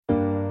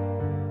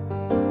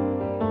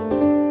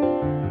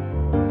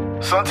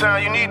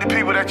Sometimes you need the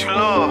people that you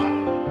love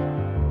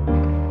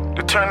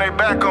to turn their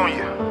back on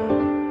you,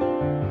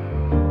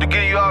 to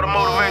give you all the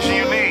motivation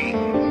you need.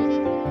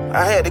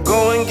 I had to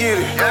go and get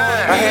it.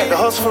 I had to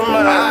hustle for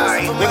mine.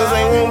 Niggas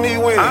ain't want me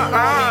with it.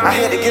 I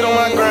had to get on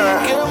my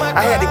grind.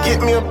 I had to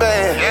get me a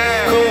bag.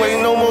 Couldn't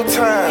wait no more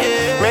time.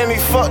 Man, me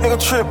fuck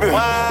nigga tripping.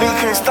 Nigga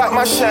can't stop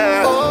my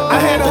shine.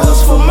 I had to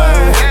hustle for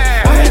mine.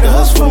 I had to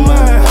hustle for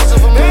mine.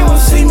 They ain't wanna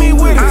see me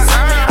with it.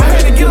 I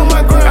had to get on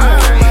my grind.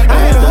 I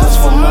had to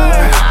hustle for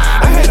mine.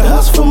 I had to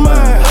hustle for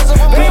mine.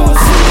 They ain't wanna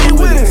see me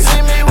with it.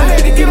 I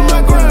had to get on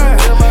my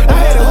grind. I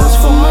had to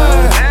hustle for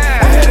mine.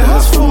 I had to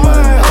hustle for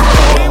mine.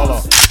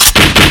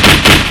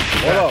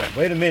 Hold on.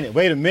 Wait a minute.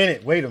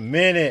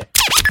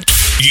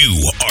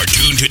 You are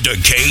tuned to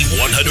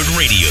K-100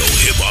 Radio,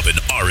 Hip Hop and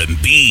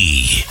R&B.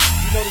 You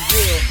know the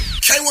drill.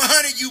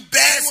 K-100, you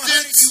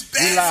bastards.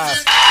 We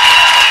live.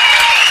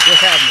 What's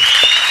happening?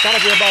 Shout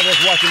out to everybody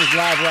that's watching this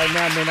live right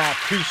now, man. I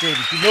appreciate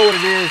it. You know what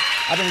it is.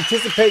 I've been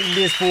anticipating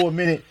this for a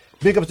minute.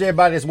 Big up to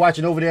everybody that's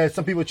watching over there.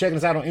 Some people checking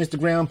us out on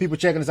Instagram. People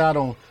checking us out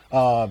on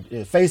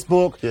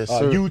Facebook,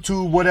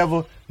 YouTube,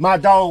 whatever. My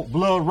dog,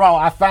 Blood Raw.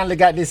 I finally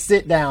got this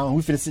sit down.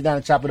 We finna sit down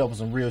and chop it up with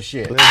some real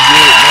shit. Let's get it,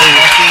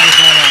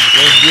 man.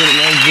 Let's get it,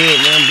 man. I'm good,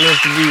 man. I'm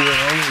blessed to be here,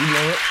 man. You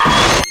know it.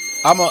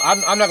 I'm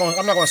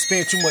not gonna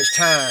spend too much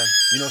time,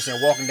 you know what I'm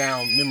saying, walking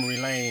down memory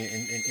lane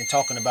and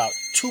talking about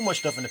too much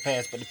stuff in the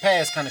past, but the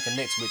past kind of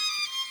connects with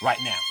right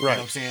now. Right. You know what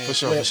I'm saying? For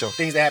sure.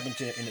 Things that happen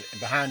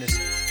behind us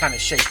kind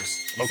of shape us.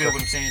 You feel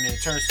what I'm saying? And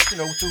it turns, to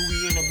who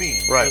we end up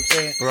being. You know what I'm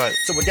saying? Right.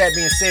 So with that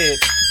being said,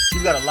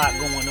 you got a lot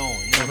going on. You know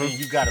what I mean?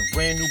 You got a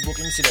brand new book.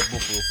 Let me see that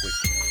book real quick.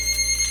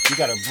 You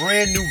got a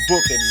brand new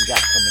book that he's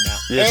got coming out.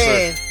 Yes,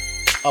 and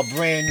a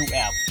brand new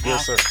album.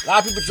 Yes, sir. A lot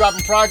of people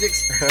dropping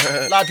projects.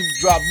 A lot of people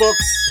drop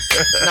books.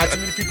 Not too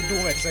many people do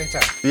them at the same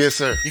time. Yes,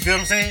 sir. You feel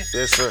what I'm saying?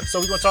 Yes, sir. So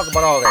we're going to talk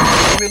about all that.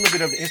 Give me a little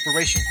bit of the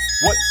inspiration.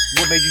 What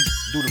made you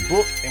do the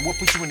book, and what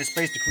put you in the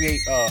space to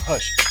create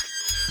Hush?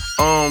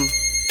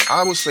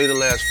 I would say the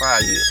last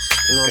 5 years.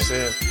 You know what I'm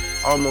saying?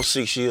 Almost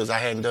 6 years I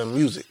hadn't done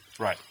music.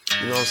 Right.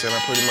 You know what I'm saying? I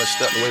pretty much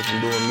stepped away from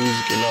doing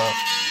music and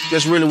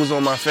just really was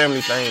on my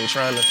family thing,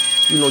 trying to,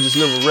 just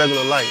live a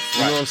regular life.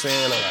 You know what I'm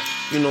saying?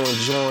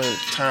 Enjoying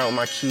time with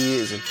my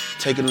kids and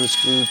taking them to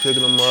school,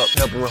 picking them up,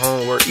 helping with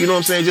homework. You know what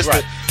I'm saying? Just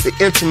the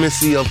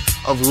intimacy of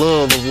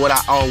love of what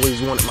I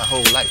always wanted my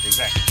whole life.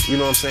 Exactly. You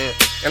know what I'm saying?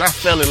 And I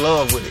fell in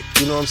love with it.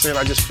 You know what I'm saying?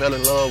 I just fell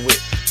in love with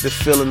the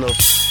feeling of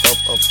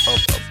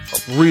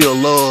real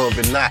love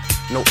and not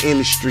no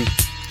industry.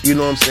 You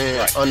know what I'm saying?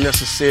 Right.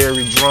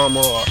 Unnecessary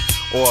drama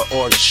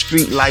or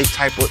street life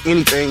type of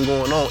anything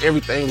going on.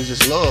 Everything was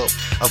just love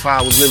of how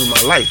I was living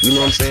my life. You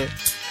know what I'm saying?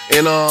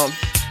 And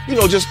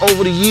just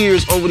over the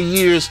years,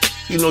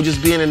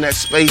 just being in that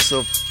space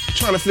of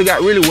trying to figure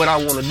out really what I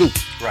want to do.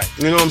 Right.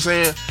 You know what I'm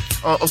saying?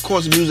 Of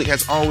course, music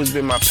has always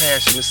been my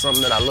passion. It's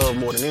something that I love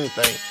more than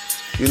anything.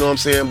 You know what I'm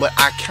saying? But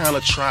I kind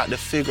of tried to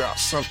figure out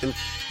something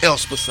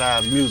else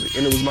besides music,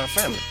 and it was my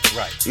family.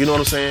 Right. You know what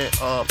I'm saying?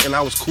 And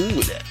I was cool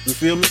with that. You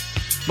feel me?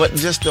 But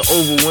just the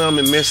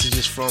overwhelming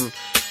messages from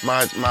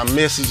my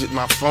messages,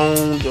 my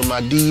phone, to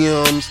my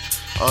DMs,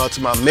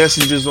 to my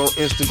messages on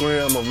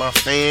Instagram of my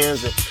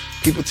fans, and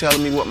people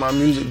telling me what my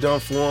music done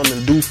for them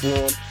and do for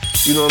them.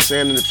 You know what I'm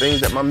saying? And the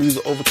things that my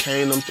music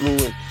overcame them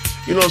through. And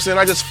you know what I'm saying?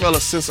 I just felt a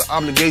sense of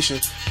obligation,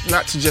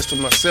 not to just to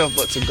myself,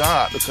 but to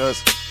God,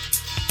 because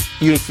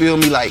you feel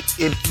me? Like,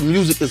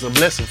 music is a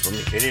blessing for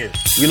me. It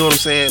is. You know what I'm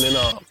saying?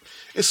 And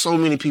it's so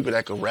many people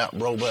that can rap,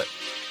 bro, but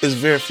it's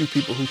very few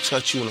people who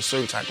touch you in a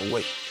certain type of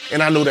way.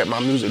 And I know that my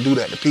music do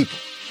that to people.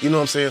 You know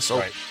what I'm saying?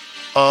 So,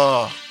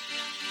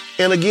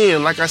 and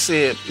again, like I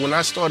said, when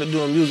I started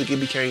doing music, it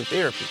became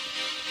therapy.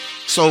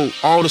 So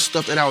all the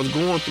stuff that I was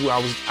going through, I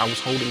was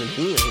holding it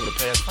in over the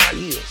past 5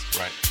 years.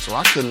 Right. So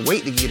I couldn't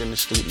wait to get in the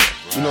studio.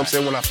 Right. You know what I'm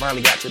saying? When I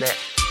finally got to that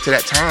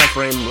time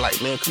frame, I'm like,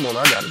 man, come on,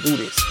 I gotta do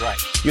this. Right.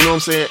 You know what I'm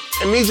saying?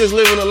 And me just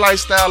living a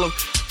lifestyle of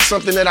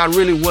something that I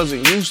really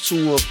wasn't used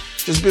to, of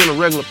just being a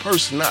regular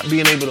person, not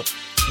being able to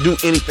do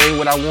anything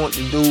what I want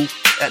to do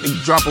at the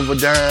drop of a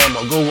dime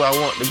or go where I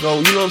want to go.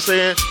 You know what I'm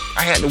saying?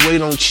 I had to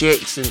wait on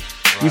checks and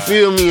you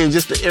feel me? And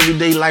just the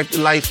everyday life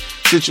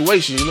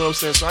situation. You know what I'm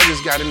saying? So I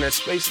just got in that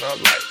space and I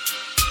was like,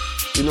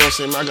 you know what I'm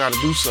saying? I got to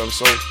do something.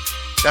 So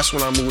that's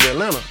when I moved to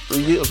Atlanta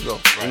 3 years ago.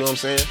 You know what I'm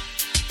saying?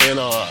 And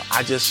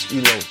I just,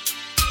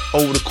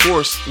 over the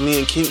course, me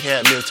and Kink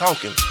had been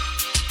talking.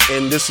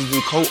 And this is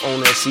the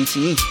co-owner of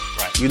CTE.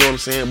 Right. You know what I'm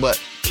saying? But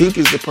Kink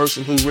is the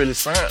person who really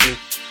signed me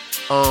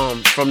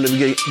from the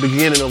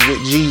beginning of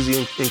with Jeezy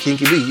and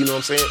Kinky B. You know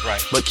what I'm saying?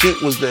 Right. But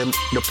Kink was the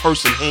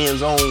person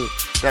hands-on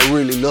that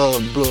really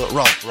loved Blood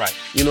Raw. Right.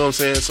 You know what I'm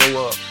saying?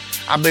 So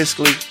I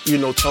basically,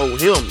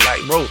 told him,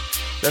 like, bro,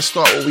 let's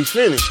start what we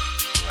finished.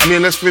 I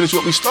mean, let's finish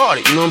what we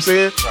started. You know what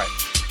I'm saying? Right.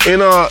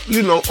 And,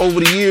 over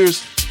the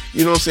years,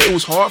 you know what I'm saying, it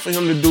was hard for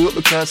him to do it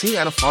because he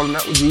had a falling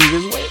out with Jeezy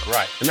as well.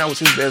 Right. And that was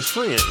his best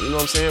friend. You know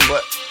what I'm saying?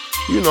 But,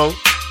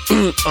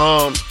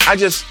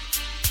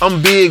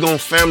 I'm big on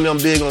family. I'm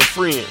big on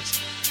friends.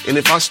 And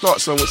if I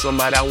start something with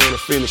somebody, I want to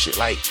finish it,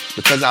 like,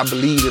 because I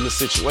believe in the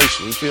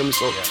situation. You feel me?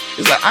 So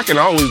it's like I can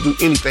always do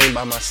anything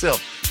by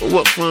myself. But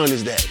what fun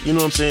is that? You know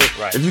what I'm saying?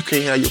 Right. If you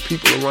can't have your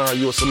people around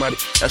you or somebody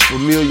that's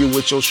familiar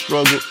with your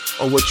struggle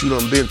or what you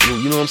done been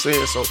through, you know what I'm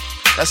saying? So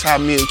that's how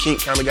me and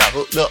Kink kind of got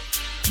hooked up.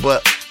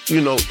 But,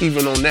 you know,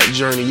 even on that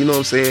journey, you know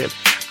what I'm saying?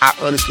 I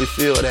honestly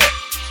feel that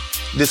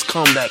this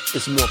comeback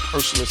is more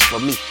personal for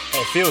me.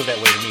 It feels that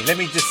way to me. Let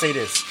me just say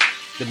this.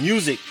 The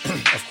music,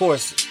 of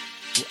course,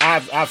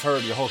 I've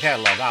heard your whole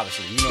catalog,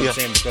 obviously. You know what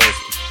I'm saying? Because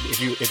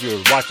if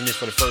you're watching this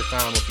for the first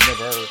time, or if you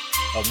never heard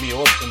of me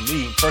or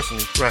me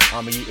personally, right.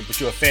 But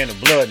you're a fan of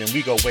Blood, and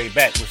we go way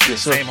back. We're from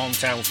the sir. same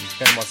hometown, we're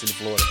from Panama City,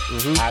 Florida.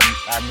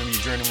 I remember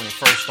your journey when it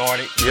first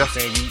started. You know what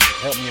I'm saying? You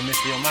helped me in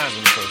Misty on Minds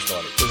when it first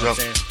started. You know what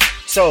I'm saying?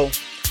 So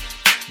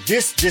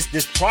this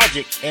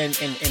project and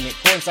it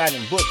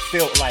coinciding book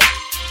felt like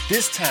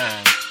this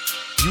time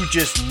you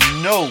just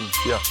know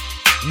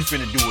you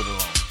finna do it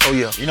alone. Oh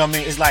yeah. You know what I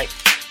mean? It's like,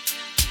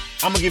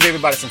 I'm gonna give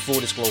everybody some full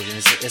disclosure.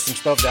 It's some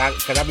stuff that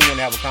because I've been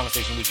wanting to have a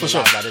conversation with you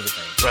about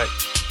everything. Right.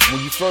 When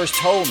you first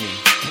told me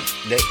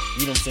that,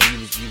 you know what I'm saying,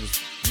 you was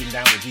getting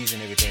down with G's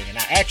and everything, and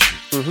I asked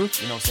you,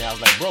 you know what I'm saying, I was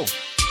like, bro,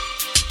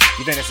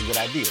 you think that's a good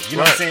idea? You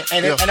know what I'm saying?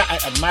 And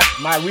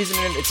my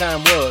reasoning at the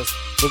time was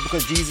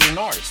because G's is an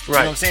artist. You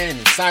know what I'm saying?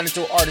 And signed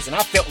to an artist, and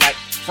I felt like,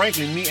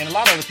 frankly, me and a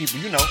lot of other people,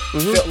 you know,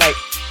 felt like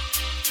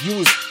you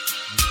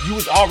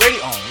was already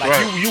on. Like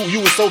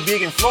you was so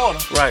big in Florida.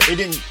 Right. It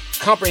didn't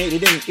comprehend.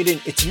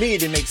 To me, it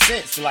didn't make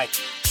sense to like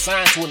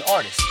sign to an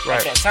artist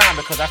at that time,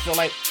 because I feel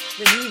like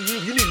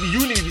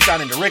you need to be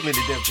signing directly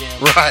to Def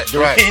Jam.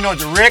 Right. You know,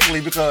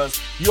 directly,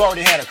 because you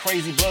already had a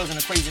crazy buzz and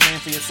a crazy name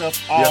for yourself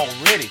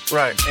already.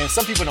 Right. And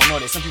some people don't know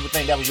that. Some people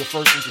think that was your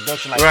first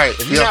introduction. Like,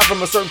 if you're not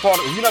from a certain part,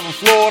 if you're not from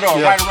Florida or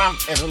right around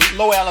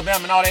Lower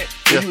Alabama and all that,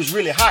 and you was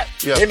really hot,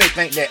 they may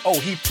think that, oh,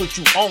 he put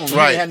you on.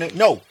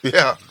 No.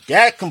 Yeah.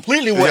 That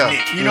completely wasn't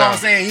it. You know what I'm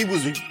saying?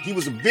 He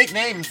was a big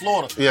name in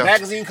Florida.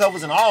 Magazine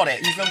covers and all that.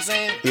 You feel what I'm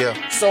saying?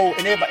 Yeah. So,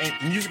 and everybody,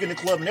 and music in the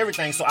club and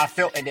everything. So I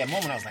felt at that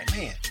moment, I was like,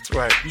 man,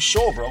 you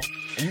sure, bro?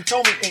 And you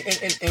told me,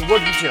 and what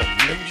did you tell me?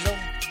 You know what you told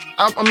me?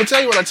 I'm gonna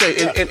tell you what I tell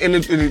you, and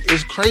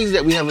it's crazy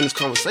that we having this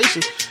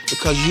conversation,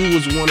 because you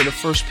was one of the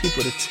first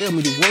people to tell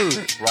me the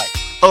word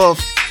of,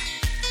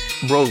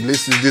 bro,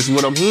 this is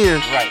what I'm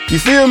hearing. Right. You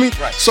feel me?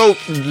 Right. So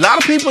a lot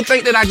of people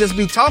think that I just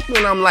be talking,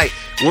 and I'm like,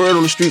 word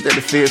on the street that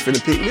the feds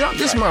finna pick me up.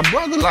 This is my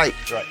brother. Like,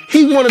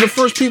 he one of the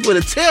first people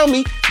to tell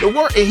me the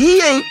word, and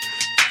he ain't.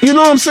 You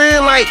know what I'm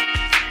saying? Like,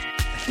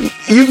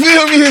 you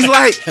feel me? It's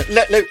like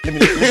let me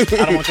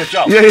I don't want to cut you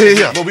off.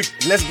 Yeah. But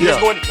let's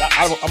go.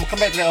 I'm gonna come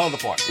back to that other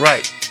part.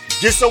 Right.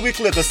 Just so we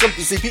clear, because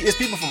it's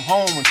people from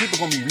home, and people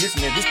gonna be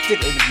listening to this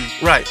particular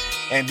interview. Right.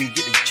 And be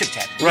getting chit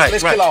chatting.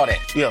 Let's kill all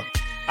that. Yeah.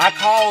 I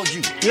called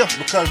you. Yeah.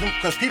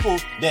 Because people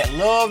that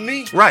love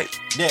me. Right.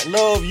 That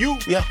love you.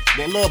 Yeah.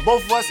 That love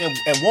both of us and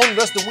wanted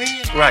us to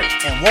win. Right.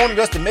 And wanted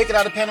us to make it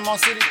out of Panama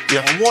City.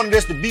 Yeah. And wanted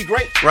us to be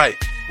great. Right.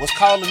 Was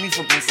calling me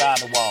from inside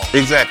the wall.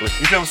 Exactly.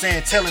 You feel what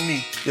I'm saying? Telling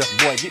me,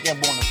 boy, get that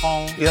boy on the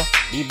phone. Yeah.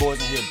 These boys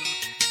in here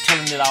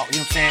telling it out.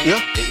 You know what I'm saying? Yeah.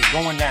 It's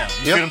going down.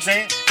 You feel what I'm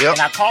saying? Yeah. And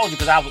I called you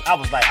because I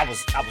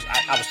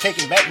was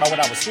taken back by what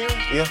I was hearing.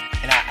 Yeah.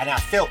 And I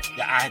felt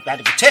that I had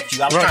to protect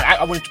you.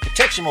 I went into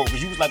protection mode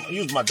because you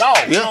was my dog.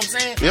 You know what I'm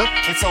saying? Yeah.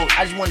 And so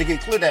I just wanted to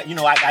get clear that, you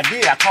know, I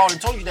did. I called and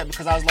told you that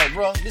because I was like,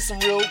 bro, this some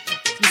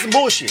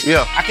bullshit.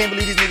 Yeah. I can't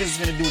believe these niggas is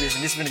finna do this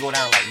and this is finna go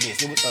down like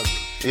this. It was ugly.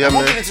 Yeah,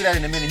 we'll get into that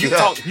in a minute. You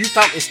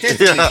talk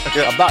extensively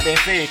about that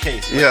Fed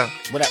case. Yeah.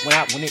 When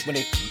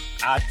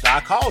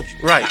I called you.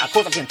 Right. Now, of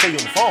course I couldn't tell you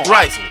on the phone.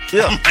 Right. Obviously.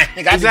 Yeah.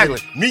 Nigga, exactly.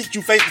 I meet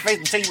you face to face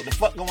and tell you what the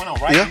fuck going on,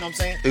 right? Yeah. You know what I'm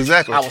saying?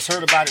 Exactly. I was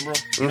hurt about it, bro.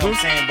 You know what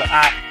I'm saying? But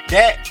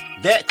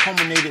that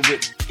culminated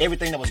with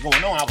everything that was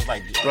going on. I was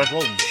like, bro,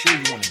 you sure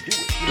you want to do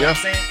it? You know what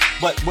I'm saying?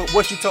 But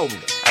what you told me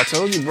though. I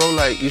told you, bro,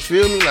 like, you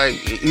feel me?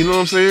 Like, you know what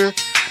I'm saying?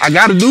 I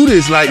gotta do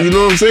this. Like, you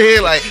know what I'm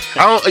saying? Like,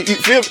 you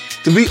feel me?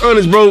 To be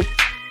honest, bro,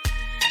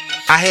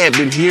 I had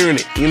been hearing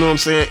it. You know what I'm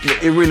saying?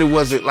 It really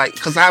wasn't like,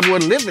 because I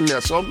wasn't living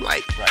there. So I'm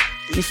like,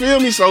 you feel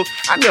me? So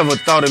I never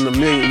thought in a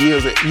million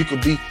years that you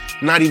could be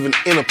not even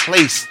in a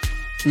place,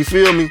 you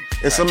feel me?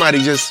 And somebody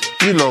just,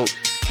 you know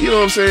what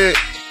I'm saying?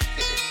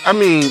 I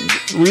mean,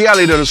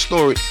 reality of the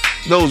story,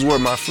 those were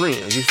my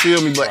friends, you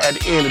feel me? But at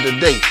the end of the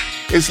day,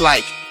 it's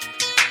like,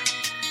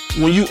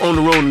 when you on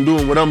the road and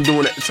doing what I'm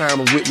doing at the time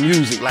of with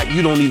music, like,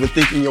 you don't even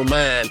think in your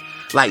mind,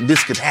 like,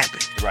 this could happen.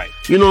 Right.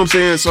 You know what I'm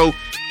saying? So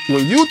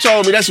when you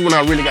told me, that's when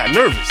I really got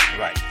nervous.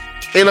 Right.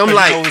 And I'm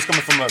like, it's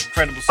coming from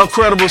a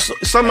credible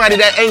somebody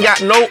that ain't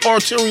got no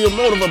ulterior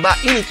motive about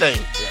anything.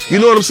 You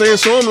know what I'm saying?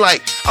 So I'm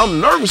like, I'm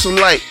nervous. I'm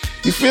like,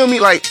 you feel me?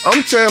 Like,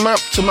 I'm telling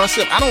to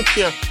myself, I don't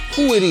care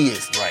who it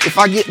is. Right. If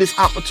I get this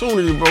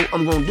opportunity, bro,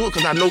 I'm gonna do it,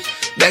 because I know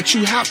that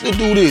you have to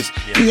do this.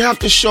 Yeah. You have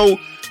to show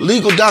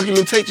legal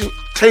documentation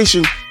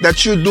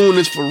that you're doing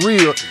this for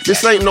real.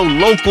 This ain't no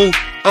local,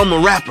 I'm a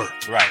rapper.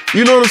 Right.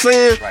 You know what I'm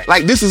saying? Right.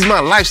 Like, this is my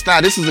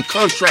lifestyle. This is a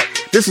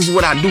contract. This is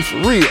what I do for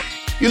real.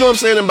 You know what I'm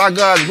saying? And by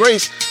God's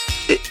grace,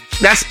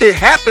 it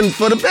happened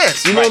for the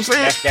best. You know what I'm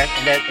saying?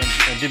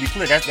 And to be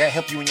clear, that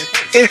helped you in your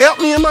case. It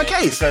helped me in my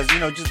case. Because,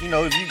 if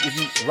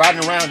you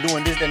riding around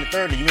doing this, that, and the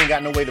third, and you ain't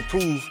got no way to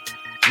prove,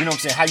 you know what I'm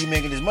saying, how you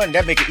making this money,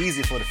 that make it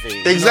easier for the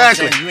feds.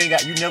 Exactly.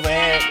 You never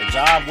had a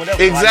job,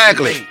 whatever.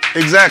 Exactly.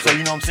 So,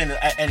 you know what I'm saying?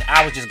 And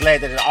I was just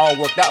glad that it all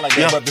worked out like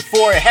that. Yeah. But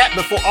before it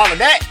happened, before all of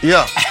that,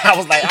 I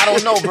was like, I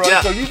don't know, bro.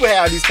 So you would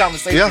have these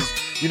conversations,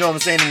 you know what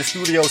I'm saying, in the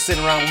studio,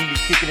 sitting around when we be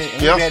kicking it,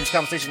 and we had this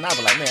conversation, and I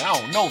was like, man, I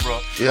don't know,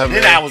 bro. Yeah,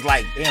 then I was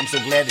like, damn, I'm so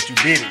glad that you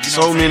did it. You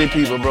know so many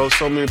people, bro.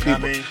 So many people. You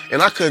know what I mean?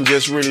 And I couldn't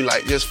just really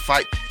just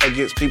fight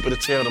against people to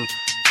tell them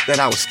that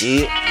I was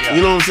scared. Yeah.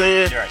 You know what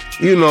I'm saying?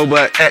 Right.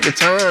 But at the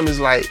time, it's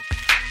like,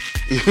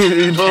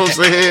 you know what I'm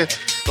saying?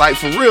 Like,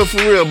 for real,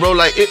 bro.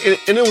 Like,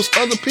 and it was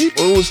other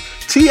people. It was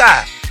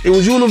T.I. It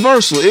was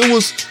Universal. It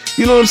was,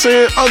 you know what I'm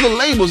saying, other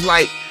labels,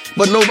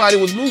 but nobody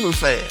was moving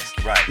fast.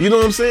 Right. You know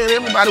what I'm saying?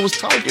 Everybody was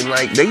talking.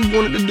 Like, they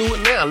wanted to do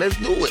it now. Let's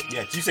do it.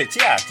 Yeah, you say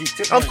T.I.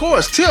 Of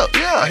course, Tip.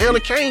 Yeah, Hannah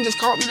Kane just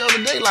called me the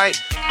other day. Like,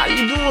 how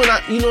you doing?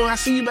 I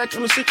see you back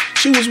on the scene.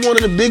 She was one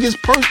of the biggest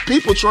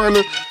people trying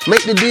to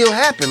make the deal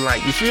happen.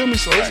 Like, you feel me?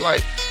 So it's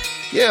like,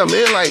 yeah,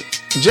 man, like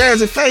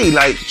Jazzy Faye,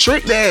 like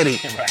Trick Daddy.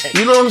 Right.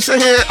 You know what I'm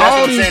saying? That's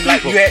all what I'm these saying.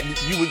 people.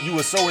 Like, you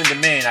were so in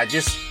demand.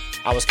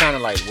 I was kind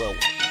of like, well,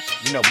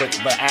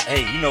 but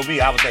hey, you know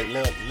me. I was like,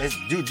 let's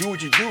do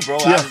what you do, bro.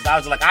 Yeah. I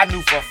was like, I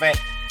knew for a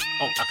fact,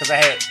 because I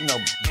had,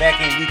 back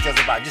end details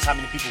about just how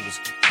many people was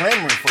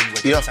clamoring for you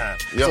at that time.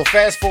 Yeah. So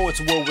fast forward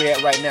to where we're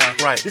at right now.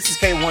 Right. This is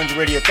K-100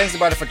 Radio. Thanks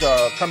everybody for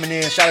coming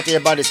in. Shout out to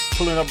everybody that's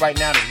pulling up right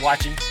now, that's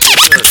watching.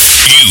 Yes, sir.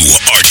 You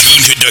are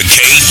tuned to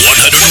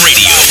K-100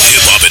 Radio,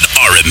 hip hop and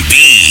R&B.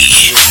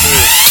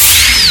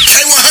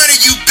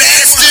 K-100, you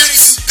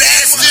bastards!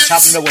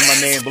 Chopping up with my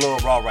man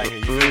Blood Raw right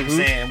here. You feel what I'm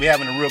saying? We're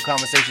having a real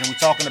conversation.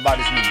 We're talking about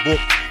his new book.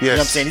 Yes. You know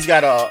what I'm saying? He's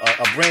got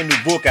a brand new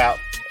book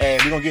out.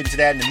 And we're going to get into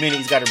that in a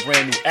minute. He's got a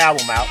brand new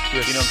album out.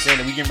 Yes. You know what I'm saying?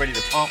 And we getting ready to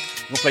pump.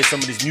 We're going to play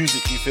some of this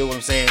music. You feel what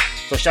I'm saying?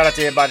 So shout out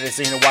to everybody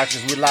that's sitting here watching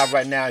us. We're live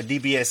right now at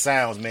DBS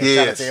Sounds, man. Yes.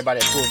 Shout out to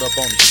everybody that pulled up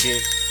on the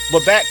shit.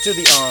 But back to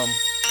the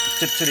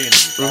to the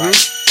interview. All right?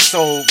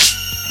 So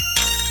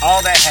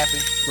all that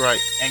happened.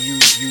 Right. And you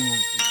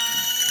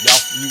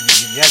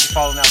had to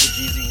falling out with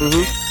Jeezy. You know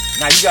what I'm saying?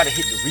 Now you got to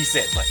hit the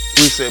reset button.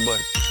 Reset button.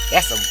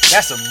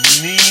 That's a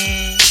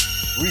mean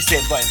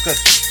reset button,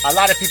 because a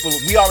lot of people,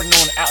 we already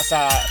know on the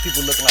outside,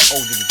 people looking like,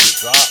 oh, did he get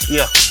dropped?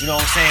 Yeah. You know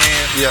what I'm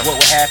saying? Yeah.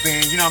 What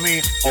happened? You know what I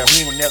mean? Oh,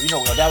 he will never,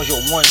 that was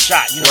your one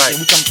shot. You know what I'm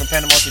saying? We coming from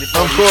Panama City,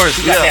 Florida. Of course,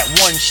 He got that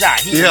one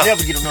shot. He will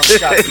never get another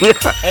shot.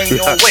 Ain't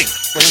no way.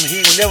 For him,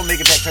 he will never make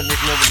it back to the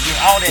next level again.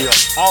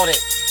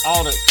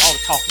 All the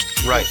talking.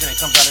 You know what I'm saying? It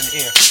comes out in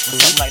the air when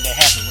something like that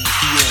happens, when you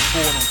see you in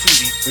porn on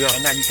TV,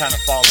 and now you kind of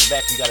falling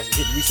back, you got to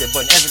hit the reset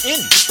button as an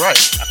indie. Right.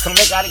 I come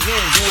back out again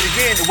and do it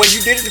again the way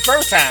you did it the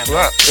first time.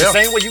 Right. The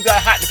same way you got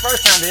hot the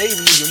first time, they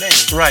even knew your name.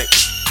 Right.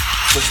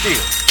 But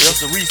still, it's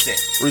a reset.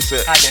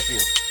 Reset. How'd that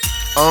feel?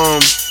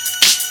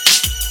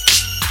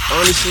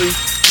 Honestly,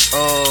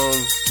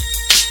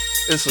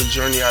 it's a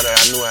journey out that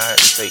I knew I had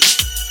to take.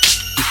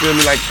 You feel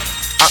me? Like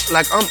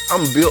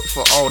I'm built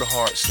for all the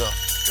hard stuff.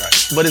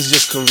 Right. But it's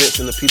just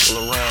convincing the people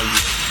around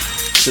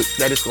you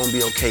that it's gonna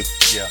be okay.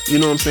 Yeah. You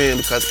know what I'm saying?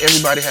 Because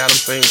everybody had them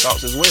same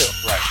thoughts as well.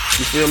 Right.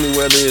 You feel me?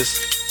 Whether it's,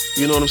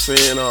 you know what I'm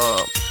saying?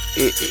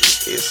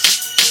 It's,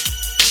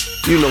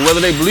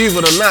 whether they believe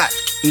it or not.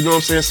 You know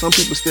what I'm saying? Some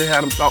people still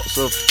have them thoughts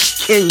of,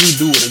 can you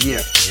do it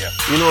again? Yeah.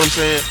 You know what I'm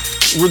saying?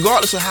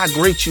 Regardless of how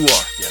great you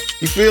are. Yeah.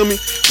 You feel me?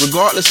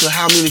 Regardless of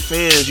how many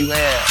fans you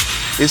have,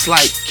 it's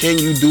like, can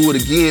you do it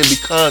again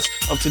because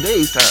of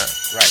today's time?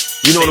 Right.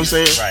 You know what I'm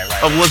saying? Right.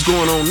 Of what's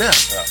going on now.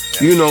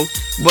 Yeah.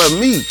 But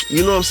me,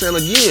 you know what I'm saying?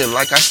 Again,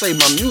 like I say,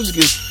 my music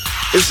is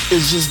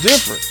just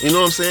different. You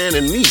know what I'm saying?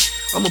 And me,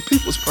 I'm a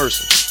people's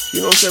person. You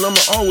know what I'm saying? I'm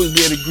going to always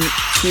be able to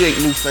create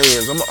new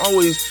fans. I'm going to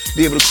always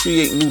be able to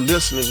create new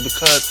listeners,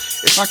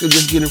 because if I could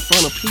just get in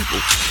front of people,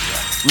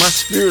 my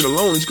spirit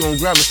alone is going to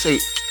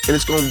gravitate, and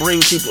it's going to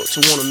bring people to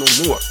want to know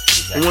more.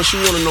 Exactly. And once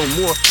you want to know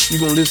more,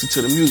 you're going to listen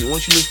to the music.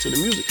 Once you listen to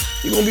the music,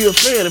 you're going to be a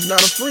fan, if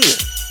not a friend.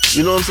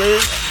 You know what I'm saying?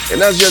 And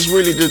that's just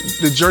really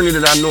the journey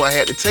that I know I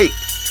had to take.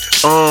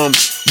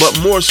 But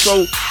more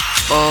so,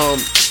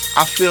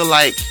 I feel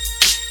like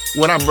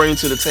what I bring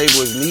to the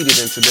table is needed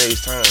in today's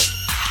time.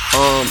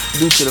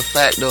 Due to the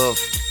fact of,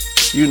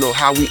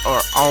 how we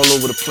are all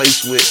over the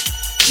place with,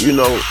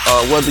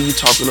 whether you're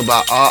talking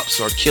about ops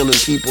or killing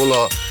people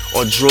or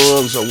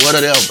drugs or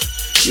whatever.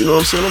 You know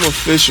what I'm saying? I'm an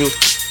official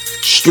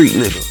street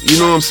nigga. You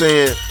know what I'm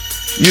saying?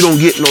 You don't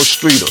get no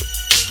streeter.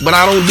 But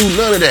I don't do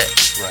none of that.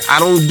 Right. I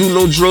don't do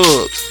no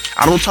drugs.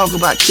 I don't talk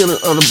about killing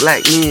other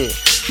black men.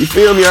 You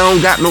feel me? I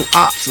don't got no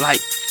ops.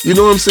 Like, you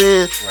know what I'm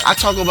saying? Right. I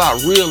talk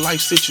about real life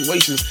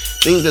situations,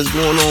 things that's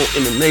going on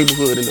in the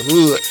neighborhood, in the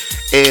hood,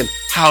 and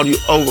how do you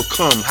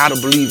overcome, how to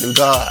believe in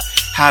God,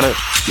 how to,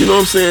 you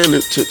know what I'm saying,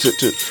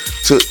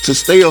 to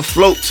stay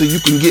afloat so you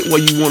can get where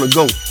you want to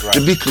go,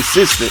 to be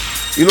consistent,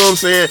 you know what I'm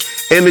saying,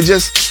 and to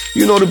just,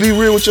 to be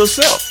real with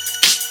yourself.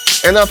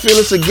 And I feel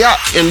it's a gap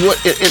in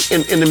what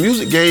in the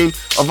music game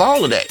of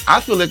all of that.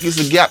 I feel like it's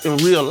a gap in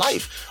real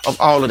life of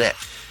all of that.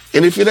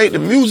 And if it ain't the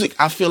music,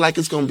 I feel like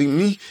it's gonna be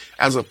me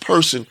as a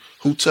person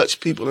who touch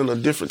people in a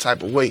different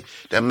type of way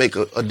that make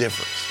a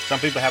difference. Some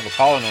people have a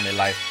calling on their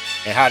life,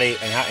 and how they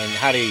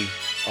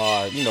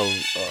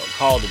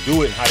called to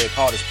do it, and how they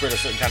called to spread a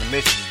certain kind of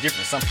message is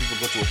different. Some people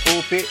go to a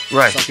pulpit,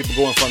 right? Some people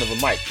go in front of a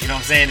mic. You know what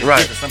I'm saying? It's right.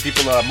 different. Some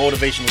people are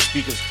motivational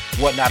speakers,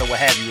 whatnot, or what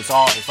have you. It's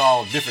all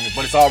different,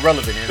 but it's all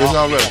relevant. And it's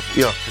all relevant,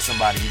 yeah. To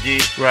somebody, you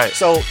did right.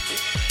 So,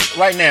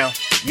 right now,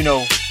 you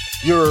know,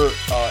 you're.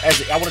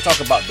 I want to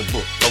talk about the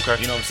book. Okay.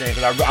 You know what I'm saying?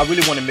 Because I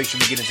really want to make sure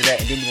we get into that,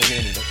 and then we're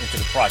gonna get into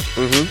the project.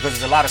 Because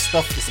there's a lot of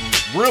stuff, there's some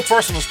real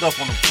personal stuff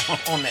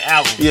on the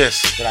album.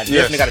 Yes. That I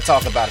definitely got to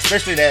talk about,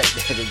 especially that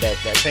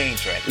pain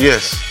track.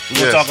 Yes.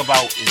 We're gonna talk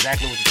about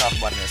exactly what you talk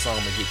about in that song.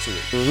 I'm gonna get to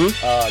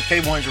it.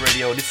 K-100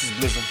 Radio. This is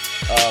Blizzum.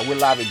 We're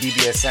live at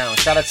DBS Sound.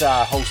 Shout out to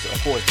our host,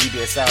 of course,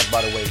 DBS Sounds,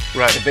 by the way.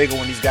 Right. Tobago,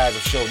 when these guys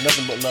have showed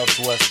nothing but love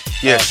to us.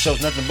 Yes.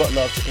 Shows nothing but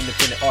love to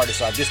independent artists.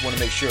 So I just want to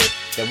make sure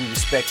that we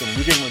respect them.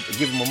 We give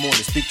them a moment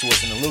to speak to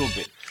us in a little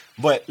bit.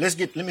 But let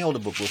me hold the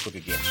book real quick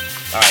again.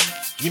 All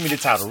right, give me the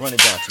title. Run it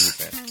down to me,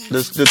 fam.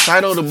 The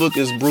title of the book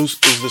is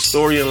the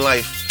story and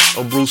life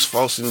of Bruce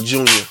Faustin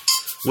Jr.,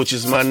 which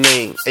is my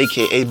name,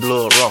 aka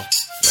Blood Raw.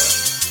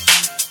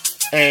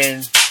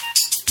 And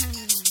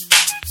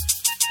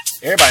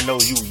everybody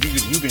knows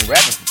you've been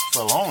rapping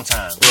for a long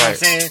time. You know what I'm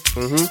saying?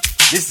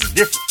 This is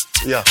different.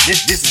 Yeah.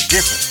 This is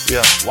different.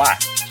 Yeah. Why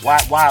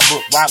a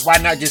book? Why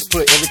not just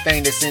put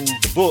everything that's in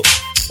the book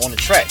on the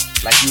track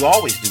like you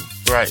always do?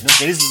 Right. You know,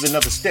 this is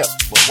another step.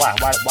 But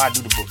why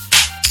do the book?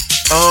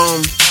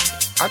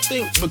 I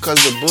think because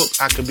the book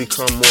I could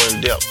become more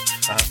in depth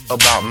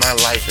about my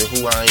life and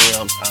who I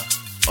am,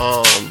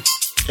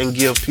 and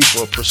give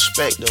people a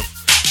perspective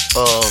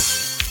of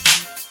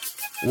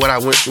what I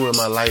went through in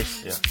my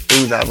life,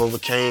 things I've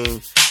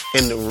overcame,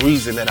 and the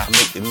reason that I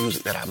make the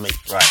music that I make.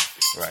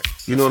 Right.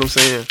 You know what I'm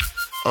saying?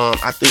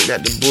 I think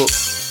that the book,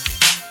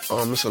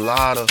 it's a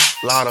lot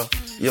of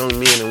young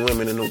men and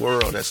women in the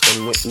world that's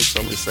went through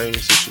some of the same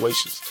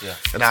situations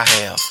that I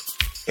have.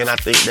 And I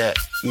think that,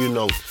 you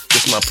know,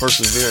 just my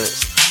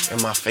perseverance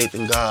and my faith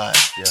in God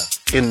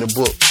in the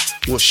book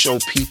will show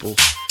people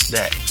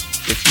that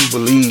if you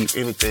believe,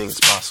 anything is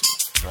possible.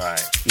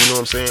 Right. You know what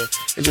I'm saying?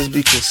 And just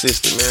be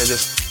consistent, man.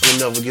 Just don't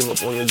never give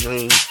up on your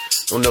dreams.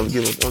 Don't never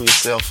give up on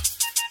yourself.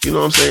 You know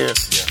what I'm saying?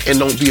 Yeah. And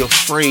don't be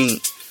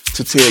afraid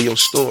to tell your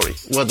story,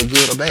 whether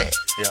good or bad.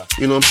 Yeah.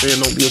 You know what I'm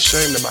saying? Don't be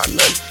ashamed about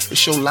nothing.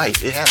 It's your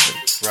life. It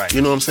happened. Right.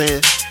 You know what I'm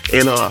saying?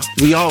 And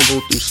we all go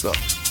through stuff.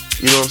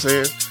 You know what I'm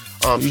saying?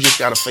 You just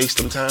gotta face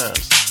them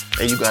times,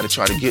 and you gotta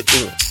try to get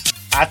through them.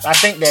 I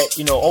think that,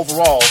 you know,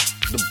 overall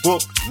the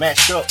book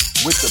matched up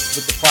with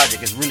the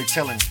project is really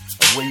telling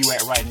of where you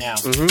at right now.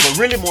 But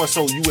really more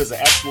so you as an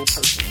actual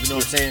person. You know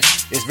what I'm saying?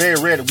 It's very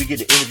rare that we get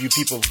to interview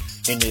people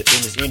in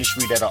this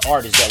industry that are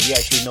artists that we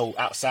actually know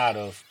outside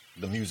of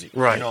the music.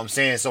 Right. You know what I'm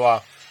saying?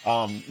 So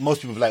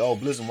most people be like, oh,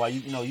 Blizzum, why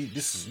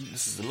this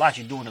is a lot,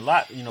 you're doing a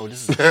lot, you know,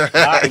 this is a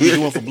lot you're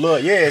doing for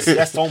blood. Yeah,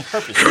 that's on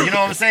purpose. You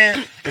know what I'm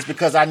saying? It's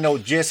because I know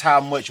just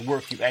how much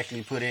work you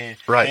actually put in.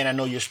 Right. And I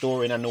know your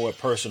story and I know it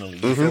personally.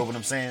 You feel what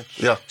I'm saying?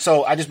 Yeah.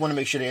 So I just want to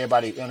make sure that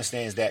everybody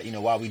understands that, you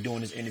know, while we're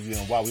doing this interview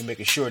and while we're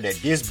making sure that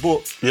this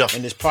book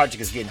and this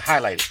project is getting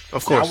highlighted.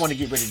 Of course. Now, I want to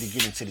get ready to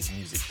get into this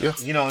music. Yeah.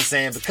 You know what I'm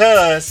saying?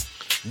 Because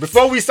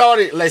before we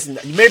started, listen,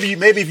 maybe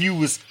if you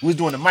was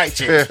doing the mic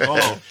check.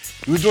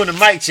 We was doing the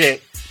mic check.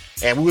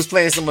 And we was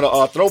playing some of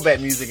the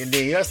throwback music, and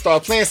then you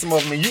started playing some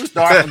of them, and you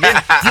started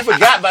forgetting. You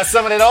forgot about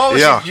some of that old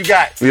shit you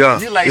got. Yeah.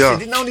 You like, shit,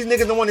 didn't know these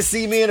niggas don't want to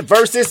see me in the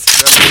verses?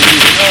 You know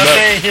what I'm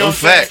saying? You know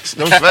facts.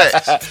 Those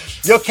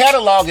facts. Your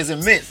catalog is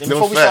immense. And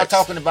before we start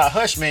talking about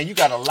Hush, man, you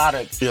got a lot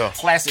of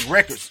classic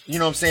records, you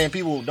know what I'm saying,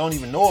 people don't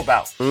even know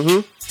about.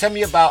 Tell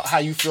me about how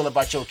you feel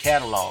about your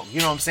catalog,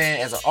 you know what I'm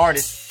saying, as an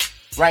artist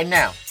right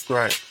now.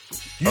 Right.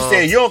 You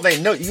said you don't think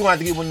you gonna have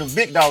to get one of them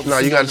big dogs. No,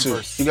 you got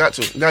to. You got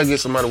to. You got to get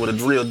somebody with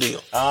a real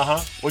deal.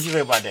 What you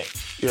think about that?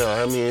 Yeah,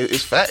 I mean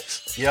it's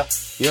facts. Yeah.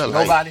 Yeah.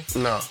 Nobody.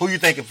 No. Who you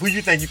think you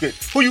could?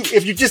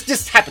 If you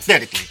just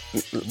hypothetically?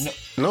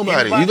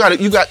 Nobody.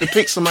 Anybody? You got to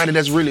pick somebody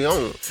that's really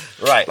on.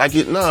 Right. Like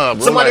bro.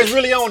 Somebody that's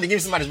really on. To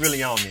give somebody that's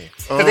really on there.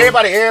 Because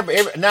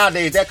everybody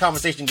nowadays that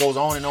conversation goes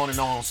on and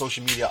on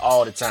social media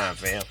all the time,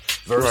 fam.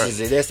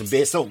 Versus that's the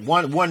best. So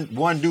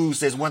one dude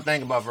says one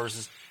thing about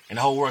versus. And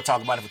the whole world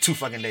talk about it for 2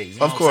 fucking days. You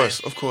know of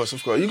course.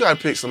 You gotta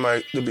pick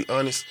somebody, to be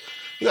honest.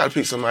 You gotta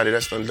pick somebody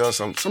that's done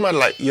something. Somebody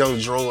like Young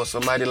Dro or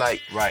somebody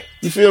like,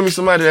 you feel me?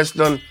 Somebody that's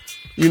done,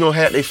 you know,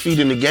 had their feet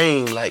in the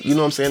game. Like, you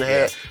know what I'm saying? They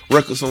had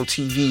records on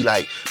TV.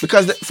 Like,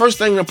 because the first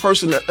thing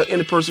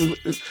independent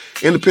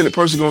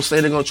person gonna say,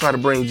 they're gonna try to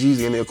bring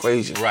Jeezy in the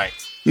equation. Right.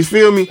 You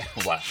feel me?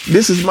 Wow.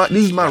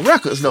 These my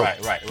records though.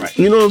 Right.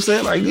 You know what I'm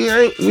saying? Like we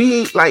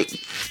ain't like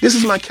this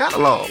is my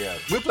catalog. Yeah.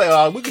 We play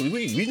we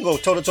can go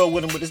toe to toe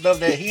with him with the stuff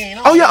that he ain't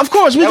on. Oh yeah, of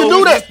course we can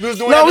do that. We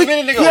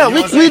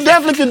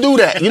definitely can do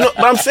that. You know,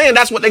 but I'm saying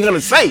that's what they're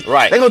gonna say.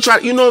 Right. They're gonna try.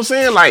 You know what I'm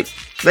saying? Like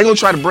they're gonna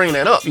try to bring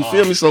that up. You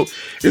feel me? So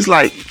it's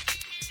like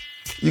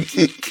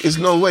It's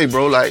no way,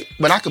 bro. Like,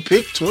 but I could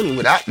pick 20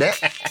 without that.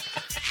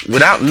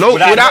 without no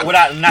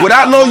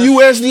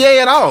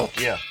USDA at all.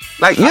 Yeah.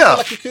 Like, I yeah. feel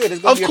like you could.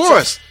 It's gonna Of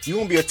course. You're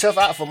going to be a tough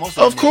out for most of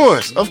them. Of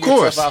course.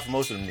 Tough out for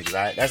most of them niggas,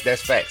 all right?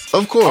 That's facts.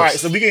 Of course. All right,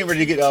 so we getting ready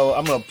to get,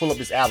 I'm going to pull up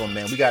this album,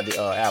 man. We got the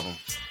album.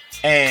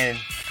 And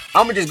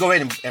I'm going to just go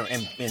ahead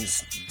and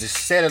just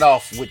set it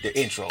off with the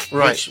intro.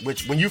 Right.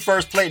 Which when you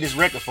first played this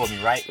record for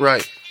me, right?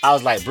 Right. I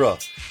was like, bro,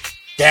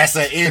 that's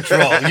an intro.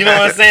 You know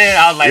what I'm saying?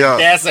 I was like,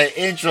 that's an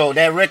intro.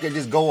 That record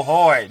just go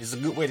hard. It's a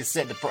good way to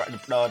set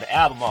the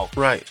album off.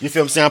 Right. You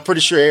feel what I'm saying? I'm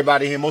pretty sure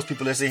everybody here, most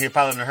people that's in here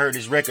probably haven't heard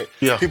this record.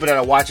 Yeah. People that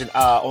are watching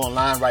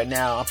online right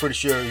now, I'm pretty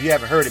sure if you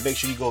haven't heard it, make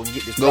sure you go and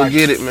get this Go project.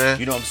 get it, man.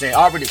 You know what I'm saying?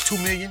 Already 2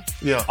 million.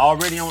 Yeah.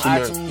 Already on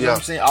iTunes. You know what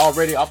I'm saying?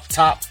 Already off the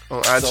top.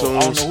 On iTunes. So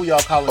I don't know who y'all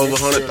calling over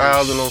this.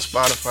 100,000 on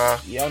Spotify.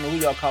 Yeah, I don't know who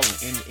y'all calling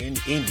indie.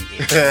 It's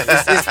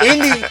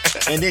indie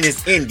and then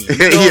it's indie. You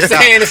know what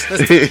I'm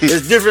saying?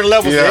 It's different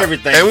levels for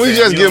everything. And we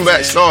just getting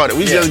back started.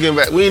 We just getting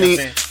back. We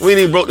ain't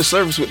even broke the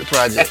surface with the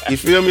project. You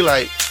feel me?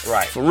 Like,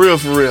 right. For real.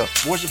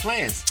 What's your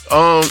plans?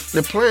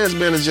 The plans,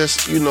 man, is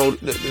just, to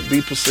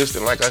be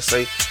persistent. Like I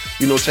say,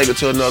 take it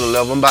to another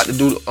level. I'm about to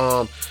do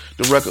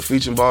the record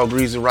featuring Ball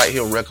Breezy Right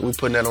Here record. We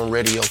putting that on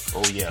radio.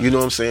 Oh yeah. You know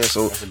what I'm saying?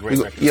 So that's a great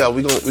record. Yeah,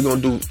 we're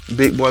gonna do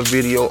big boy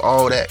video,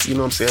 all that, you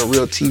know what I'm saying,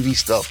 real TV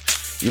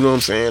stuff. You know what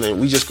I'm saying?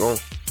 And we just gonna,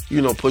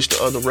 push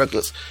the other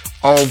records.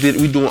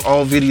 We doing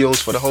all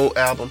videos for the whole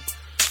album.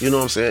 You know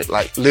what I'm saying?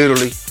 Like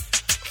literally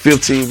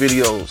 15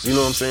 videos. You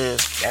know what I'm saying?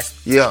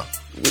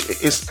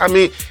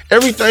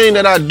 Everything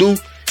that I do,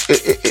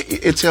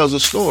 it tells a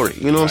story.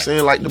 You know what I'm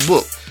saying? Like the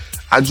book.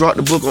 I dropped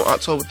the book on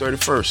October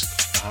 31st.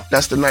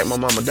 That's the night my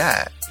mama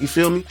died. You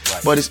feel me?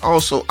 Right. But it's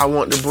also, I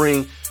want to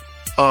bring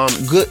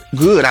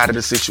good out of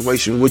the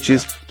situation, which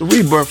is the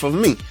rebirth of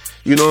me.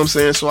 You know what I'm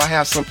saying? So I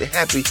have something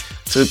happy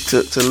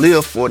to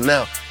live for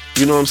now.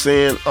 You know what I'm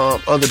saying?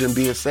 Other than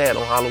being sad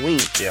on Halloween.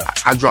 Yeah.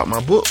 I dropped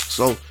my book.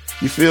 So,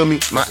 you feel me?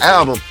 My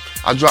album,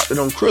 I dropped it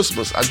on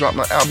Christmas. I dropped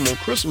my album on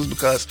Christmas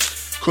because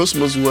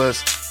Christmas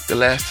was the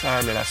last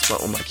time that I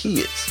spent with my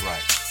kids.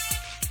 Right.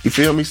 You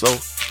feel me? So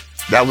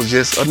that was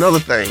just another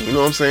thing. You know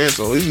what I'm saying?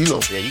 So,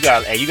 Yeah, you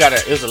gotta,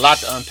 there's a lot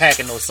to unpack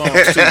in those songs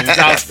too.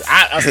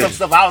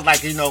 Stuff I was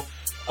like,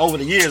 over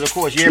the years, of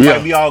course,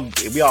 everybody be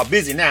all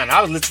busy now. And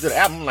I was listening to the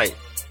album, I'm like,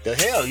 the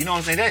hell, you know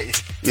what I'm saying?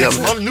 There's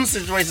some other new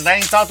situations I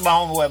ain't talked to my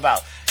homeboy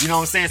about. You know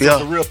what I'm saying? So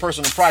it's a real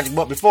personal project.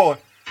 But before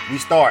we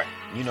start,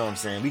 you know what I'm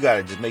saying? We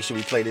gotta just make sure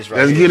we play this right.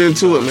 Let's here. get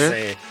into it, man.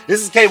 Saying?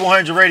 This is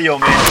K-100 Radio,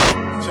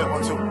 man. Check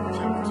 1 2.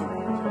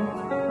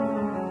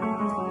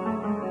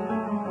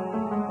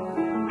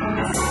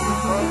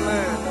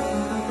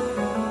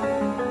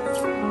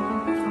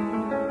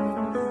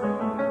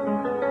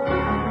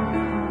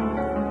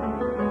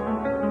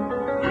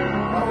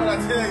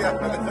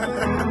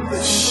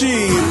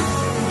 Shit,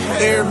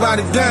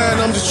 everybody dying,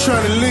 I'm just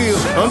trying to live.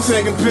 I'm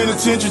taking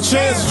penitentiary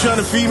chances, trying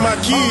to feed my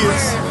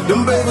kids.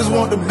 Them babies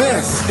want the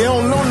best, they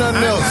don't know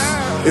nothing else.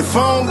 If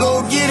I don't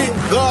go get it,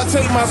 God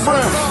take my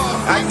breath.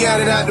 I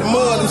got it out the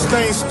mud, them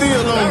stains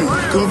still on me.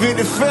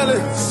 Convicted fella,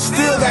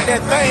 still got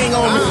that thing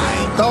on me.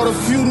 Thought a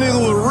few niggas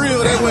was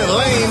real, they went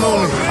lame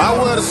on me. I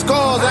wear the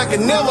scars, I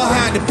can never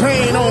hide the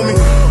pain on me.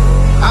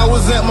 I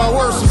was at my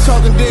worst, I'm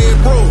talking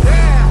dead broke.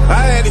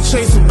 I had to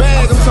chase a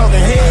bag, I'm talking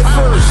head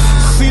first.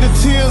 See the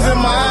tears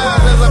in my eyes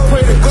as I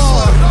pray to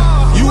God.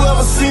 You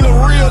ever seen a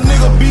real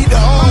nigga beat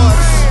the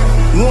odds?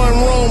 One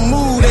wrong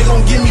move, they gon'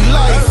 give me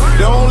life.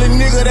 The only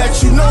nigga that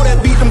you know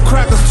that beat them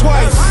crackers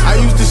twice. I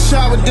used to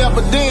shop with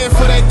Dapper Dan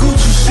for that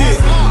Gucci shit.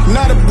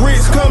 Now the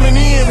bricks coming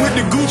in with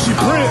the Gucci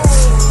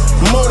prints.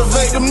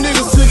 Motivate them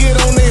niggas to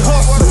get on they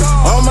hustle.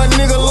 All my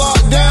niggas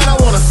locked down, I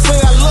wanna say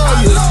I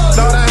love you.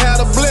 Thought I had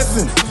a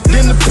blessing,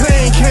 then the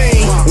pain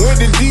came. Went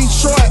to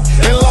Detroit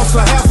and lost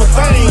a half a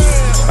thing.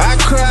 I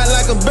cried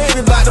like a baby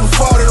about them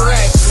 40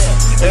 racks.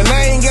 And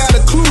I ain't got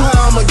a clue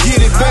how I'ma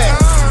get it back.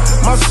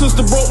 My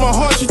sister broke my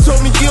heart, she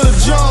told me get a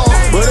job.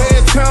 But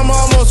every time I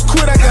almost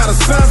quit, I got a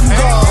sign from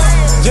God.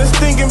 Just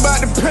thinking about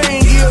the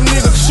pain, give a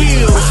nigga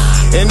chills.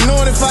 And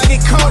knowing if I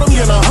get caught, I'm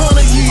getting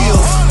 100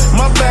 years.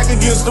 My back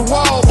against the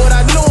wall, but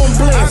I know I'm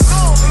blessed.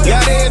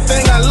 Got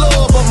everything I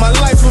love, but my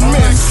life a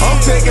mess. I'm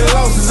taking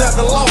losses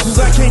after losses,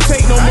 I can't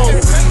take no more.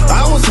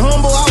 I was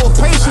humble, I was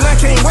patient, I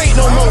can't wait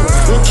no more.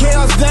 When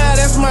Chaos died,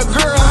 that's my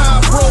girl, how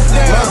I broke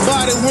down. My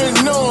body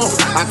went numb,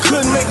 I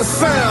couldn't make a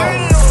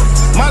sound.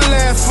 My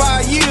last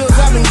 5 years,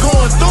 I've been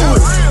going through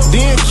it.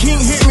 Then King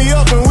hit me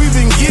up and we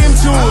been getting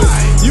to it.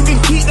 You can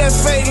keep that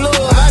fake love,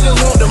 I just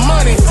want the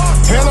money.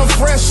 And I'm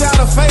fresh out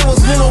of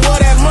favors, nigga,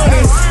 what that money?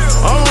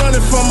 I'm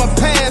running from my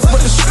past, but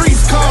the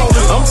streets calling.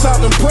 I'm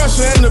talking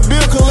pressure and the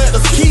bill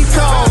collectors keep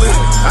calling.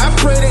 I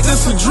pray that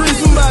this a dream,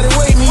 somebody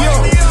wake me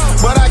up.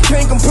 But I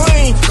can't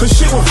complain, cause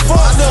shit was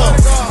fucked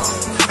up.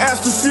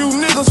 Asked a few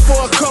niggas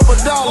for a couple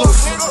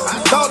dollars.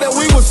 Thought that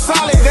we was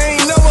solid, they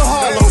ain't never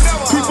hollow.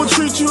 People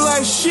treat you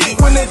like shit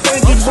when they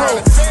think you broke.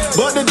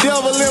 But the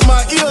devil in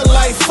my ear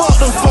like fuck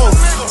them folk.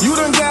 You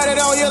done got it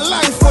all your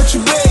life, what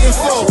you begging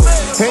for?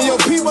 And your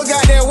people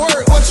got that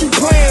work, what you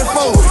playing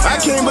for? I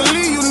can't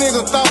believe you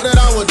niggas thought that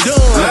I was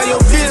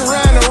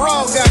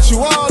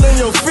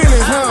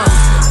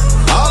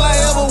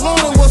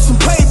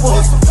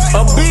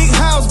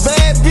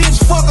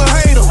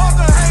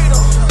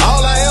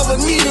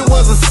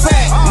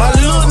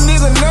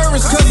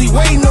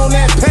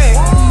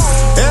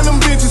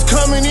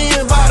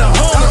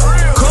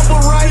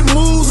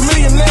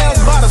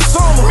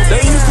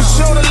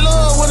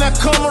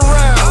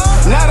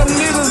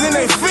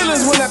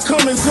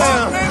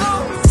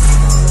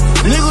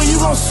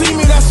don't see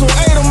me, that's what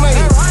Adam made.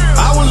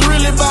 I was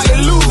really about to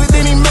lose it,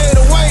 then he made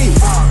a way.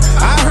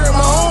 I hurt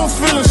my own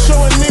feelings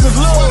showing niggas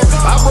love.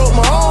 I broke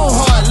my own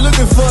heart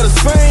looking for the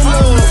same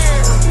love.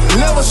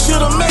 Never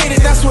should've made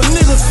it, that's what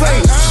niggas say.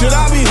 Should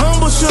I be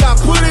humble, should I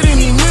put it in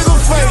these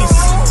niggas' face?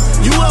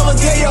 You ever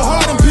gave your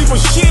heart and people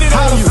shitted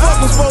on you? How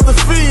the fuck was supposed to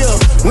feel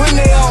when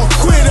they all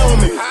quit on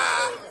me?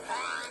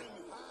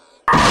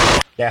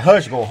 That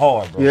hush go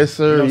hard, bro. Yes,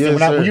 sir. You know Yes,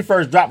 sir. When you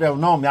first dropped that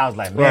on me, I was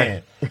like,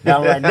 man,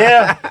 now right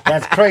there,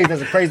 that's crazy.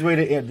 That's a crazy way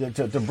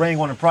to bring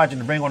on the project,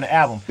 to bring on the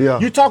album. Yeah.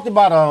 You talked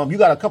about you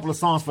got a couple of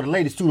songs for the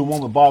ladies too, the one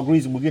with Ball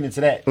Grease, and we'll get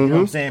into that. You know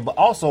what I'm saying? But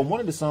also one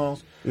of the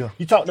songs,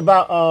 you talked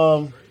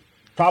about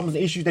problems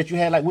and issues that you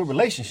had like with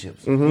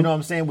relationships. You know what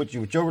I'm saying? With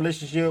your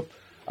relationship,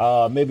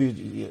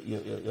 maybe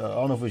I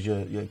don't know if it's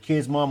your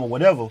kid's mom or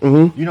whatever.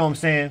 You know what I'm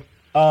saying?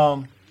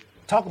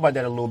 Talk about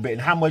that a little bit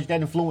and how much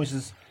that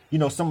influences, you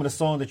know, some of the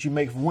songs that you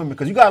make for women,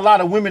 because you got a lot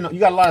of women, you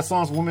got a lot of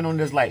songs for women on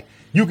this, like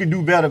you can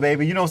do better,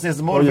 baby. You know what I'm saying?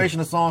 Some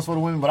motivational songs for the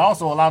women, but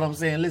also a lot of them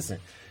saying, listen,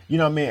 you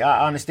know what I mean?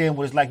 I understand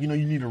what it's like. You know,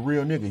 you need a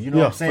real nigga. You know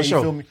what I'm saying? For sure.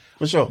 You feel me?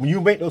 For sure. When you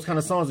make those kind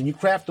of songs and you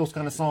craft those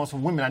kind of songs for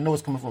women, I know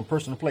it's coming from a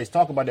personal place.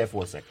 Talk about that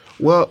for a second.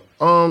 Well,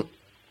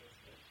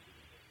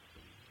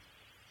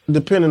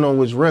 depending on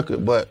which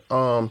record, but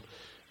of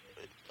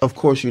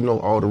course, you know,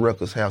 all the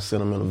records have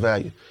sentimental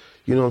value.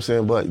 You know what I'm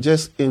saying? But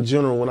just in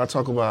general, when I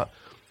talk about,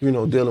 you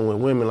know, dealing with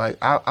women, like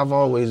I've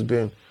always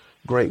been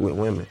great with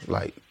women.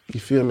 Like, you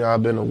feel me?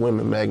 I've been a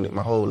women magnet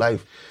my whole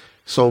life.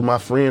 So my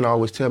friend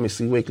always tell me,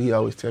 C. Wakely, he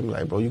always tell me,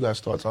 like, bro, you gotta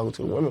start talking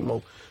to the women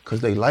more,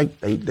 because they like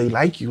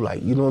you,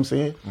 like, you know what I'm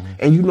saying?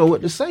 And you know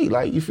what to say,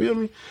 like, you feel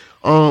me?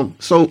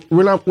 So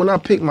when I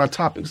pick my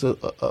topics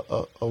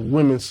of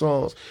women's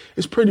songs,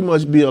 it's pretty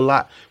much be a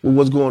lot with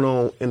what's going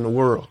on in the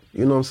world.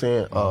 You know what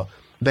I'm saying?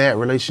 Bad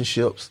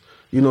relationships,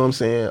 you know what I'm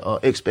saying?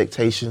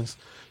 Expectations,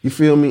 you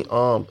feel me?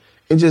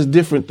 And just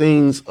different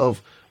things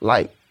of,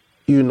 like,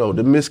 you know,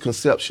 the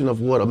misconception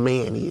of what a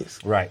man is.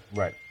 Right.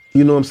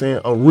 You know what I'm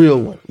saying? A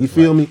real one. You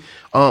feel me?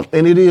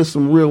 And it is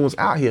some real ones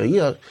out here.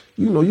 Yeah,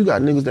 you know, you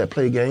got niggas that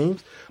play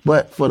games,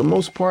 but for the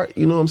most part,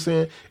 you know what I'm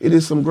saying? It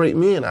is some great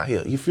men out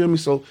here. You feel me?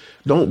 So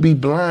don't be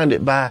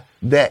blinded by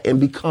that and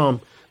become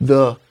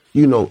the,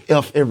 you know,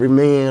 F every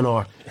man,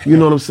 or, you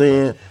know what I'm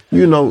saying?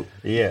 You know,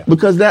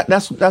 because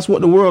that's what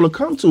the world will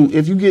come to.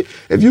 If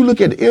you look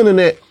at the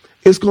internet,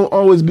 it's gonna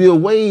always be a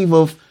wave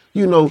of,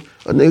 you know,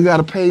 a nigga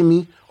gotta pay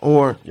me,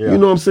 or, you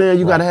know what I'm saying,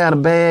 you gotta have a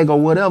bag or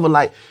whatever.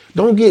 Like,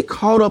 don't get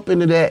caught up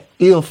into that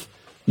if,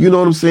 you know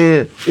what I'm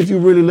saying, if you're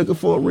really looking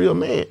for a real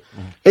man.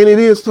 And it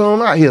is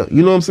some out here,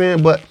 you know what I'm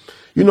saying? But,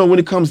 you know, when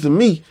it comes to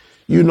me,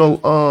 you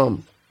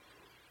know,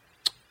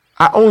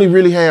 I only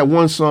really had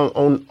one song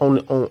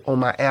on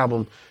my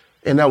album,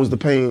 and that was the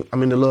Pain,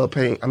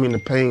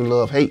 the Pain,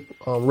 Love, Hate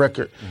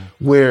record,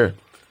 where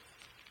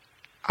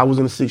I was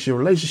in a 6-year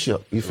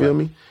relationship, you feel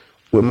me?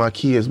 With my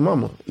kid's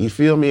mama, you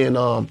feel me? And,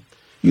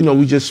 you know,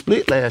 we just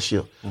split last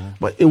year,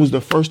 but it was the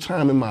first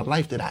time in my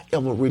life that I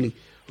ever really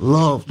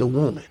loved a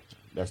woman.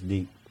 That's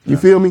deep. You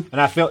feel me?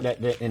 And I felt that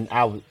and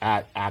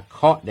I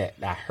caught that,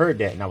 I heard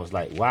that, and I was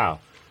like, wow.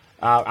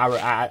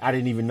 I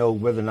didn't even know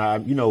whether or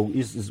not, you know,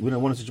 it's one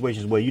of the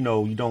situations where, you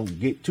know, you don't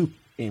get too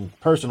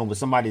personal with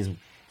somebody's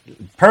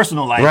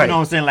personal life, you know what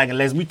I'm saying? Like,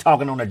 unless we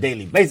talking on a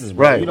daily basis,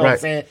 bro. You know what I'm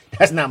saying?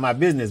 That's not my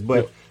business,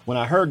 but when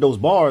I heard those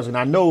bars, and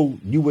I know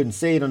you wouldn't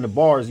say it on the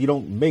bars, you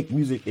don't make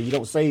music and you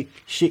don't say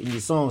shit in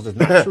your songs that's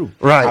not true.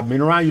 I've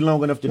been around you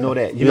long enough to know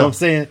that. You know what I'm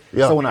saying?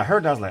 So when I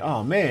heard that, I was like,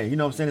 oh man, you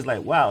know what I'm saying? It's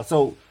like, wow.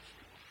 So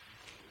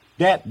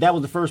that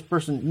was the first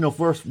person, you know,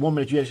 first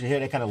woman that you actually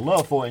had that kind of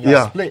love for, and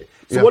y'all split.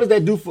 So what does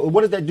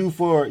that do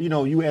for you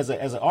know, you as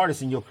an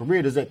artist in your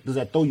career? Does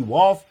that throw you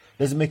off?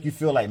 Does it make you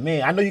feel like,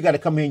 man, I know you got to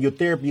come in, your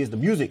therapy is the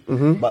music,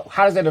 but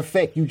how does that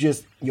affect you,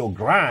 just your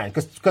grind?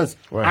 Because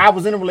I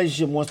was in a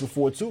relationship once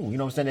before too, you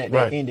know what I'm saying,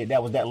 that ended,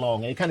 that was that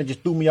long, and it kind of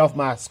just threw me off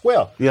my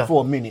square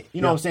for a minute,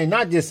 you know what I'm saying?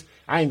 Not just,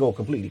 I ain't go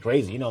completely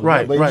crazy, you know what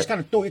I'm saying? But it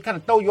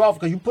just throw you off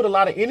because you put a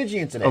lot of energy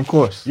into that. Of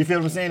course. You feel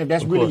what I'm saying? If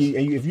that's really,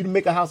 if you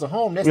make a house a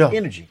home, that's the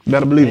energy. You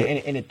better believe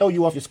it. And it throw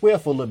you off your square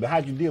for a little bit.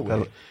 How'd you deal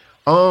with it?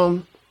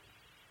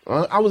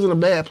 I was in a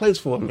bad place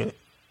for a minute.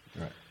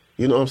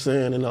 You know what I'm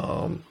saying?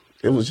 And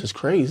it was just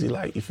crazy,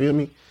 like, you feel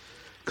me?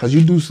 Because you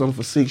do something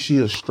for 6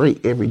 years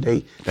straight every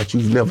day that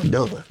you've never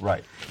done.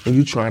 And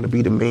you trying to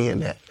be the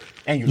man that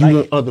and you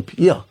want other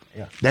people,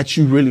 that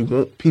you really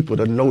want people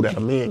to know that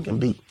a man can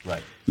be.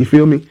 You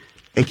feel me?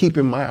 And keep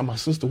in mind, my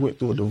sister went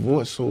through a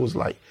divorce, so it was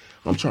like,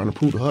 I'm trying to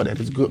prove to her that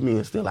it's good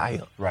men still out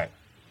here.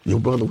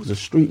 Your brother was a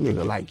street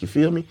nigga, like, you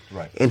feel me?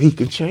 And he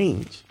could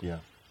change.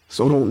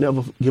 So don't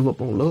never give up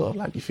on love,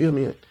 like, you feel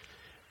me? And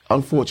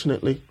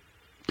unfortunately,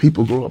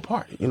 people grow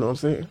apart, you know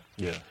what I'm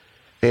saying?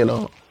 And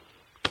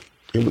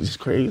it was just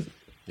crazy.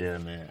 Yeah,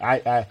 man.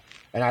 I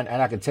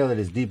can tell that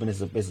it's deep, and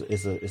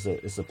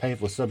it's a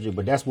painful subject,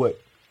 but that's what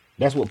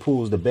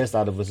pulls the best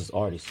out of us as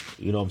artists.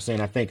 You know what I'm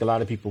saying? I think a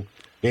lot of people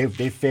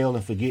they fail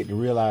and forget to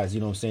realize, you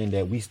know what I'm saying,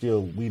 that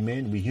we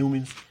men, we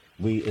humans,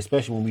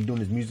 especially when we doing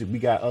this music, we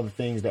got other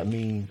things that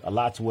mean a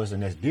lot to us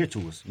and that's dear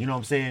to us. You know what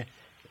I'm saying?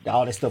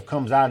 all that stuff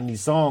comes out in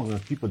these songs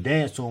and people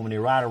dance to them and they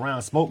ride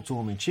around, smoke to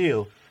them and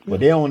chill, but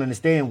they don't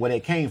understand where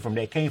that came from.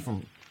 That came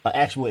from an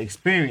actual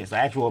experience, an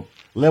actual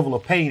level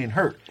of pain and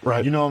hurt.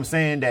 Right. You know what I'm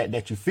saying?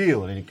 That you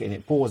feel and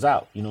it pours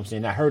out. You know what I'm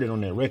saying? I heard it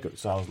on that record,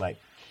 so I was like,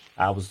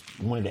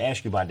 wanted to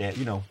ask you about that.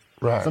 You know,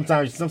 Right.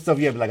 Sometimes some stuff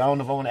you have like, I don't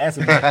know if I want to ask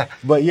it,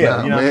 but yeah,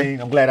 Nah, you know what I man.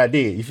 mean? I'm glad I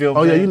did. You feel me?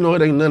 Oh yeah, you know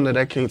it ain't nothing that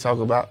I can't talk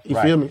about. You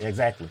Right, feel me?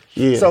 Exactly.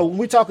 Yeah. So when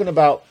we're talking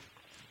about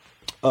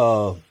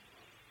the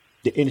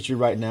industry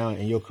right now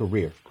and your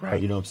career, Right.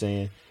 You know what I'm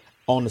saying?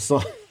 On the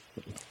song,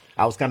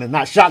 I was kind of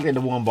not shocked at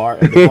the one bar.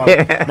 At the part,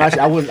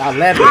 I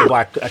laughed at the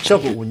bar. I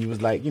chuckled when you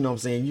was like, you know what I'm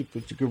saying? You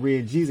put your career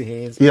in Jesus'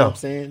 hands. You know what I'm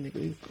saying?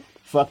 Nigga, you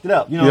fucked it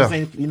up. You know what I'm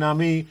saying? You know what I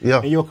mean?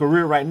 Yeah. In your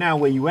career right now,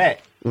 where you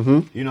at? You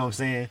know what I'm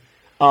saying?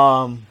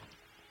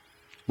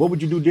 What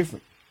would you do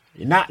different?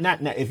 Not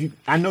if you.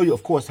 I know you.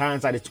 Of course,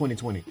 hindsight is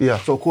 20/20. Yeah.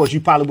 So of course,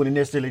 you probably wouldn't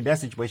necessarily in that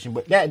situation,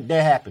 but that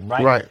happened,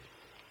 right? Right.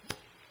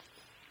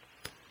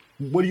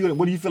 What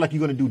do you feel like you're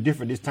gonna do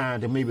different this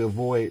time to maybe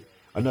avoid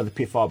another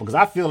pitfall? Because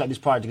I feel like this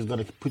project is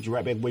gonna put you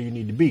right back where you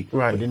need to be.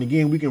 Right. But then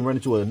again, we can run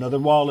into another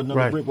wall,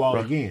 another brick wall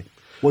Right. again.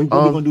 What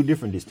are we gonna do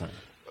different this time?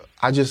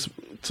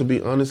 To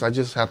be honest, I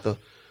just have to,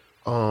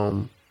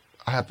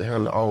 I have to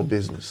handle all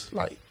business.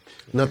 Like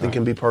nothing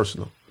can be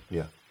personal.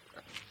 Yeah.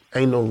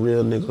 Ain't no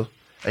real nigga.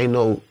 Ain't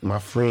no my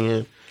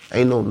friend.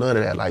 Ain't no none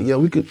of that. Like, yeah,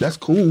 we could. That's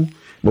cool,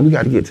 but we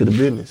got to get to the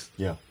business.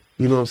 Yeah.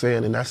 You know what I'm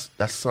saying? And that's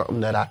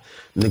something that I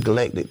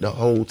neglected the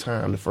whole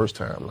time. The first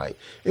time, like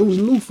it was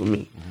new for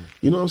me.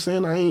 You know what I'm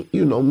saying? I ain't.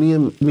 You know, me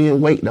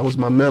and Wake, that was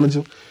my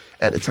manager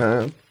at the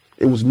time.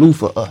 It was new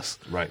for us.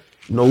 Right.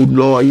 No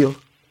lawyer.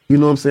 You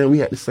know what I'm saying? We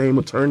had the same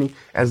attorney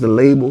as the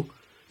label.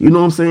 You know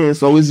what I'm saying?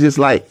 So it's just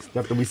like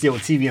Stuff that we see on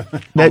TV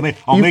That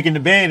on you- making the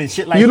band and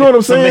shit like that. You know what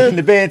I'm Some saying? Making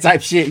the band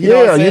type shit. You yeah, know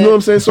what I'm saying? you know what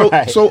I'm saying? So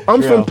Right. so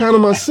I'm Yeah. from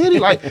Panama City.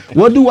 Like,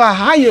 what do I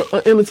hire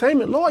an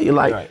entertainment lawyer?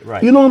 Like,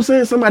 Right. you know what I'm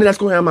saying? Somebody that's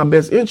gonna have my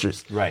best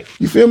interest. Right.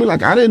 You feel me?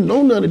 Like I didn't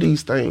know none of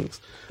these things.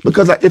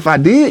 Because if I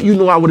did, you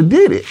know I would have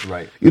did it.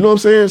 Right. You know what I'm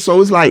saying? So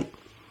it's like,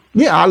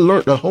 yeah, I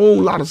learned a whole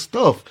lot of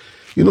stuff.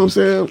 You know what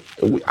I'm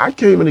saying? I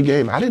came in the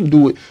game. I didn't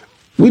do it.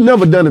 We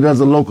never done it as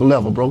a local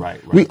level, bro. Right.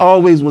 We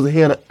always was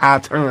ahead of our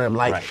time,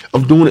 like Right.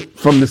 of doing it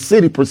from the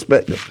city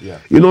perspective. Yeah.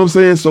 You know what I'm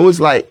saying? So it's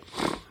like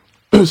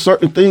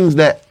certain things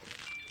that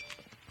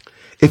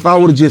if I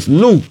would have just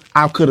knew,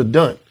 I could have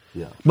done.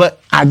 Yeah. But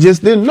I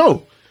just didn't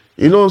know.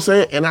 You know what I'm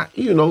saying? And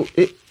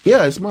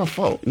it's my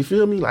fault. You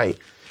feel me? Like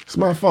it's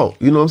my fault.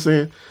 You know what I'm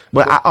saying?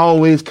 But I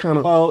always kind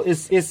of Well,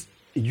 it's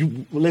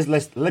you.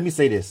 Let me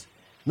say this.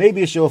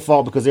 Maybe it's your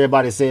fault because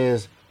everybody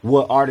says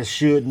what artists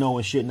should know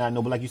and should not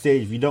know. But like you said,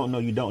 if you don't know,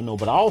 you don't know.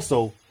 But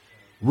also,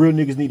 real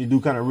niggas need to do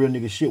kind of real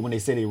nigga shit when they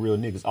say they real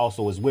niggas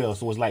also as well.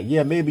 So it's like,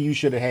 yeah, maybe you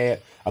should have had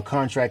a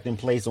contract in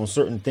place on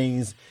certain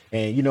things,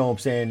 and you know what I'm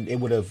saying, it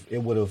would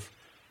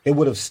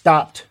have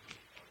stopped,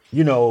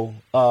 you know,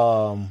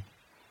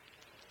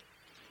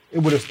 it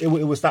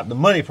would stop the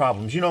money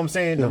problems, you know what I'm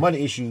saying, the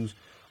money issues.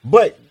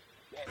 But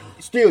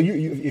still, you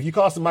if you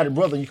call somebody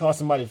brother, you call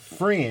somebody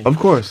friend, of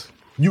course.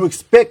 you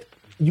expect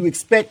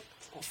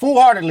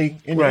full-heartedly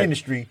in the Right.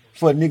 industry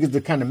for niggas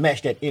to kind of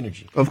match that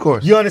energy. Of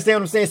course. You understand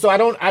what I'm saying? So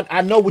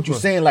I know what you're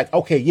saying, like,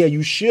 okay, yeah,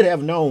 you should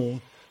have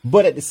known,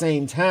 but at the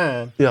same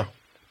time, Yeah.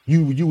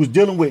 you was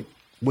dealing with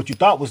what you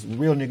thought was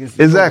real niggas.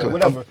 Exactly.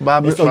 Whatever.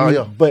 Bob- And so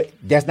yeah. But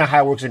that's not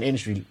how it works in the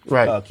industry,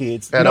 Right.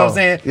 kids. At you know all. what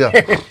I'm saying?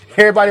 Yeah.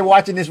 Everybody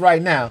watching this right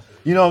now,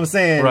 you know what I'm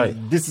saying?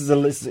 Right. This is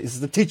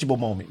a teachable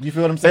moment. You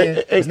feel what I'm saying?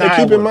 And It's not how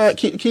keep it in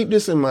works. mind, keep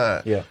this in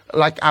mind. Yeah.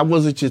 Like I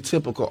wasn't your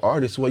typical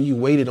artist where you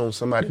waited on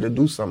somebody to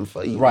do something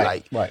for you. Right,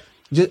 Like, right.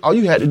 Just all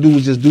you had to do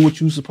was just do what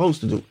you were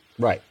supposed to do.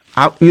 Right.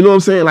 You know what I'm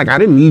saying? Like I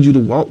didn't need you to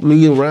walk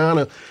me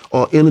around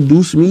or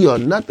introduce me or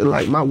nothing.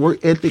 Like my work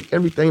ethic,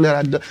 everything that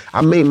I done,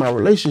 I made my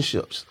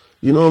relationships.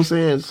 You know what I'm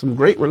saying? Some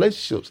great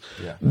relationships.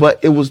 Yeah. But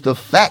it was the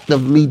fact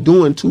of me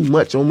doing too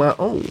much on my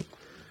own.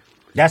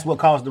 That's what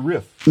caused the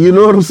rift. You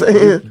know what I'm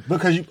saying?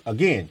 Because you,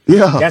 again,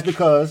 Yeah. that's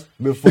because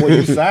before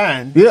you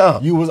signed, Yeah.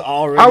 you was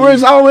already I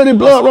was already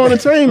Blood Raw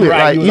Entertainment.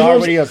 right. Like, You was know what I'm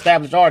already an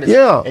established artist.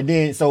 Yeah. And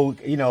then so,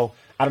 you know,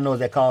 I don't know if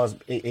that cause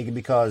it can be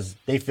because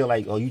they feel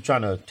like, oh, you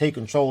trying to take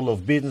control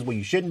of business where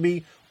you shouldn't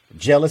be.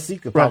 Jealousy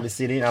could probably Right.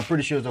 sit in. I'm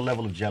pretty sure there's a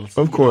level of jealousy. Of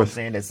You know what course. I'm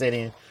saying, that set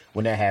in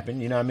when that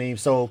happened. You know what I mean?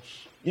 So,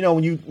 you know,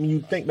 when you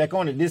think back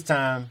on it this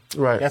time,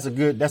 Right. that's a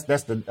good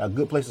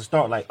place to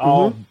start. Like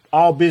all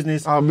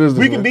business. All business,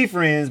 We can man. be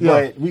friends, Yeah.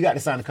 but we got to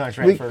sign the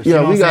contract We- first. yeah,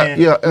 you know we what I'm got-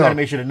 saying? yeah, We got yeah. to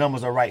make sure the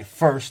numbers are right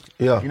first.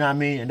 Yeah. You know what I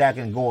mean? And that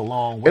can go a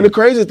long way. And the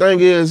crazy thing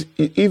is,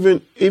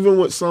 even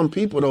with some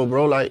people though,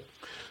 bro, like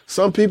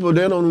some people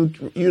they don't,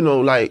 you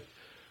know, like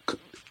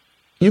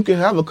you can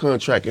have a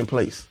contract in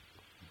place.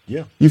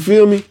 yeah. You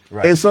feel me?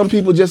 Right. And some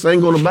people just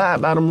ain't gonna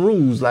abide by them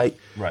rules. Like,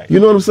 Right. you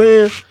know what I'm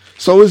saying?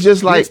 So it's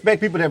just We like, expect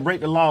people that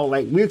break the law.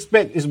 Like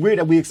it's weird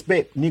that we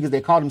expect niggas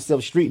that call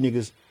themselves street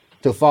niggas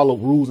to follow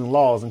rules and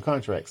laws and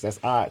contracts. That's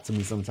odd to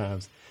me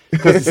sometimes.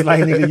 Because it's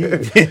like,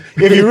 nigga,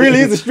 if you really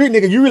is a street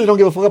nigga, you really don't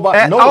give a fuck about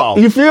At no all, law.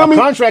 you feel me? A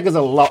contract is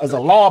a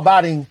law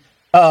abiding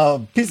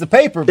piece of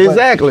paper. But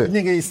Exactly.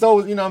 Nigga,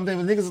 so you know what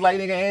I'm saying? Niggas is like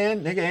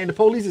nigga, and the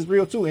police is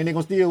real too, and they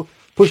gonna still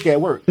push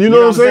that work. You know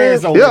what I'm saying?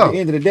 So Yeah. at the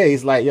end of the day,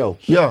 it's like, yo.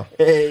 Yeah.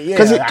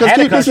 Because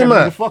keep this in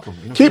mind.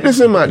 Keep this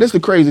in mind. This is the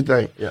crazy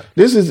thing. Yeah.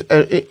 This is,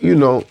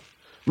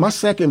 my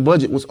second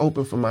budget was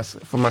open for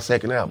my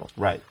second album.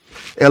 Right.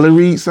 Ella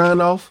Reid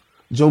signed off.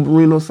 Joe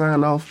Marino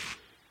signed off.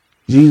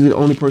 Jeezy, the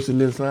only person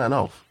that didn't sign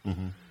off.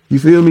 Mm-hmm. You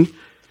feel me?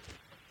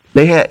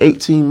 They had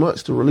 18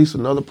 months to release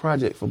another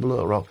project for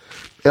Blood Raw.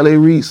 L.A.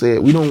 Reid said,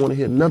 we don't want to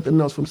hear nothing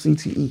else from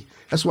CTE.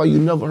 That's why you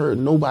never heard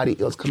nobody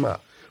else come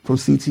out from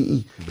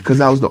CTE,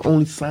 because I was the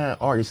only signed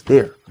artist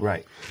there.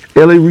 Right.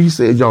 L.A. Reid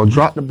said, y'all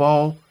drop the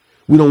ball.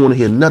 We don't want to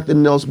hear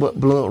nothing else but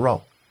Blood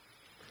Raw.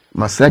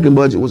 My second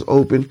budget was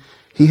open.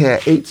 He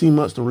had 18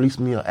 months to release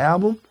me an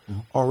album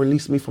or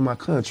release me from my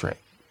contract.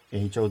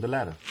 And he chose the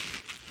latter.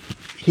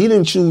 He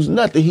didn't choose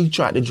nothing. He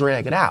tried to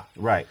drag it out.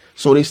 Right.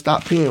 So they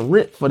stopped paying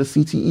rent for the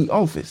CTE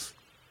office.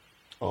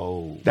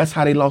 Oh. That's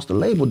how they lost the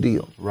label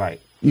deal.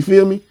 Right. You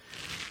feel me?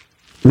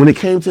 When it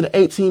came to the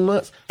 18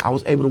 months, I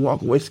was able to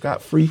walk away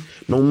scot-free.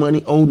 No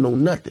money owed, no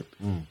nothing.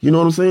 You know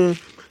what I'm saying?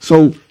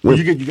 So when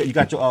You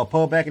got your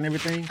pub back and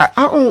everything? I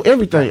own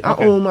everything. I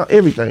own my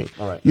everything.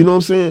 All right. You know what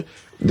I'm saying?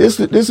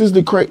 This is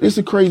the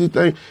crazy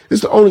thing. This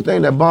is the only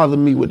thing that bothers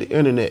me with the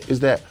internet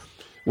is that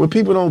when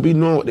people don't be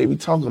knowing what they be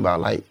talking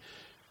about, like,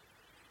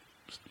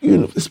 you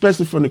know,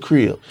 especially from the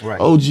crib. Right.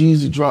 Oh,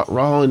 Jeezy dropped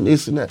Raw and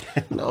this and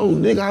that. No,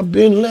 nigga, I've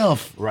been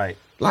left. Right.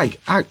 Like,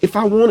 if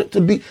I wanted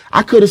to be,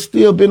 I could have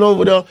still been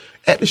over there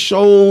at the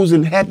shows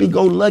and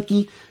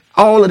happy-go-lucky,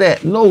 all of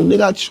that. No,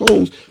 nigga, I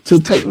chose to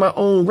take my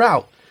own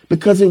route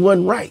because it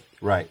wasn't right.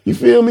 Right. You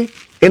feel me?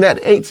 And at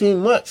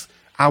 18 months,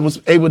 I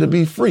was able to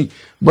be free.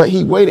 But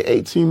he waited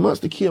 18 months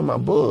to kill my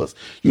buzz.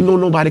 You know,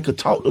 nobody could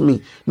talk to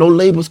me. No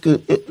labels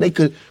could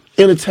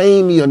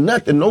entertain me or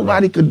nothing.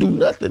 Nobody could do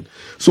nothing.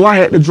 So I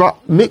had to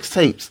drop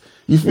mixtapes.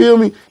 You feel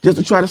me? Just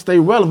to try to stay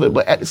relevant.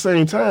 But at the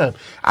same time,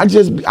 I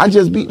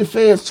just beat the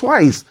fans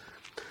twice.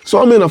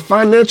 So I'm in a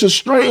financial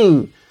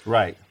strain.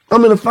 Right.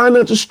 I'm in a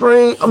financial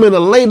strain. I'm in a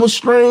label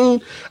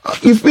strain.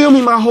 You feel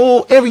me?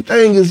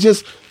 Everything is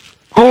just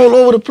all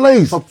over the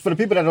place. For the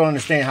people that don't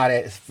understand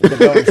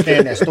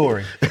that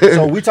story.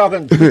 So we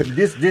talking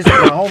this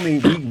my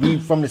homie, we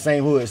from the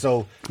same hood.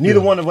 So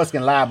neither one of us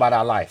can lie about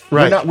our life.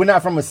 Right. We're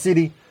not from a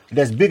city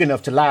that's big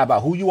enough to lie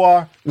about who you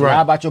are, to lie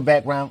about your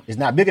background. It's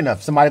not big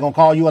enough. Somebody gonna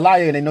call you a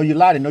liar and they know you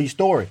lie, they know your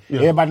story. Yeah.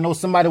 Everybody knows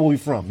somebody where we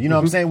from. You know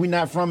what I'm saying? We're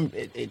not from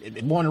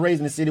born and raised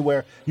in a city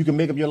where you can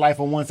make up your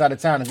life on one side of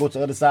town and go to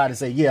the other side and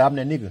say, yeah, I'm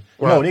that nigga.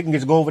 Right. No, they can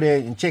just go over there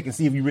and check and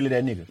see if you really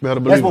that nigga. Better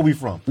believe That's where it. we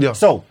from. Yeah.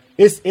 So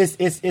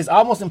it's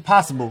almost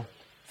impossible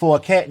for a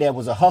cat that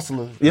was a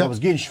hustler, Yeah. that was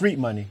getting street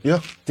money,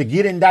 Yeah. to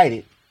get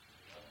indicted,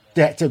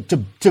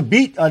 to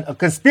beat a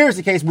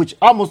conspiracy case, which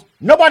almost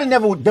nobody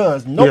never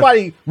does.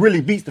 Nobody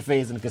really beats the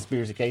feds in a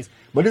conspiracy case.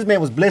 But this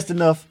man was blessed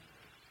enough,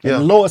 and Yeah.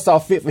 the Lord saw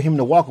fit for him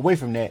to walk away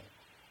from that.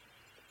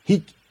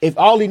 If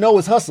all he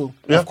knows is hustle,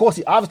 Yeah. of course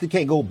he obviously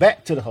can't go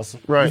back to the hustle.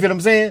 Right. You feel what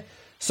I'm saying?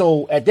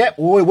 So at that,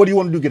 what do you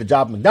want to do? Get a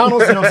job at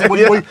McDonald's? You know what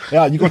I'm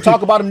saying? You gonna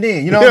talk about him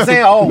then? You know what I'm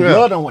saying? Oh, Yeah.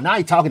 blood on. Now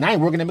he talking. I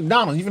ain't working at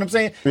McDonald's. You feel what I'm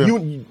saying? Yeah.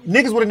 You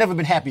niggas would have never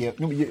been happier.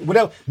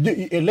 Whatever,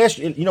 unless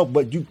you know.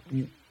 But you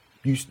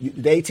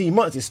the 18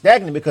 months is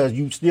stagnant because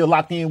you still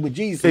locked in with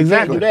Jesus. So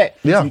Exactly. You can't do that.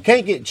 Yeah. So you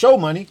can't get show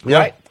money, Yeah.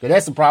 right? Because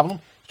that's the problem. You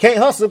can't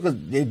hustle because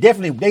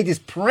they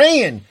just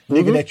praying,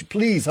 nigga, that you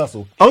please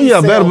hustle. Oh, yeah,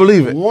 Sell better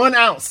believe it. 1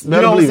 ounce. Better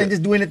You know what I'm believe saying? it.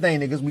 Just do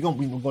anything, niggas. We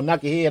gonna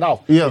knock your head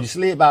off. Yeah. You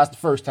slid by us the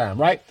first time,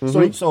 right?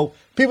 So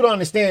people don't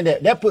understand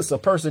that puts a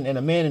person and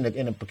a man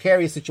in a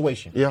precarious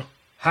situation. Yeah.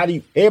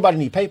 Everybody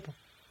need paper,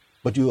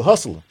 but you a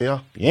hustler. Yeah.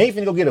 You ain't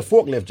finna go get a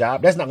forklift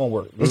job. That's not gonna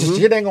work. It's just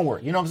shit ain't gonna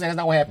work. You know what I'm saying? That's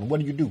not what happens. What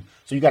do you do?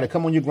 So you gotta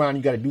come on your grind,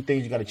 you gotta do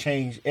things, you gotta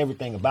change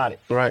everything about it.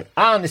 Right.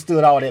 I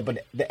understood all that,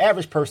 but the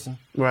average person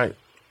Right.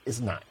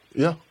 is not.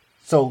 Yeah.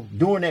 So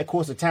during that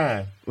course of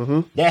time,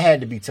 that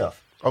had to be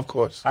tough. Of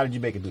course. How did you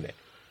make it do that?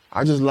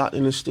 I just locked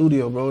in the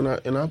studio, bro,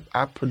 and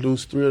I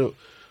produced three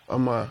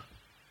of my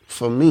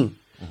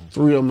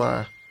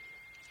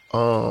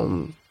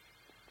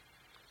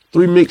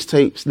three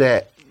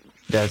mixtapes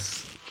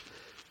that's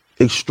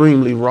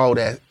extremely raw,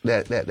 that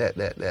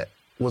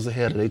was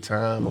ahead of their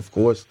time, of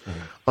course.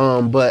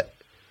 But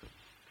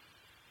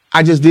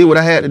I just did what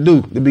I had to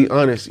do, to be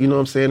honest. You know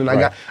what I'm saying? And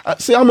Right.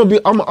 I'm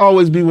gonna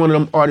always be one of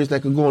them artists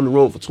that could go on the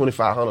road for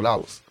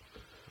 $2,500.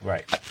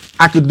 Right.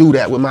 I could do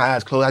that with my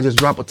eyes closed. I just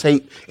drop a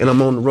tape and I'm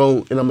on the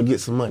road and I'm gonna get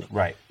some money.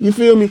 Right. You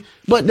feel me?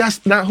 But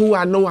that's not who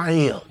I know I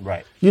am.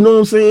 Right. You know what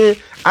I'm saying?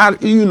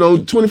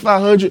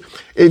 2,500.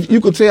 If you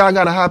could tell I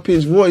got a high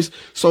pitched voice,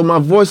 so my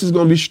voice is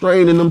gonna be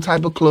strained in them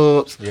type of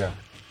clubs. Yeah.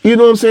 You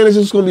know what I'm saying? It's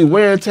just gonna be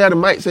wear and tear. The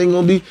mics ain't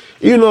gonna be,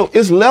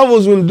 it's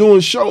levels when doing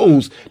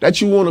shows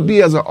that you wanna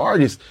be as an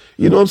artist.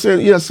 You know what I'm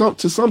saying? Yeah,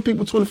 to some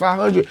people,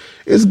 $2,500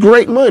 is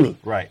great money.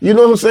 Right. You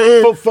know what I'm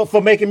saying?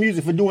 For making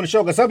music, for doing the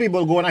show, because some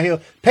people are going out here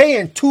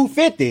paying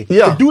 $250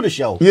 Yeah. to do the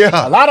show.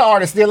 Yeah. A lot of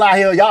artists still out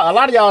here. A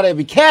lot of y'all that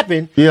be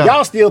capping. Yeah.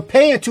 Y'all still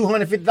paying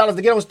 $250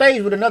 to get on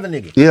stage with another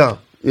nigga. Yeah.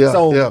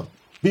 So Yeah.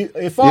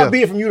 Far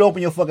be it from you to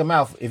open your fucking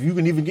mouth if you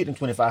can even get them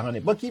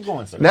 2,500. But keep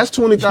going, sir. That's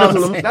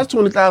 $20,000. That's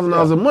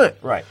 $20,000 a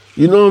month. Right.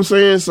 You know what I'm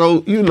saying?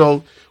 So you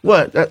know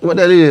what that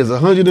is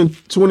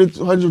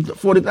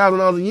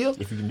 $140,000 a year.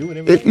 If you can do it,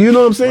 every day. You know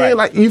what I'm saying? Right.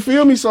 Like, you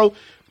feel me? So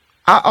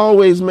I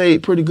always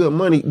made pretty good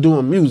money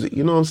doing music.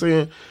 You know what I'm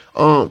saying?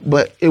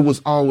 But it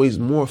was always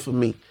more for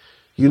me.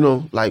 You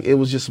know, like it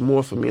was just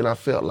more for me, and I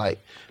felt like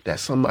that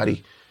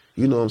somebody,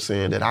 you know what I'm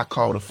saying, that I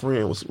called a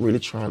friend was really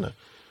trying to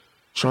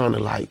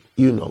like,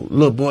 you know,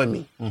 little boy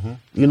me. Mm-hmm.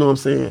 You know what I'm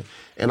saying?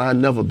 And I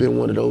never been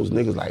one of those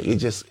niggas. Like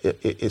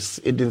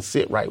it didn't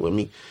sit right with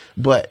me.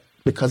 But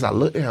because I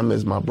looked at him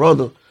as my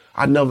brother,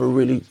 I never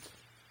really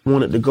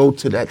wanted to go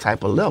to that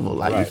type of level.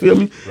 Like, you feel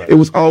me? Right. It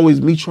was always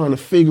me trying to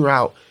figure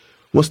out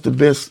what's the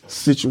best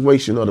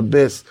situation or the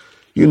best,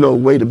 you know,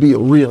 way to be a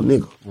real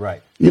nigga.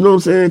 Right. You know what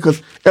I'm saying?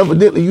 Because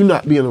evidently you're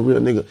not being a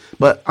real nigga,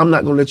 but I'm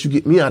not gonna let you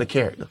get me out of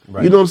character.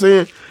 Right. You know what I'm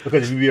saying?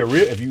 Because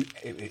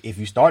if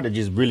you start to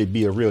just really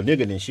be a real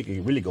nigga, then shit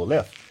can really go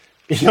left.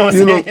 You know what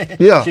I'm saying?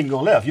 Yeah. Shit can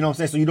go left. You know what I'm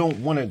saying? So you don't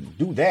want to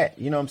do that.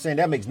 You know what I'm saying?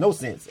 That makes no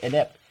sense. At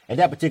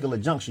that particular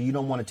juncture, you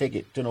don't want to take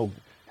it to no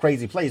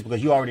crazy place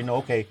because you already know,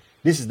 okay,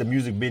 this is the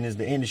music business,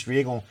 the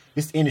industry.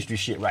 This industry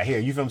shit right here.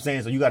 You feel what I'm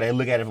saying? So you got to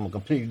look at it from a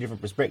completely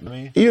different perspective,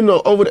 man. You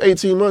know, over the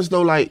 18 months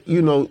though, like,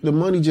 you know, the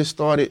money just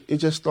started. It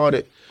just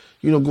started,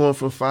 you know, going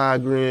from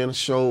 $5,000 a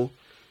show,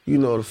 you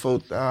know, to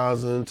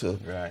 4,000 to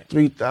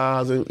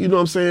 3,000. You know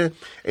what I'm saying?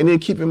 And then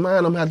keep in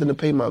mind, I'm having to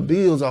pay my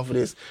bills off of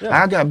this.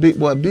 Yeah. I got big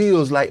boy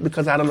bills, like,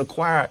 because I done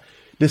acquired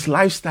this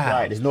lifestyle.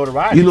 Right, there's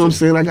notoriety. You know what I'm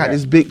saying? I got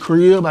this big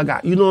crib. I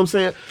got, you know what I'm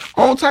saying?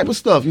 All type of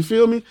stuff. You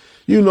feel me?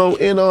 You know,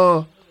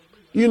 and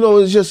you know,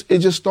 it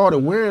just started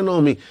wearing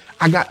on me.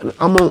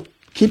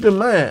 Keep in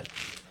mind,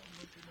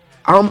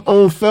 I'm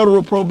on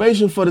federal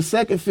probation for the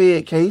second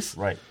Fed case.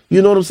 Right.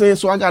 You know what I'm saying?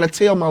 So I got to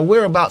tell my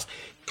whereabouts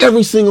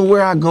every single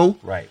where I go.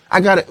 Right.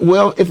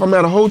 If I'm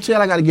at a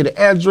hotel, I got to get an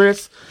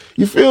address.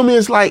 You feel me?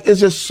 It's like, it's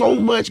just so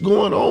much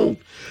going on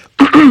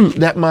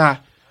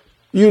that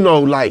you know,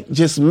 like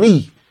just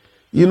me,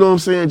 you know what I'm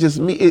saying? Just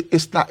me, it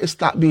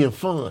stopped being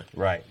fun.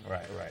 Right.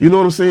 You know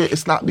what I'm saying? It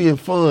stopped being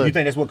fun. You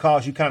think that's what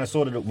caused you kind of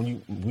sort of,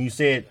 when you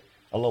said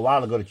a little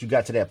while ago that you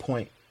got to that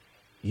point,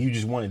 you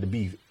just wanted to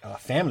be a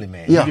family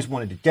man. Yeah. You just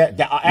wanted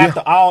to,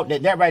 after all,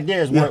 that right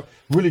there is what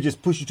really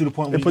just pushed you to the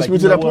point where It pushed like, me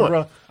to that point.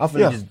 Bro, I'm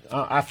finna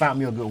I found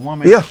me a good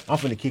woman. Yeah. I'm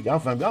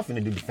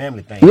finna do the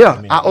family thing.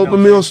 Yeah, I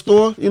opened me a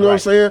store, you know what I'm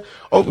saying?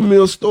 Opened me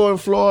a store in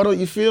Florida,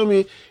 you feel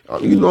me?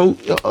 You know,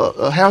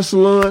 a hair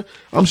salon.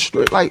 I'm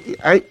straight, like,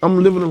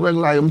 I'm living a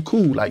regular life, I'm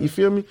cool, like, you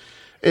feel me?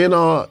 And,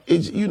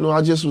 you know,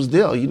 I just was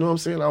there, you know what I'm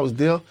saying? I was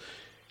there,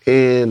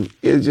 and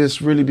it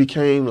just really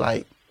became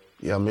like,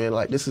 yeah, man,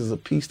 like, this is a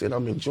piece that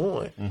I'm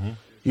enjoying. Mm-hmm.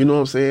 You know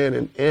what I'm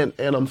saying?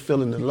 And I'm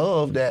feeling the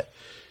love that,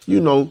 you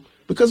know,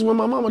 because when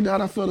my mama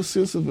died, I felt a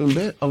sense of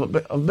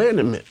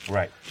abandonment.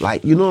 Right.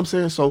 Like, you know what I'm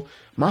saying? So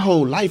my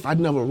whole life, I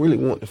never really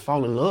wanted to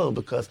fall in love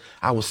because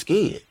I was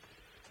scared.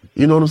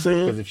 You know what I'm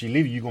saying? Because if she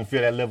leaves you, you're going to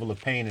feel that level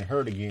of pain and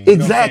hurt again.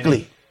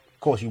 Exactly.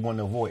 Of course, you want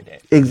to avoid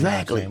that.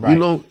 Exactly. You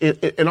know what I'm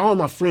saying? And all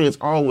my friends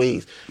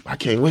always, I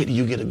can't wait till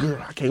you get a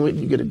girl. I can't wait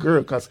till you get a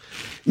girl. Because,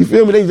 you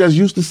feel me, they just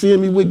used to seeing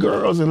me with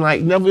girls and,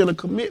 like, never in a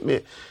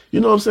commitment.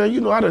 You know what I'm saying?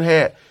 You know, I done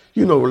had,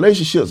 you know,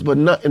 relationships, but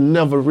nothing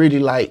never really,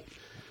 like,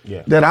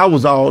 that I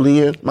was all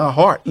in my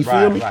heart. You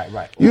feel me?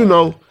 Right. You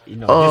know,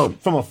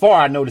 just from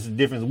afar, I noticed the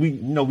difference. We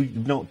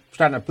don't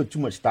try not to put too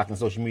much stock in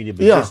social media,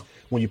 but just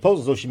when you post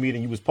on social media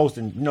and you was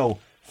posting, you know,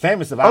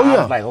 famous stuff, I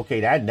was like,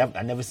 okay, I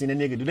never seen a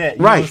nigga do that.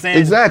 You know what I'm saying?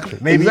 Exactly.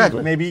 Maybe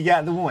he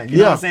got the one. You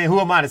know what I'm saying? Who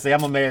am I to say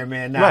I'm a married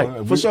man now?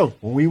 Right, for sure.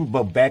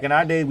 But back in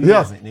our day, we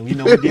wasn't, and we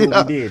know we did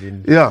what we did,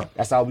 and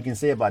that's all we can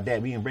say about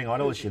that. We can bring all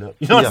those shit up.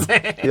 You know what I'm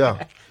saying?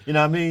 Yeah. You know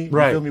what I mean?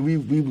 Right. You feel me?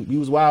 We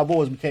was wild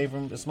boys. We came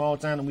from a small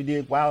town and we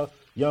did wild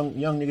young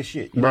nigga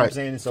shit. You know what I'm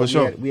saying? And so for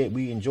sure.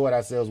 we enjoyed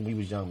ourselves when we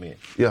was young men.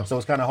 Yeah. So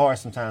it's kind of hard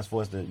sometimes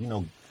for us to, you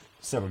know,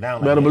 settle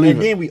down. Better like believe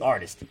and it. then we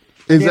artists.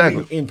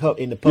 Exactly. In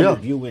the public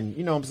view, and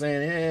you know what I'm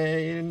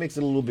saying? It makes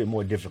it a little bit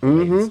more difficult.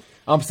 Ladies.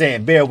 I'm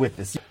saying, bear with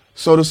us.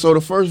 So the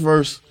first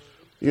verse,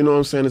 you know what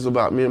I'm saying, is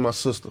about me and my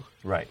sister.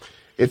 Right.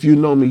 If you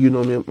know me, you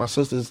know me. My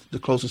sister's the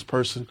closest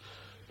person,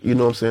 you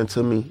know what I'm saying,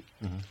 to me.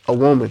 Mm-hmm. A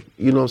woman,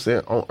 you know what I'm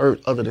saying, on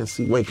earth other than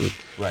C. Wakely,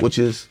 which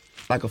is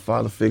like a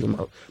father figure,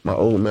 my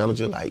old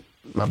manager, like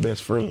my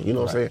best friend, you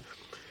know what I'm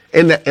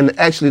saying? And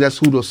actually that's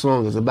who the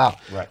song is about.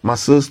 Right. My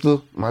sister,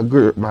 my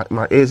girl,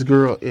 my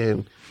ex-girl,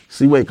 and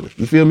C. Wakely.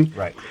 You feel me?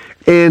 Right.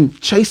 And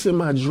chasing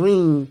my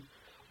dream,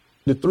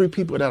 the three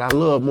people that I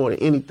love more than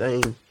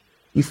anything,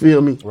 you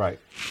feel me? Right.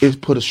 Is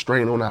put a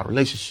strain on our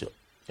relationship.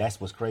 That's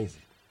what's crazy.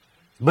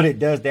 But it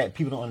does that.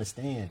 People don't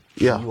understand.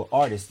 Yeah. When you're an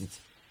artist, it's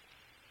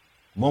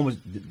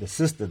moments, the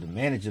sister, the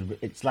manager,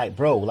 it's like,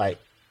 bro, like,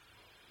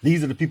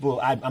 these are the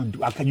people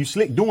you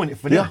slick doing it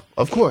for them. Yeah,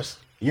 of course.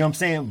 You know what I'm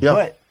saying? Yeah.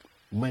 But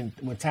when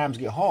times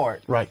get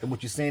hard, right,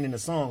 what you're saying in the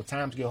song,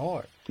 times get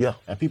hard. Yeah.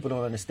 And people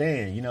don't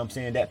understand, you know what I'm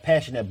saying? That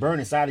passion that burns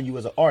inside of you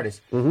as an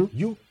artist,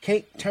 you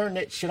can't turn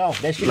that shit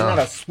off. That shit is not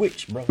a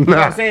switch, bro. You know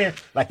what I'm saying?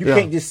 Like, you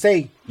can't just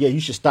say, yeah,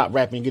 you should stop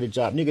rapping and get a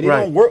job, nigga. They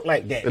Right. don't work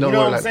like that. It You know don't what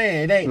work I'm like-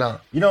 saying? It ain't. Nah.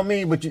 You know what I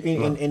mean? But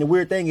and the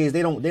weird thing is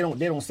they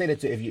don't say that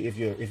to if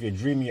your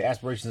dream, your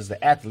aspirations as an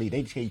athlete,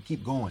 they tell you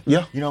keep going.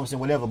 Yeah. You know what I'm saying?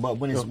 Whatever. But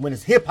when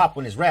it's hip hop,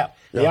 when it's rap,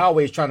 they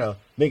always trying to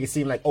make it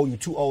seem like, oh, you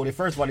too old. And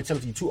first of all, they tell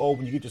us you too old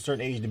when you get to a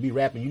certain age to be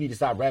rapping. You need to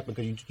stop rapping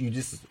because you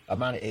just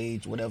amount of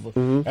age, whatever.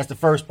 That's the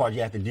first part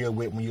you have to deal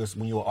with when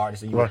you're an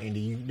artist and you're Right. an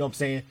indie. You know what I'm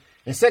saying?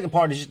 And second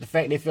part is just the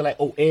fact they feel like,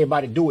 oh,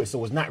 everybody do it,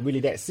 so it's not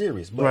really that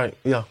serious. But Right,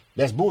 yeah.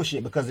 that's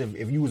bullshit because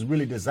if you was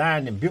really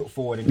designed and built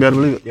for it, and Better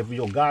believe it. if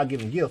your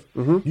God-given gift,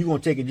 you're gonna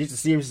take it just as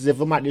serious as if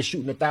I'm out there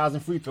shooting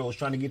 1,000 free throws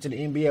trying to get to the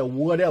NBA or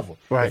whatever.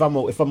 Right.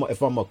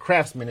 If I'm a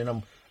craftsman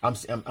and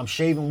I'm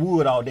shaving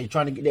wood all day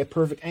trying to get that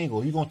perfect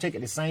angle, you're gonna take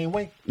it the same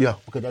way. Yeah.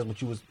 Because that's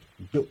what you was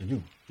built to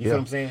do. You feel what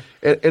I'm saying?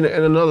 And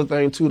another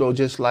thing too, though,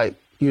 just like,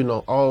 you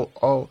know,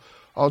 all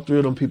three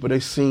of them people, they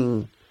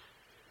seen,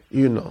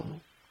 you know,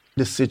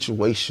 the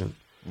situation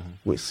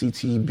with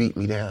CTE beat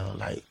me down.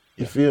 Like,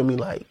 you feel me?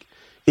 Like,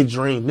 it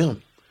drained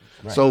them.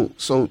 Right.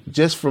 So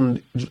just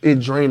from it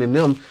draining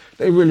them,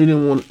 they really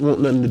didn't want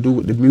nothing to do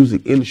with the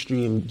music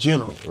industry in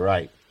general.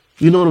 Right.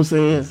 You know what I'm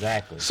saying?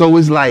 Exactly. So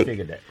it's like,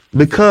 Figured that.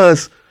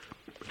 because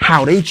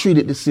how they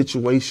treated the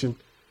situation,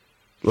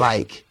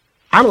 like,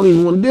 I don't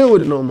even want to deal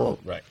with it no more.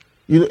 Right.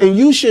 You know, and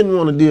you shouldn't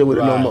want to deal with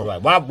it no more.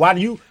 Right. Why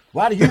do you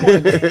want to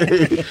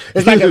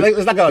it's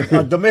like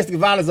a domestic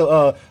violence,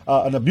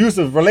 an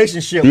abusive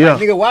relationship. Yeah.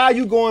 Like, nigga, why are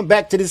you going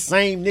back to this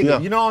same nigga? Yeah.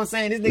 You know what I'm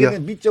saying? This nigga Yeah.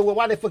 done beat your,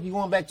 why the fuck you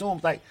going back to him?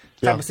 It's like type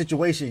Yeah. of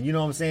situation. You know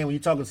what I'm saying? When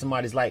you're talking to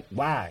somebody, it's like,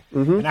 why?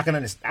 And I can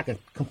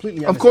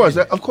completely understand. Of course,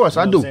 that. of course, You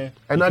know I what do, I'm saying?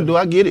 and I do.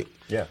 I get it.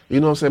 Yeah. You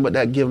know what I'm saying? But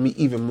that give me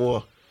even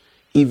more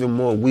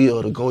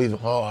will to go even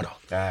harder. All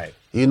right.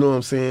 You know what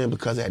I'm saying?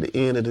 Because at the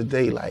end of the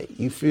day, like,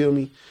 you feel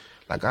me?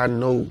 Like, I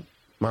know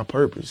my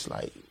purpose.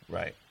 Like,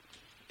 Right.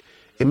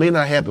 it may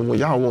not happen when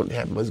y'all want it to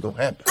happen, but it's gonna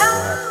happen.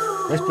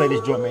 Let's play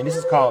this joint, man. This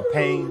is called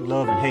Pain,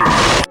 Love, and Hate.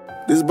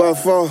 This by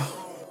far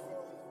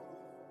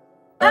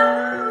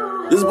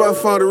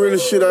the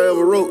realest shit I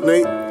ever wrote,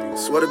 Nate.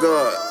 Swear to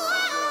God.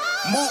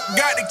 Mook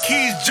got the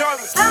keys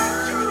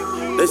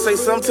jumping. They say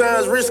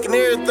sometimes risking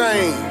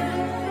everything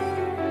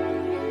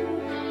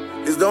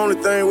is the only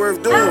thing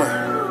worth doing.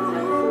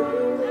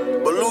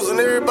 But losing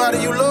everybody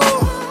you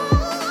love,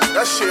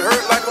 that shit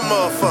hurt like a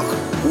motherfucker.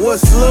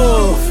 What's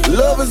love?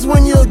 Love is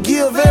when you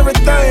give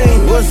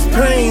everything. What's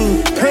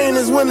pain? Pain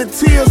is when the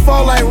tears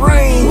fall like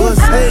rain. What's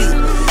hate?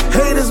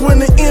 Hate is when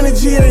the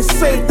energy ain't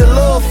safe, the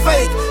love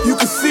fake. You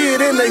can see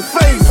it in their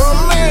face.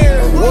 Oh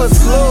man.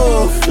 What's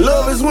love?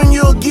 Love is when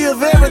you'll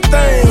give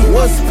everything.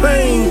 What's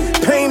pain?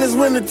 Pain is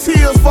when the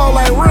tears fall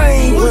like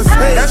rain. What's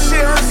hate? That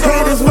shit hurts so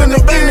Hate is much when the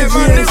like a energy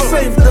baby, ain't nigga.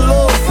 safe, the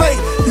love fake.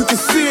 You can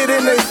see it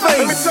in their face.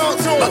 Let me talk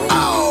to him.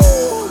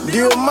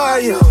 Dear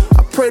Maya,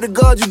 I pray to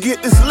God you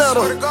get this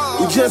letter.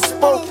 We just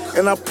spoke,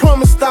 and I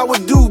promised I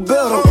would do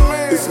better.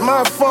 It's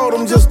my fault,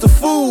 I'm just a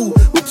fool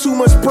with too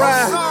much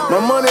pride. My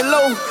money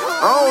low,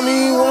 I don't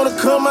even wanna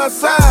come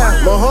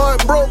outside. My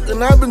heart broke,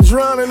 and I've been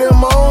drowning in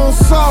my own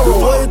sorrow.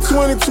 The way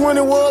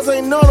 2020 was,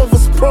 ain't none of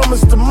us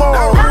promised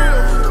tomorrow.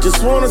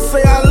 Just wanna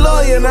say I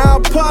love you and I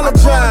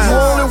apologize. You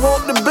only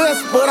want the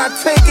best, but I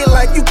take it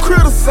like you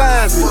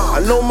criticize it.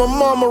 I know my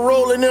mama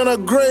rolling in her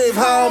grave,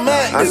 how I'm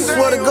at. I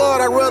swear to God,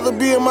 I'd rather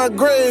be in my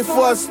grave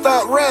before I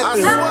start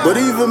rapping. But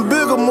even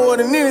bigger, more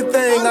than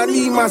anything, I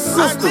need my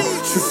sister.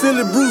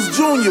 Sincerely, Bruce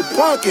Jr.,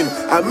 Punkin',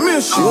 I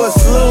miss you.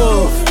 What's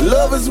love?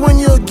 Love is when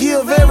you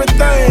give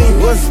everything.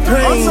 What's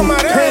pain?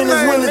 Pain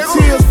is when the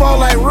tears fall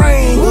like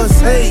rain. What's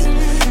hate?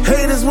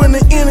 Hate is when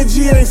the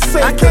energy ain't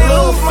safe. I can't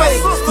love lose my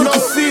fake. sister, You can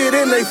though. see it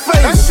in their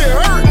That face. shit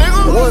hurt,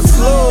 nigga. What's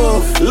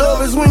love?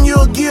 Love is when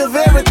you'll give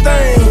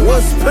everything.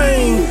 What's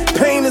pain?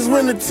 Pain is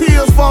when the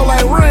tears fall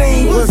like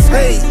rain. What's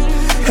hate?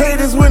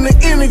 Hate is when the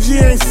energy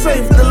ain't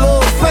safe, the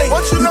love fake.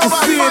 What you know can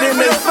about see it fighting in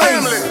for their your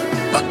family?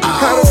 face.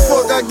 How the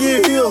fuck I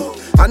get here?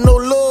 I know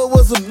love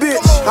was a bitch.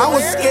 I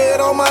was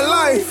scared all my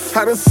life.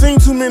 I done seen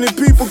too many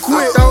people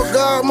quit. Thought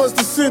God must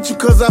have sent you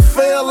cause I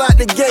fell out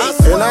the gate.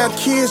 And our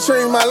kids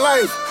changed my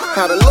life.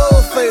 How the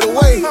love fade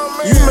away.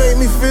 You made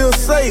me feel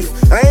safe.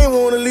 I ain't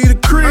wanna leave the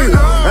crib.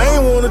 I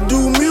ain't wanna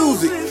do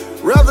music.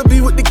 Rather be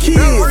with the kids.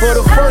 For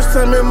the first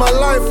time in my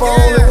life, I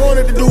only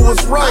wanted to do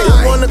what's right.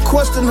 I wanna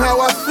question how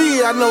I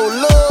feel. I know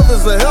love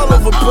is a hell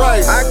of a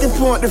price. I can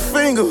point the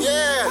finger.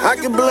 I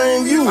can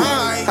blame you.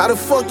 How the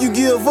fuck you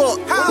give up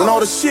when all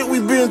the shit we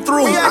been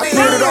through? I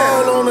put it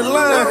all on the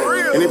line,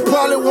 and it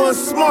probably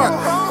wasn't smart.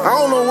 I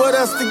don't know what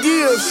else to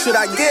give. Shit,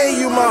 I gave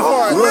you my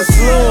heart. What's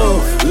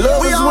love?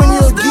 Love is when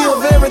you give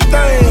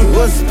everything.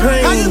 What's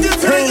pain?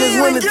 Pain is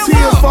when the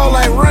tears fall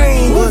like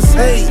rain. What's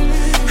hate?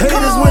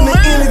 Hate is when the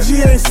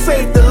energy ain't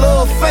safe, the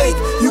love fake.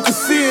 You can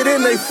see it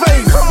in their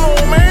face. Come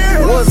on,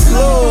 man. What's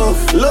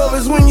love? Love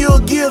is when you'll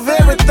give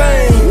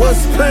everything.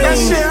 What's pain?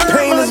 shit hurt,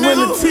 Pain my is when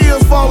the nigga.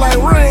 tears fall like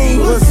rain.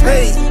 What's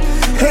hate?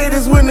 Hate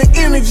is when the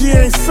energy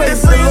ain't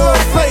safe, the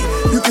love fake.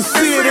 You can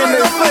see it in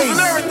their face.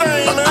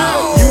 Everything,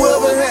 man. You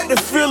ever had the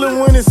feeling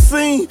when it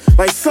seemed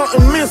like something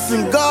something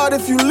missing. God,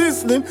 if you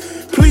listening,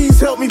 please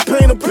help me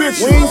paint a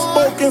picture. We ain't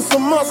spoken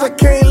some months, I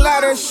can't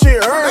lie, that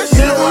shit hurt. You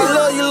know I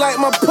love you like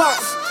my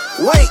pops.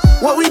 Wait,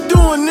 what we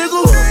doing,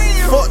 nigga?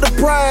 Fuck the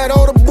pride,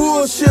 all the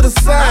bullshit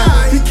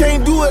aside. You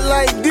can't do it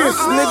like this,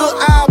 nigga,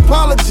 I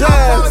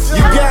apologize.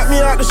 You got me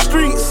out the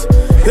streets,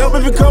 help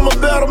me become a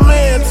better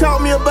man.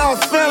 Taught me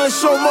about family,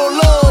 show more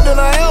love than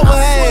I ever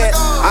had.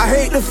 I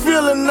hate the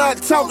feeling not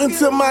talking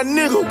to my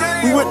nigga.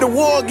 We went to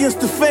war against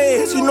the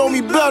feds, you know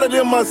me better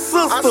than my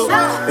sister.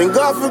 And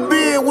God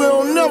forbid we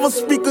don't never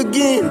speak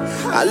again.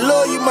 I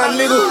love you, my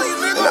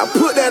nigga, and I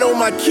put that on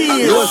my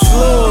kids. What's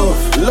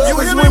love?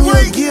 Love is when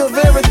you give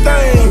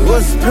everything.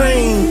 What's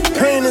pain?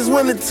 Pain is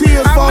when the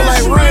tears fall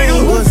like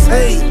rain. What's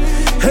hate?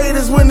 Hate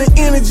is when the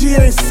energy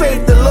ain't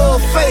safe, the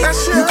love fake.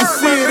 You can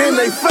see it in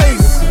their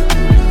face.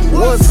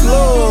 What's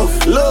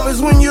love? Love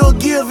is when you'll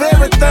give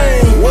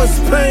everything. What's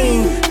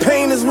pain?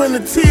 Pain is when the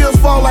tears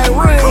fall like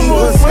rain.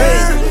 What's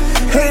hate?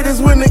 Hate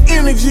is when the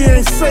energy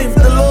ain't safe,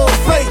 the love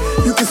fake.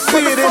 You can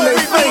see it in their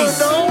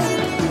face.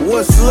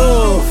 What's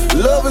love?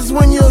 Love is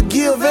when you'll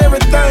give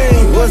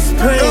everything. What's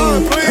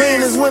pain?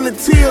 Pain is when the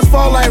tears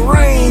fall like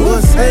rain.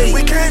 What's hate?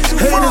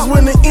 Hate is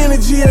when the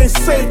energy ain't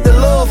safe, the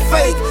love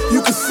fake.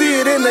 You can see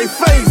it in their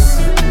face.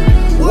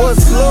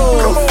 What's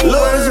love?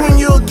 Love is when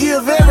you'll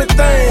give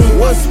everything.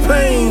 What's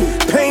pain?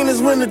 Pain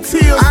is when the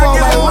tears fall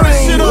like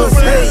rain. What's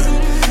hate?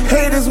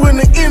 Hate is when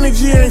the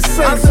energy ain't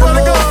safe, the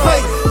love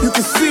fake. You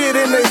can see it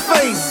in their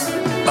face.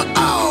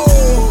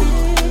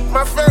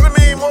 My family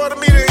mean more to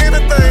me than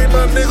anything,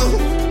 my nigga.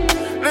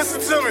 Listen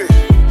to me.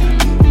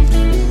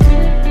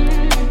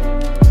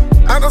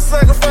 I done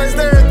sacrificed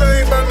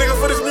everything, my nigga,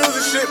 for this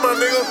music shit, my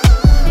nigga.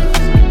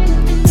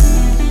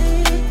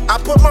 I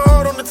put my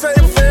heart on the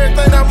table for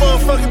everything I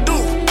motherfucking do.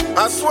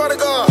 I swear to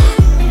God.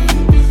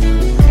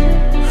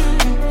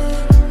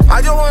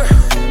 I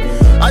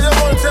just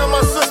wanna tell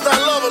my sister I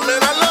love her,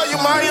 man. I love you,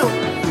 Maya.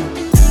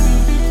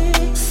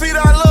 See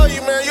that I love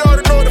you, man. You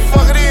already know what the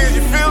fuck it is,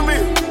 you feel me?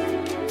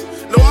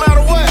 No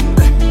matter what.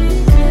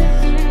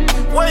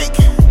 Wake,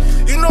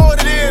 you know what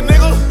it is,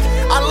 nigga.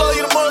 I love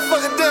you to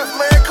motherfucking death,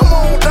 man. Come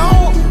on,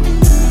 dawg.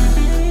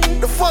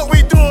 The fuck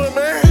we doing,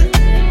 man?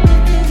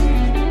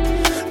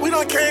 We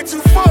done came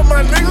too far,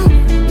 my nigga.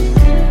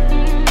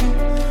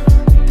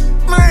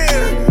 Man,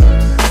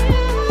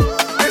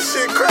 this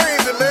shit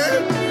crazy,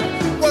 man.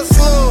 What's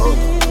love?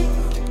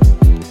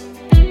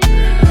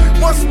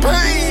 What's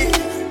pain?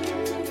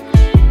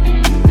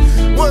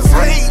 What's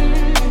hate?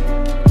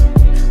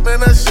 Man,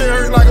 that shit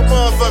hurt like a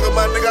motherfucker,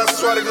 my nigga, I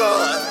swear to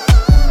God.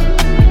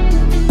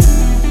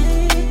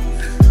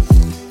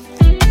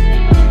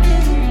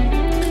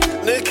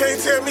 Nigga can't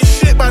tell me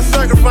shit about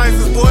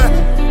sacrifices, boy.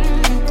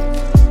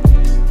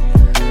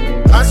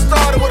 I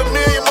started with 1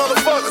 million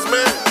motherfuckers,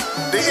 man.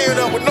 They end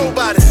up with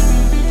nobody.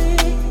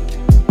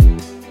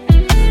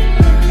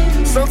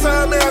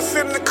 Sometimes, man, I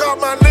sit in the car,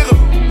 my nigga,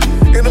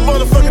 and the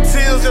motherfucking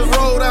tears just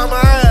roll down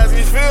my eyes,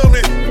 you feel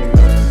me?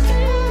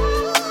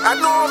 I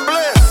know I'm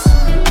blessed,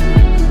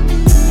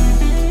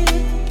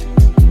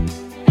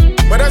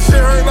 but that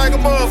shit hurt like a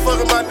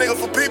motherfucker, my nigga,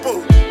 for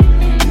people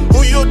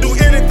who you'll do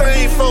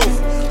anything for,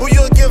 who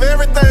you'll give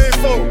everything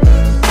for,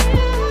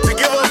 to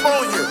give up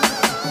on you.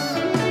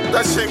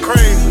 That shit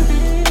crazy.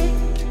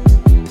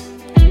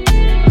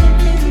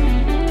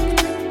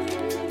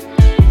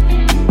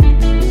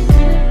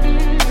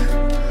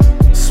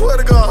 Swear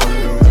to God.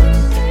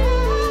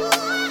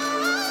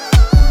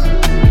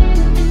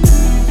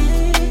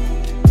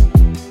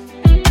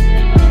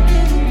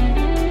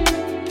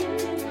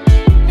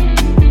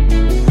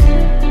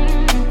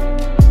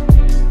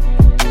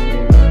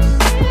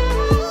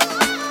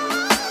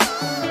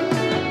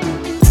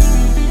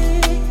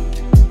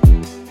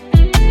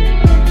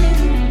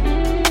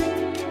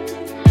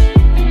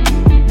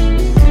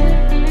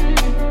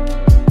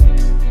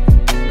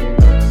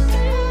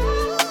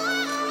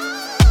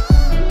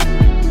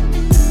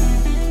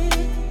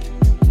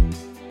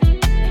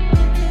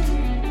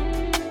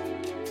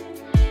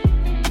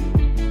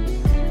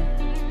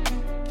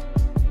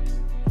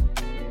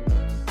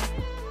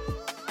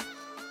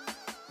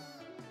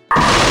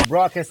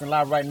 Broadcasting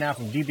live right now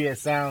from DBS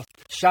Sound.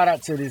 Shout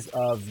out to this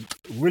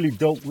really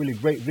dope, really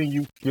great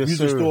venue,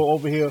 music store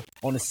over here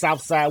on the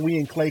south side. We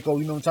in Clayco.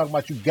 You know what I'm talking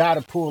about? You got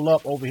to pull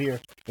up over here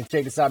and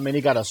check this out, man.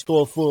 They got a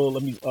store full.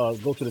 Let me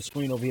go to the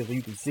screen over here so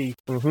you can see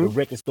the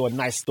record store.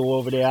 Nice store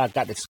over there. I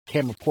got this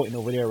camera pointing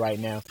over there right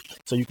now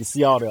so you can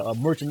see all the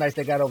merchandise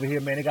they got over here,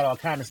 man. They got all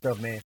kind of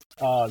stuff, man.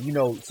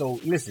 So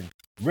listen,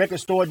 record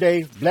store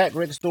day, black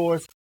record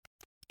stores.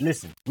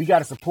 Listen, we got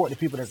to support the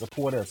people that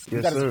support us.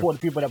 We got to support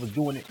the people that was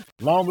doing it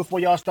long before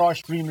y'all start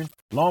streaming,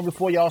 long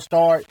before y'all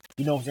start,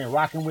 you know what I'm saying,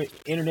 rocking with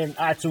internet and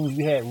iTunes.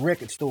 We had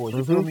record stores,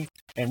 you feel me?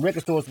 And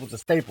record stores was a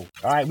staple.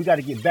 All right, we got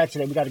to get back to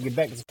that. We got to get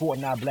back to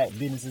supporting our black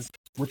businesses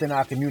within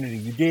our community.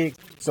 You dig?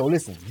 So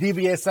listen,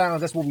 DBS Sounds,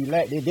 that's what we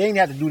lack. They ain't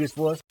have to do this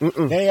for us.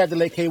 They ain't have to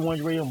let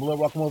K-100 Radio and Blood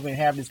Rock come over and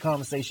have this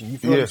conversation. You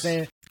feel what I'm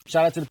saying?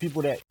 Shout out to the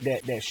people that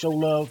show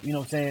love, you know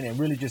what I'm saying, and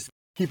really just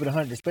keep it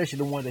 100, especially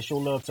the ones that show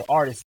love to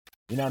artists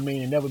You know what I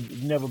mean? And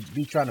never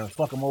be trying to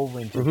fuck them over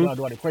and do all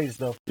the crazy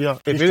stuff. Yeah,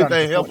 if Just trying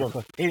anything, to help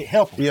support them. It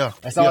help them. Yeah,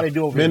 That's all they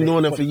do over Been here.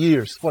 doing that for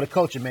years. For the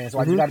culture, man. So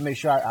I just got to make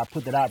sure I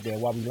put that out there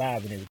while we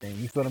live and everything.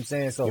 You feel what I'm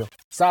saying? So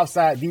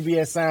Southside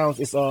DBS Sounds.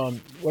 It's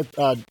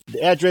the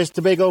address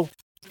Tobago.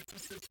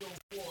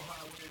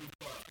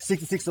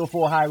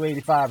 6604 Highway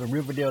 85 in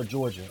Riverdale,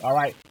 Georgia. All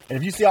right. And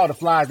if you see all the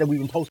flyers that we've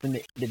been posting,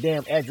 the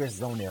damn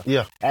addresses on there.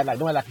 Yeah. Don't act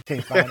like you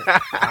can't find it.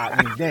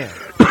 I mean, damn.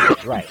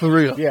 Right. For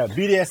real. Yeah.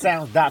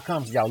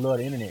 BDSSounds.com. So y'all love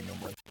the internet no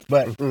more.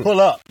 But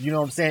pull up. You know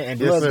what I'm saying? And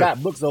Blood's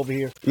got books over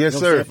here. Yes, you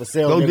know sir. For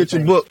sale. Go get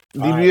your book,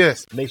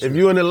 DBS. Right. Sure. If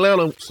you're in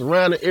Atlanta,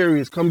 surrounding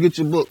areas, come get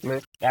your book,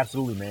 man.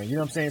 Absolutely, man. You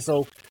know what I'm saying?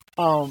 So,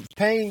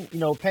 Pain,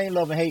 Pain,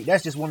 Love, and Hate,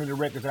 that's just one of the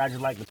records that I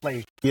just like to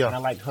play. Yeah. And I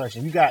like Hush.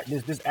 And you got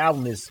this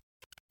album is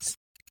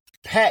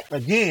packed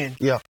again.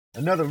 Yeah.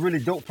 Another really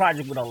dope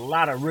project with a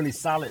lot of really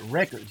solid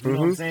records. You know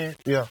what I'm saying?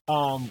 Yeah.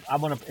 I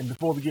want to, and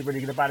before we get ready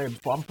to get up out of here,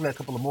 I'm going to play a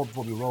couple of more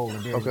before we roll.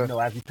 And then, Okay.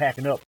 as we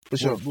packing up, For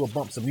sure. we'll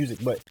bump some music.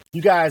 But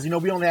you guys, we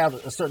only have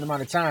a certain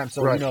amount of time.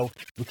 So, Right.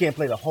 we can't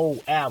play the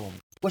whole album.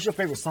 What's your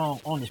favorite song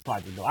on this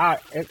project, though?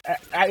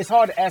 It's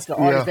hard to ask an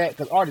artist that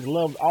because artists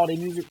love all their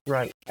music.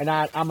 Right. And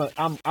I'm an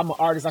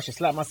artist. I should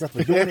slap myself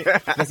for doing it.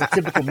 That's a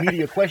typical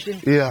media question.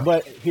 Yeah.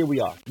 But here we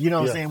are. You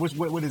know what I'm saying?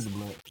 What is it,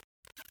 Blood?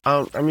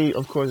 I mean,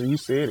 of course, you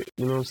said it.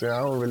 You know what I'm saying?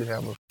 I don't really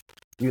have of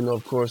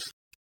course,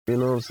 you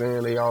know what I'm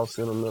saying? They all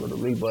sentimental to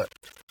me, but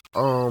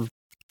a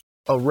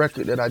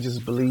record that I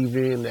just believe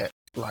in that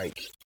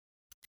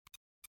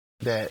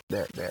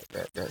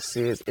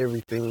says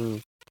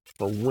everything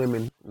for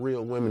women,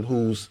 real women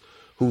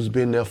who's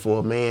been there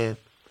for a man,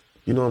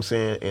 you know what I'm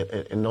saying,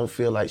 and don't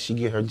feel like she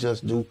get her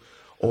just due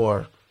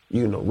or,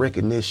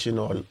 recognition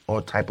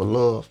or type of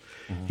love.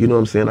 Mm-hmm. You know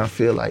what I'm saying? I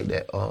feel like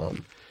that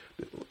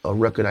a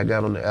record I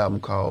got on the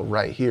album called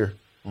Right Here.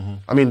 Mm-hmm.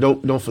 I mean,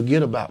 don't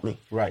forget about me.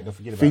 Right, don't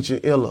forget about Feature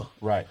Illa.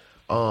 Right.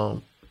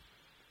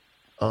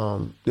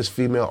 This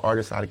female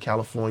artist out of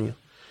California.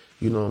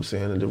 You know what I'm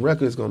saying? And the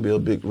record is gonna be a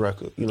big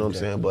record, you know what I'm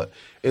saying? But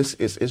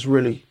it's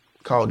really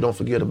called Don't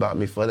Forget About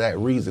Me for that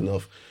reason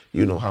of,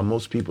 how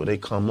most people they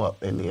come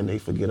up and they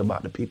forget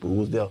about the people who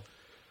was there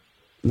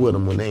with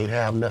them when they ain't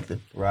have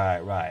nothing.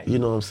 Right. You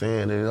know what I'm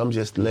saying? And I'm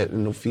just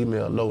letting the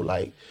female know,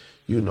 like,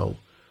 you know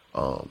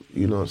what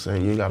I'm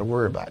saying? You ain't got to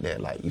worry about that.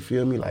 Like, you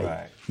feel me?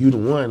 Like, you the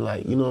one,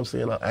 like, you know what I'm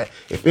saying?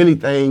 If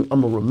anything,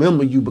 I'm going to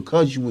remember you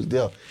because you was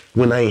there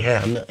when I ain't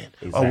have nothing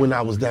or when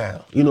I was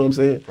down. You know what I'm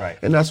saying? Right.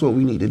 And that's what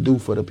we need to do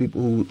for the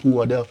people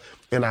who are there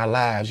in our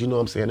lives, you know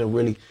what I'm saying? And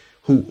really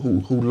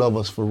who love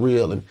us for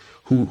real and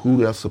who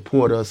they'll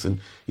support us and,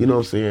 you know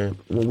what I'm saying,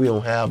 when we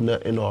don't have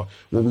nothing or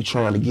when we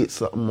trying to get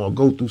something or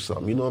go through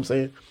something, you know what I'm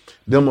saying?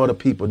 Them are the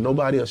people.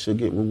 Nobody else should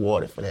get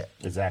rewarded for that.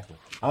 Exactly.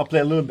 I'm gonna play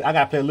a little bit. I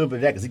gotta play a little bit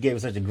of that because he gave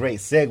us such a great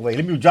segue.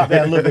 Let me drop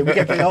that a little bit. We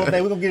can't play the whole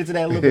thing. We're gonna get into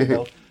that a little bit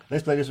though.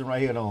 Let's play this one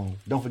right here on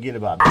Don't Forget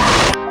About Me.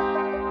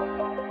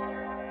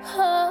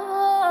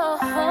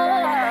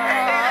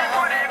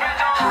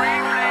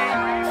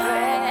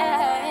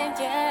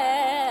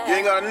 You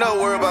ain't gotta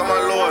know, worry about my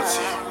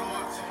loyalty.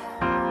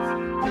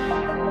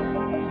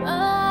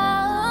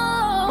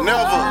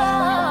 Never.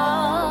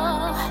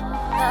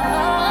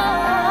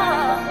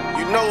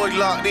 You know it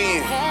locked in.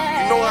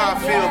 You know how I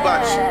feel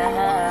about you.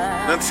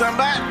 Turn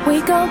back. We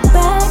go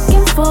back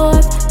and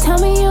forth. Tell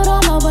me you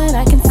don't know, but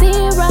I can see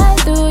it right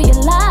through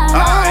your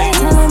lies.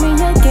 Telling me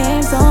your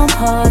game's on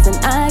pause, and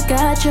I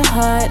got your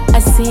heart. I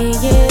see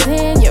it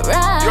in your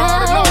eyes. You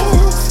already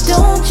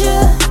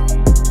know.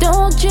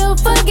 Don't you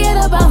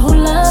forget about who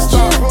loves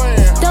you.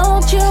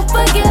 Don't you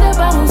forget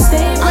about who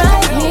stayed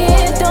right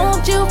here.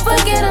 Don't you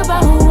forget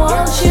about who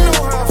wants you.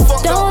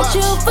 Don't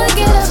you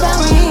forget about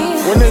me.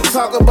 When they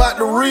talk about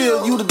the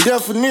real, you the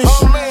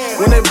definition.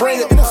 When they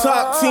bring up the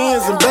top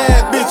 10s and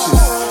bad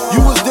bitches,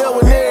 you was there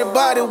when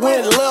everybody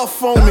went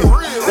left on me.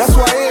 That's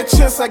why every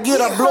chance I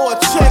get, I blow a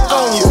check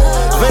on you.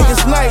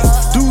 Vegas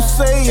nights, Douce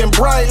and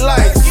bright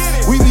lights.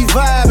 We be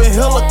vibing,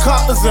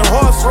 helicopters and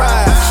horse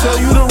rides. Show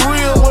you the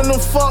real when them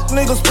fuck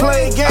niggas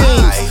play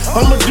games.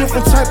 I'm a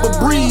different type of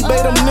breed,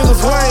 babe, them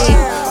niggas lame.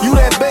 You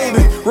that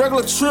baby,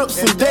 regular trips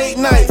and date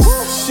nights.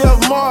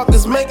 Chef Mark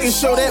is making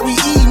sure that we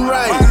eating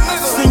right.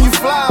 Send you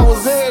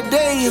flowers every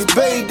day is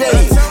Bay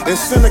Day. And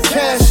send a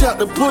cash up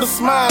to put a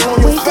smile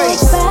on your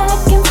face. We go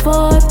back and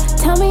forth.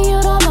 Tell me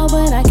you don't know,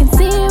 but I can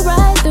see it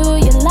right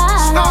through your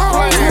lies.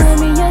 Telling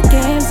me your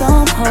game's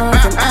on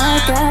pause, and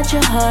I got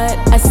your heart.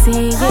 I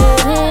see it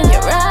in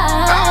your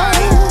eyes.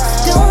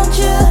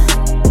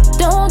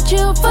 Don't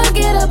you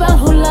forget about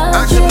who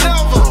loves you.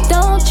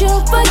 Don't you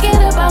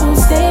forget about who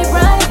stayed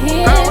right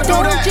here.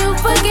 Don't you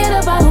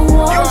forget about who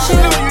wants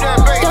you.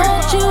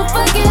 Don't you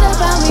forget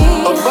about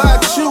me.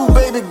 About you,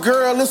 baby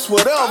girl, it's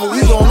whatever.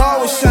 We gon'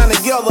 always shine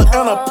together,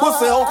 and a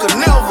pussy hole can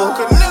never.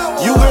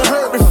 You been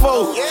hurt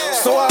before,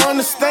 so I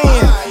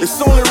understand.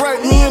 It's only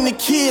right, me and the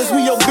kids,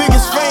 we your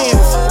biggest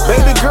fans.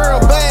 Baby girl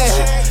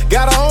bad,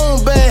 got her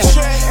own bag,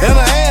 and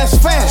her ass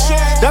fat.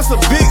 That's a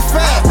big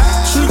fact.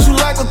 Treat you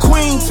like a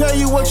queen, mean, tell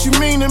you what you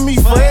mean to me.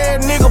 For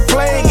every nigga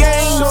playing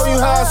games, show you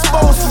how it's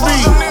supposed to be.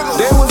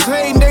 They was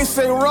hating, they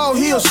say Raw,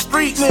 he a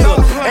street nigga.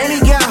 And he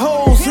got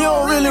hoes, he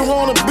don't really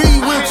wanna be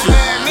with you.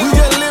 We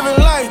just living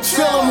life,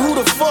 tell him who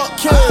the fuck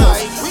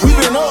cares. We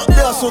been up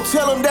there, so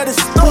tell him that it's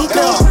We stuck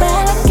go there.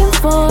 back and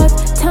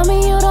forth. Tell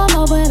me you don't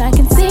know, but I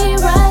can see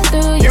right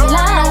through your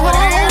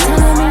lies.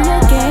 Telling me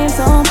your game's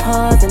on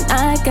pause and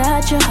I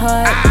got your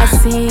heart. I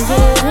see it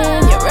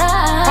in your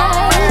eyes.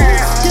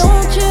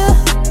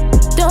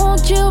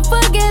 Don't you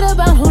forget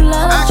about who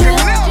loves you.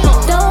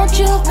 Don't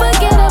you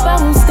forget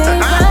about who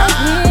stays right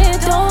here.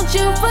 Don't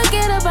you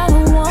forget about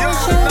who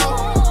wants you.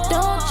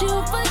 Don't you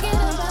forget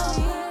about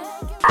you.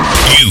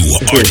 You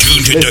are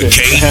tuned to the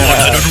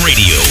K-100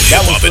 Radio,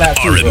 Hip Hop and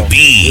R&B.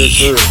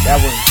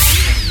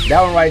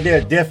 That one right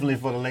there, definitely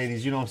for the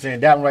ladies. You know what I'm saying?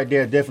 That one right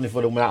there, definitely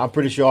for the women. I'm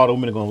pretty sure all the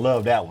women are gonna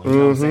love that one. You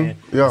know what I'm saying?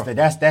 Yeah.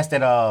 That's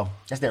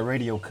that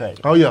radio cut.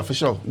 Oh yeah, for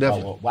sure,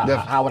 definitely. Wow.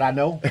 definitely. How would I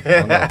know? I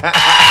don't know.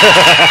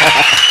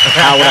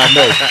 How would I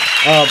know?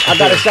 I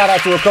got a shout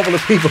out to a couple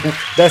of people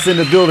that's in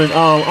the building.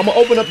 I'm gonna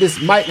open up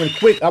this mic real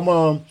quick.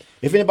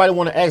 If anybody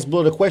want to ask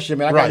Blood a question,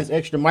 man, I got this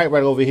extra mic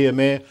right over here,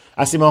 man.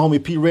 I see my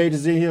homie P. Rage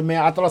is in here,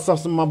 man. I thought I saw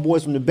some of my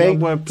boys from the Bay.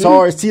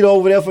 Sorry, Tito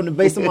over there from the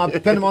Bay. Some of my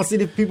Panama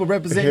City people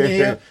representing me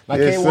here. My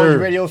Yes, K-100 sir.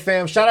 radio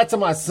fam. Shout out to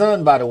my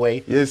son, by the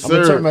way. Yes, I'm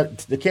gonna sir. turn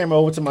the camera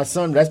over to my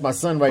son. That's my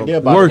son right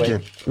there, by the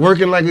way.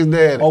 Working like his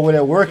dad. Over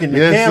there working the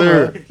Yes,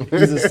 camera.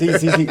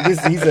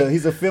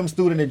 He's a film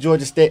student at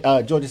Georgia State.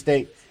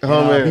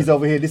 Man. He's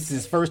over here. This is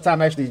his first time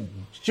actually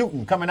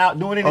shooting, coming out,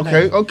 doing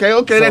anything. Okay.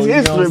 So, That's you know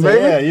history, what I'm saying? baby.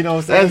 Yeah, you know what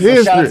I'm saying? That's So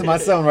history. shout out to my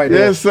son right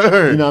there. Yes,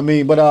 sir. You know what I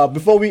mean? But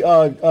before we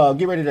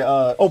get ready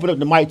to open up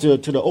the mic to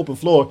the open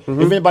floor,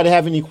 if anybody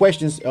have any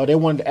questions or they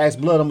wanted to ask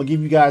Blood, I'm gonna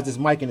give you guys this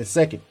mic in a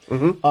second.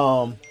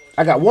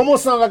 I got one more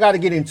song I got to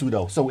get into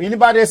though. So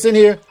anybody that's in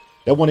here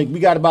that we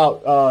got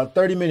about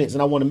 30 minutes,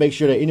 and I want to make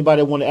sure that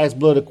anybody that want to ask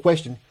Blood a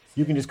question,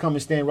 you can just come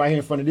and stand right here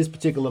in front of this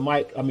particular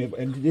mic. I mean,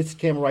 and this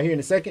camera right here in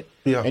a second.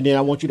 Yeah. And then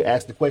I want you to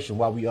ask the question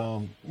while we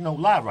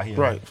live right here.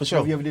 Right, for sure.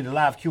 I don't know if you ever did a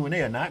live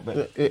Q&A or not,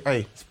 but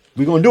Hey,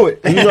 we're gonna do it.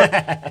 you know,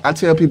 I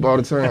tell people all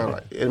the time,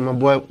 like, and my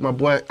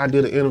boy, I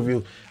did an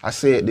interview. I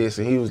said this,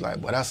 and he was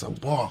like, "But that's a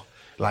bar."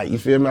 Like, you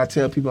feel me? I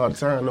tell people all the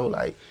time, though,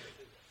 like,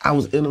 I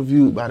was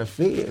interviewed by the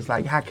feds.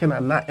 Like, how can I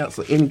not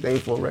answer anything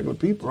for regular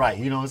people? Right,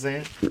 you know what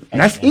I'm saying?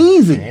 That's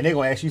easy. And they're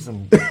gonna ask you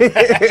some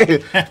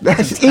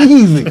That's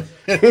easy.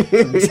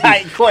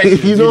 tight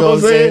questions. You know what I'm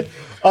saying?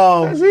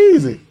 That's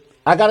easy.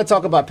 I gotta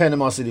talk about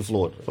Panama City,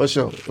 Florida. For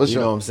sure. You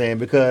know what I'm saying?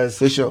 Because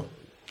For sure.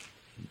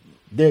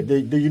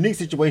 the unique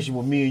situation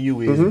with me and you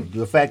is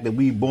the fact that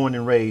we born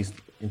and raised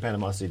in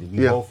Panama City.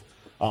 We both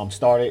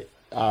started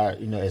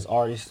as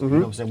artists. You know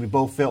what I'm saying? We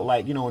both felt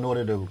like, in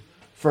order to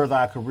further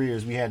our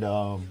careers, we had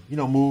to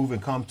move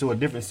and come to a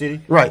different city.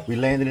 Right. We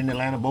landed in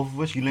Atlanta, both of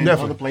us. You landed in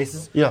other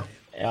places. Yeah.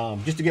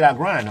 Just to get our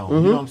grind on.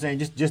 You know what I'm saying?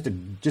 Just to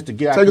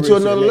get our Take it careers to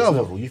another the next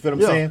level. You feel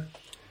what I'm saying?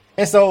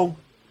 And so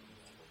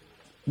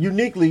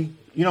uniquely,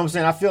 you know what I'm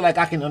saying, I feel like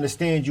I can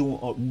understand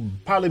you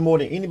probably more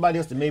than anybody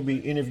else that maybe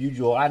interviewed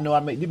you. Or I know I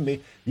don't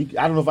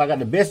know if I got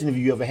the best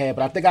interview you ever had,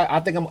 but I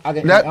think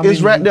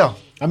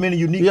I'm in a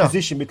unique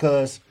position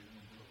because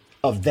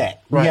of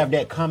that. Right. We have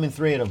that common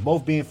thread of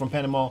both being from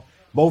Panama,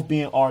 both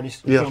being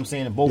artists, you know what I'm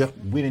saying, and both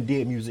went and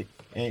did music.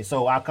 And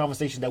so our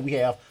conversations that we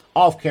have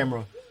off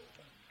camera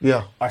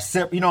are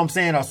separate, you know what I'm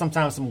saying, or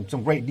sometimes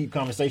some great deep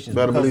conversations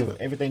because of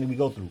everything that we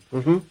go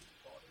through.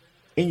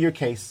 In your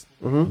case,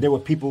 there were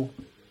people,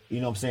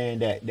 you know what I'm saying,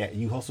 that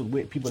you hustled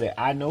with, people that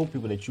I know,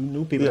 people that you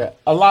knew, people that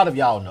a lot of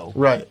y'all know.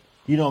 Right.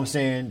 You know what I'm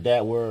saying,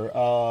 that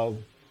were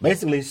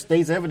basically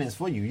states evidence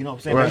for you. You know what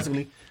I'm saying? Right.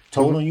 Basically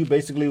told on you,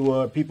 basically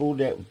were people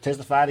that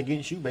testified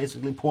against you,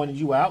 basically pointed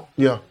you out.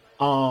 Yeah.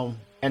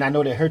 And I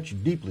know that hurt you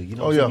deeply. You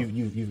know what I'm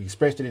saying? You've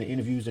expressed it in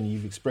interviews and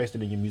you've expressed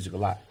it in your music a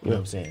lot. You know what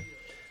I'm saying?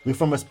 We're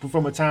from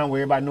a time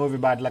where everybody know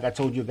everybody, like I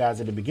told you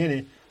guys at the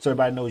beginning, so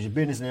everybody knows your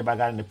business and everybody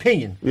got an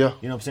opinion. Yeah.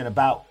 You know what I'm saying,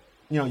 about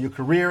your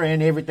career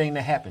and everything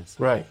that happens.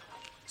 Right.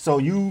 So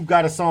you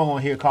got a song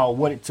on here called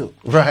 "What It Took."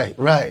 Right.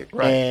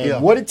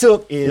 And "What It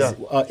Took"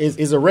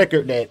 is a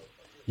record that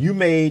you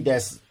made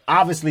that's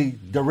obviously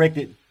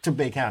directed to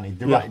Bay County,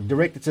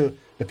 directed to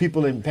the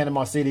people in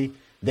Panama City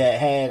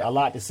that had a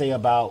lot to say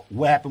about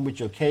what happened with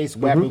your case,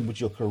 what happened with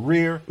your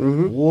career,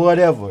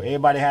 whatever.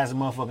 Everybody has a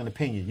motherfucking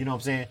opinion. You know what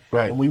I'm saying?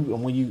 Right. And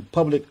when you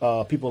public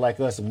people like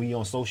us and we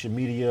on social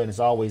media and it's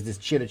always this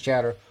chitter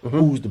chatter,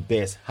 who's the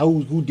best,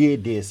 who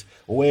did this,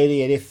 where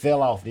they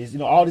fell off this,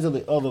 all these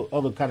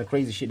other kind of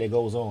crazy shit that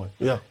goes on.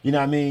 Yeah. You know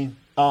what I mean?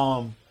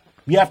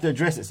 You have to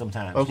address it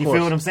sometimes. Of You course.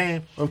 feel what I'm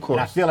saying? Of course.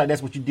 And I feel like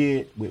that's what you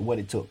did with "What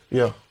It Took."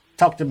 Yeah.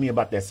 Talk to me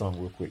about that song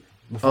real quick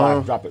before I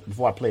drop it,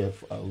 before I play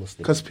a little stick.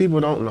 Because people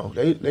don't know.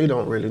 They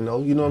don't really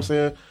know. You know what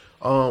I'm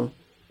saying?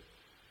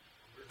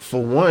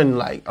 For one,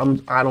 like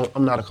I'm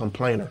not a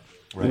complainer.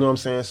 Right. You know what I'm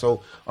saying?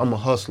 So I'm a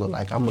hustler.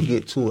 Like I'm gonna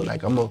get to it.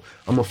 Like I'm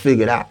gonna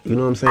figure it out. You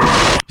know what I'm saying?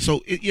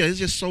 So it's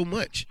just so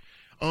much.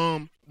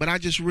 but I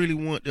just really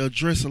want to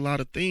address a lot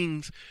of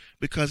things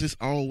because it's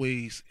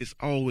always,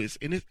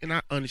 and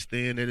I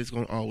understand that it's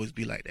going to always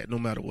be like that, no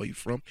matter where you're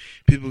from.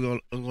 People are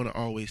going to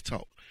always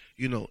talk,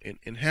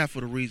 and half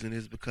of the reason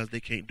is because they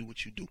can't do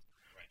what you do.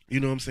 You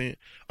know what I'm saying?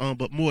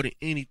 But more than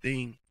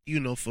anything,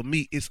 for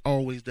me, it's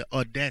always the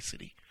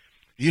audacity.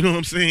 You know what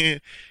I'm saying?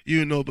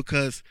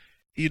 Because,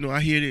 I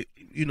hear that,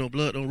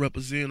 blood don't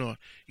represent, or,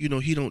 he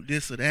don't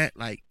this or that.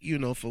 Like,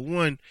 for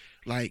one,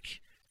 like,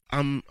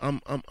 I'm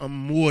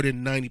more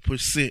than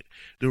 90%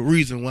 the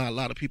reason why a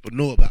lot of people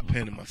know about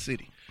Panama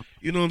City.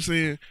 You know what I'm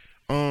saying?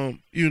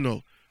 And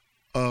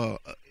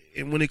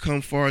when it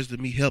comes far as to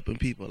me helping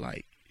people,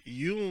 like,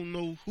 you don't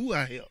know who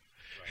I help.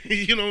 Right.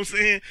 You know what I'm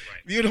saying?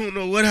 Right. You don't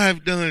know what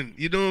I've done.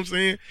 You know what I'm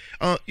saying?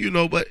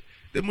 But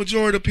the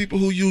majority of people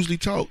who usually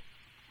talk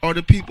are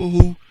the people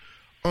who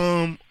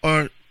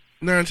are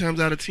 9 times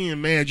out of 10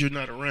 mad you're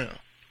not around.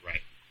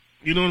 Right.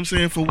 You know what I'm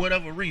saying? For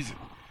whatever reason.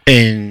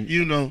 And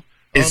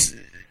it's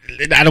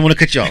I don't want to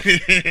cut you off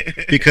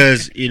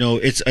because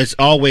it's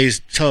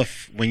always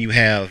tough when you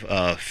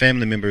have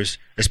family members,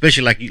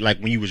 especially like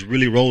when you was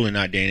really rolling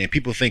out there, and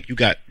people think you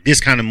got this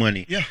kind of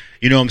money. Yeah,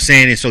 you know what I'm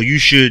saying, and so you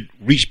should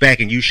reach back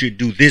and you should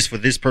do this for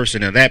this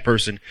person or that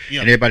person, and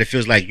everybody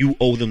feels like you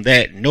owe them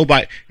that.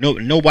 Nobody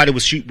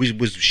was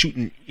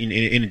shooting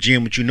in the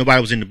gym with you.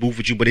 Nobody was in the booth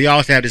with you, but they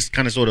always have this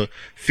kind of sort of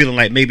feeling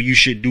like maybe you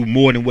should do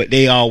more than what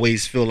they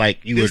always feel like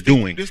you are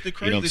doing. This the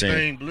crazy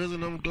thing,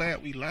 Blizzard. I'm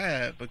glad we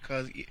live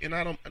because, and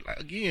I don't.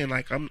 Again,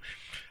 like I'm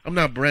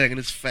not bragging.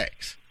 It's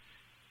facts.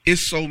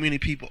 It's so many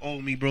people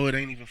owe me, bro. It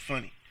ain't even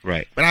funny.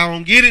 Right. But I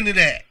don't get into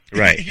that.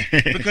 Right.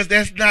 Because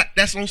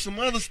that's on some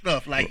other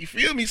stuff. Like, you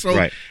feel me?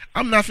 So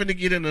I'm not finna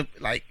get into,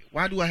 like,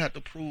 why do I have to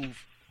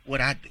prove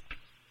what I do?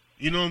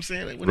 You know what I'm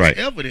saying? Like, when it's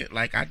evident,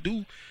 like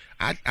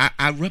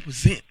I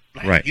represent.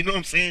 Like, you know what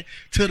I'm saying?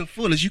 To the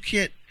fullest. You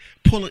can't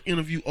pull an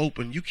interview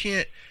open. You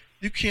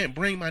can't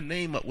bring my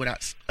name up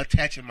without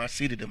attaching my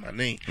city to my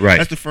name. Right.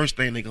 That's the first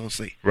thing they're gonna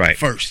say. Right.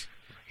 First.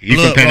 You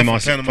from Panama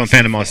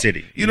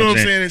City. You know what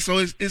I'm saying? And so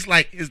it's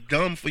like, it's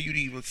dumb for you to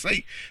even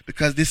say,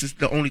 because this is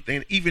the only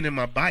thing, even in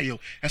my bio,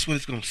 that's what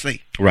it's going to say.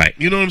 Right.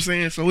 You know what I'm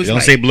saying? So it's don't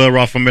say Blood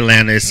Raw from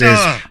Atlanta. It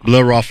says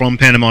Blood Raw from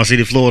Panama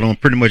City, Florida, on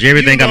pretty much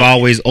everything I've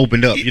always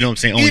opened up. You know what I'm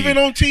saying? Even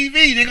on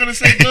TV, they're going to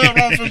say Blood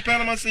Raw from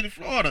Panama City,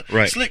 Florida.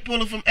 Right. Slick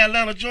Puller from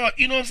Atlanta, Georgia.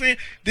 You know what I'm saying?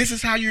 This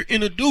is how you're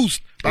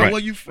introduced by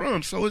where you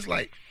from. So it's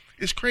like,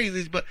 it's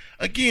crazy. But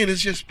again, it's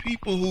just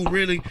people who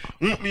really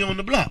want me on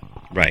the block.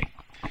 Right.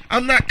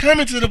 I'm not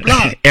coming to the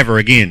block ever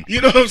again.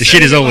 You know what I'm saying? The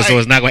shit is over, like, so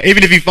it's not going.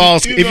 Even if he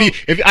falls,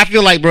 if I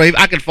feel like, bro, if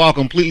I could fall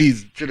completely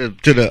to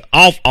the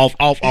off,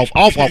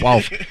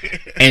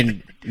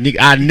 and nigga,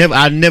 I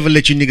never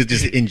let you niggas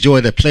just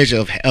enjoy the pleasure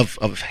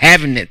of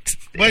having it.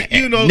 But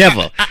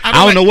never.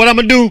 I don't know what I'm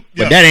gonna do,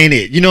 but that ain't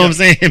it. You know what I'm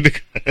saying?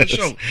 Because,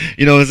 sure.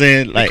 You know what I'm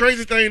saying? Like, the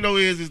crazy thing though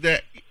is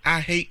that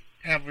I hate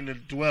having to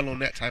dwell on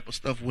that type of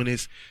stuff when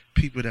it's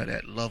people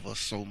that love us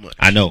so much.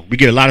 I know. We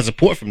get a lot of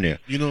support from there.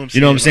 You know what I'm saying?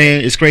 You know what I'm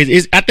saying? It's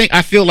crazy.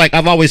 I feel like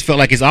I've always felt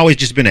like it's always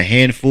just been a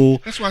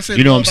handful. That's why I said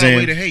you know love what I'm saying?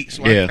 outweigh the hate.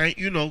 So yeah. I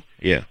can't,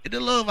 yeah. The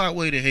love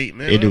outweigh the hate,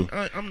 man. It do.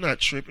 I'm not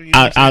tripping. You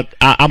know I'm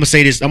gonna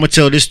say this. I'm gonna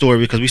tell this story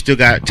because we still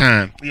got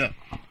time. Yeah.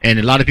 And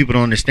a lot of people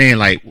don't understand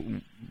like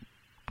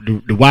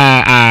the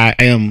why I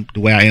am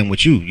the way I am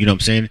with you. You know what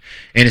I'm saying?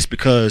 And it's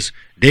because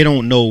they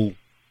don't know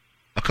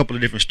a couple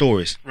of different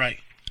stories. Right.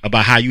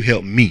 About how you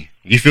helped me.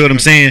 You feel what I'm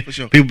saying? For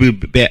sure. People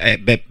be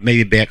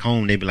maybe back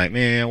home, they be like,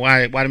 man,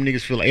 why them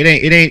niggas feel like it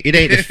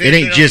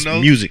ain't just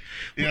music.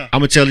 Yeah.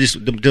 I'm gonna tell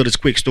this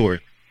quick story.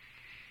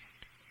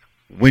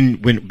 When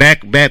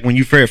back when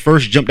you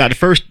first jumped out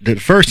the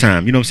first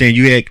time, you know what I'm saying,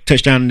 you had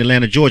touchdown in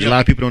Atlanta, Georgia. A lot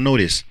of people don't know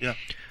this. Yeah.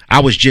 I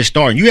was just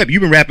starting. You've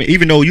been rapping,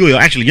 even though you're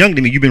actually younger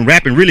than me. You've been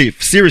rapping really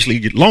seriously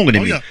longer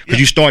than me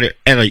because you started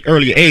at an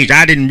earlier age.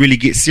 I didn't really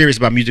get serious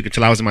about music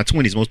until I was in my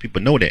 20s. Most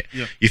people know that.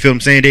 Yeah. You feel what I'm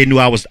saying? They knew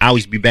I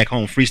always be back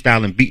home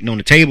freestyling, beating on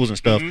the tables and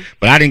stuff. Mm-hmm.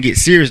 But I didn't get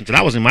serious until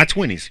I was in my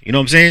 20s. You know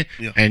what I'm saying?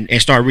 Yeah. And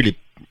start really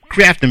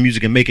crafting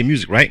music and making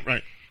music, right?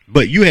 Right.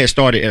 But you had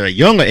started at a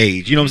younger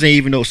age. You know what I'm saying?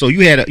 Even though, so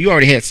you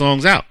already had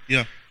songs out.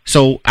 Yeah.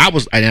 So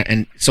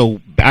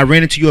so I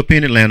ran into you up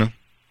in Atlanta,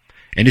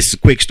 and this is a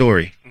quick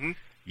story.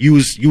 You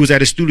was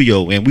at a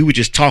studio and we were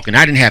just talking.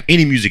 I didn't have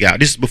any music out.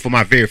 This is before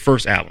my very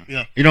first album.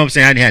 Yeah. You know what I'm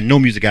saying? I didn't have no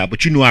music out,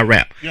 but you knew I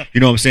rap. Yeah.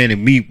 You know what I'm saying?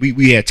 And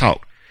we had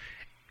talk.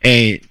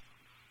 And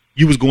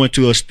you was going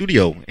to a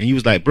studio and you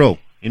was like, bro,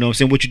 you know what I'm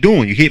saying? What you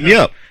doing? You hit me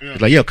up. Yeah.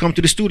 It's like, yo, come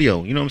to the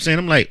studio. You know what I'm saying?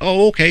 I'm like,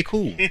 oh, okay,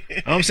 cool. You know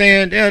what I'm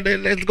saying? Yeah,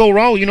 let's go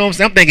raw. You know what I'm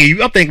saying? I'm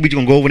thinking we just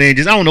gonna go over there and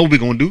just, I don't know what we're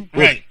gonna do.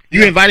 Right.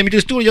 You invited me to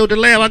the studio, the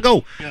lab, I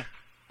go. Yeah.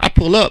 I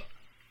pull up.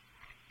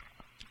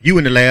 You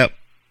in the lab,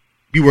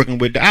 you working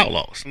with the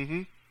Outlaws.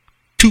 Mm-hmm.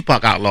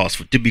 Tupac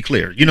Outlaws, to be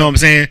clear. You know what I'm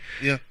saying?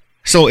 Yeah.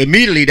 So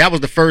immediately, that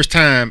was the first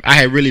time I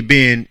had really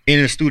been in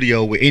a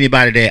studio with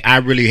anybody that I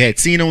really had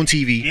seen on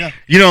TV. Yeah.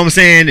 You know what I'm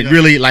saying? Yeah.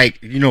 Really, like,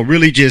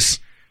 really just,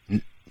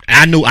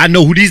 I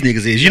know who these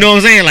niggas is. You know what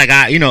I'm saying? Like,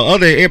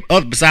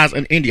 other besides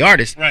an indie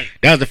artist. Right.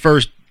 That was the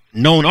first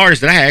known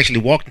artist that I had actually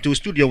walked into a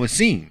studio and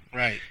seen.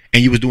 Right.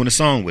 And you was doing a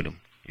song with him.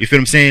 You feel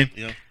what I'm saying?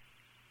 Yeah.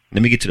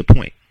 let me get to the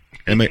point.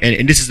 And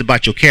this is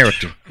about your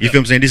character. You feel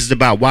what I'm saying? This is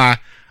about why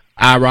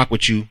I rock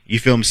with you. You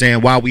feel what I'm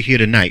saying? Why we here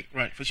tonight.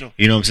 Right, for sure.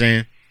 You know what I'm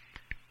saying?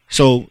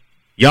 So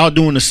y'all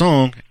doing the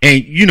song,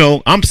 and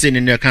I'm sitting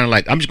in there kind of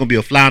like I'm just gonna be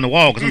a fly on the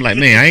wall because I'm like,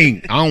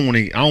 man, I don't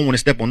want to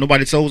step on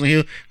nobody's toes in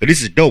here. But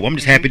this is dope. I'm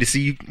just happy to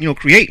see you,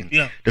 creating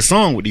the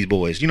song with these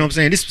boys. You know what I'm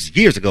saying? This was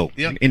years ago,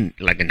 in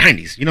like the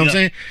 '90s. You know what I'm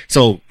saying?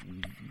 So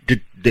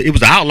it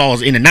was the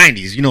Outlaws in the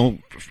 '90s.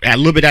 A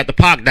little bit after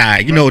Pac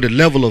died. You know the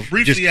level of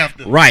briefly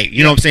after. Right.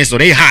 You know what I'm saying? So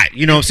they hot.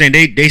 You know what I'm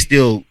saying? They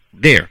still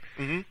there.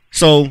 Mm-hmm.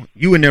 So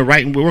you in there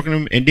writing, we're working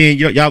them, and then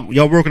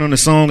y'all working on the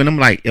song, and I'm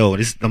like, yo,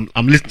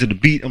 I'm listening to the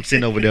beat, I'm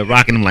sitting over there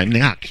rocking, I'm like,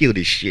 nigga, I'll kill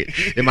this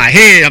shit. In my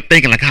head, I'm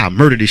thinking like, I'll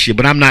murder this shit,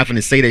 but I'm not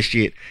finna say that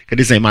shit because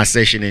this ain't my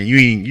session, and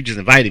you just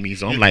invited me,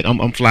 so I'm like,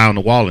 I'm fly on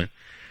the wall, and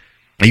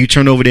you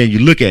turn over there and you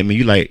look at me,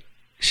 you like,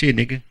 shit,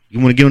 nigga, you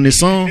want to get on this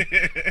song?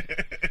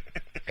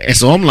 And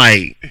so I'm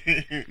like,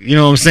 you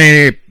know what I'm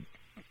saying,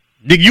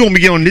 nigga, you want me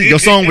to get on your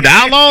song with the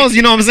Outlaws?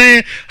 You know what I'm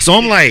saying? So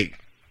I'm like,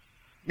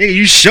 nigga,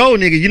 you show,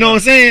 nigga, you know what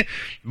I'm saying?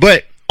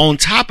 But on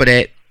top of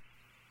that,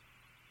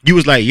 you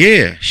was like,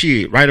 yeah,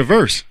 shit, write a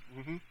verse.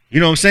 Mm-hmm. You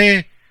know what I'm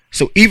saying?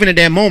 So even at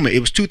that moment, it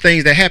was two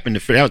things that happened.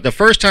 That was the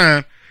first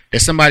time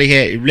that somebody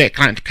had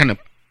kind of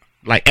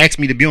like asked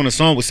me to be on a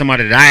song with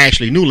somebody that I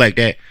actually knew like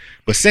that.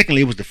 But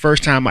secondly, it was the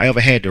first time I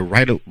ever had to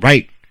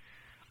write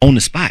on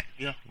the spot.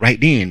 Yeah. Right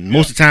then.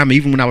 Most of the time,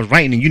 even when I was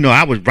writing, and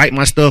I would write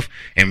my stuff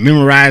and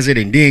memorize it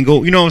and then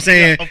go, you know what I'm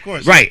saying? Yeah, of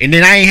course. Right. And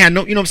then I ain't had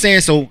no, you know what I'm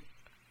saying? So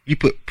you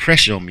put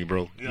pressure on me,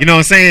 bro. Yeah. You know what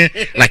I'm saying?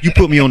 Like you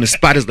put me on the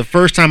spot. It's the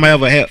first time I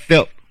ever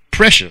felt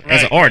pressure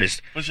as an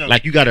artist. Sure.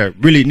 Like you gotta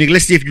really, nigga,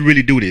 let's see if you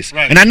really do this.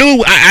 Right. And I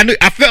knew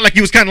I felt like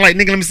you was kind of like,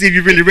 nigga, let me see if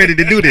you're really ready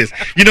to do this.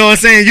 You know what I'm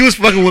saying? You was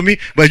fucking with me,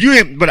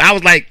 but I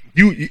was like,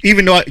 you,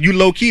 even though you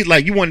low key,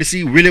 like you wanted to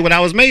see really what I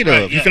was made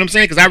of. You feel what I'm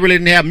saying? Because I really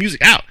didn't have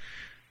music out.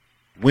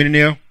 Went in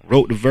there,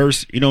 wrote the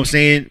verse. You know what I'm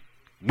saying?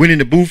 Went in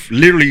the booth.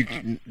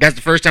 Literally, that's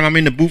the first time I'm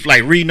in the booth,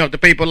 like reading up the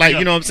paper, like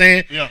you know what I'm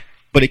saying? Yeah.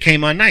 But it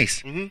came out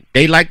nice. Mm-hmm.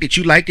 They liked it,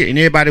 you liked it, and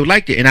everybody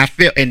liked it. And I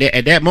felt, and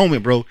at that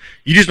moment, bro,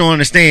 you just don't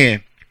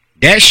understand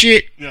that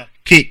shit. Yeah.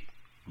 Kicked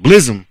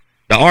Blizzum,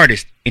 the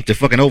artist, into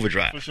fucking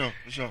overdrive. For sure.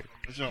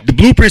 The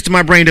blueprints to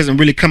my brain doesn't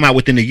really come out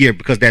within a year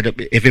because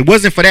if it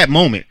wasn't for that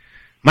moment,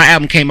 my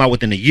album came out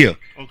within a year.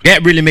 Okay.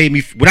 That really made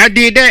me. When I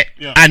did that,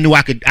 I knew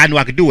I could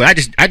do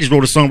it. I just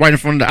wrote a song right in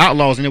front of the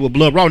Outlaws, and it was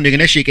Blood Raw, nigga,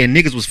 and that shit, and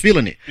niggas was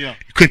feeling it. Yeah.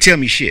 You couldn't tell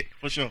me shit.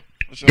 For sure.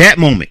 That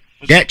moment.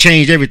 That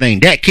changed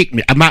everything. That kicked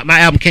me. My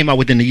album came out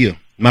within a year.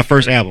 My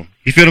first album.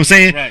 You feel what I'm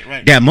saying?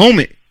 Right. That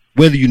moment,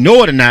 whether you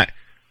know it or not,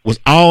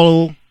 was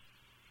all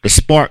the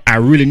spark I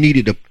really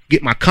needed to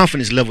get my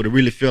confidence level to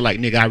really feel like,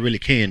 nigga, I really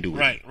can do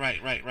it.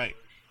 Right.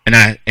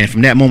 And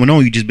from that moment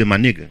on, you just been my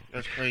nigga.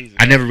 That's crazy.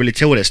 I never really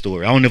tell that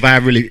story. I don't know if I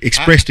really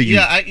expressed to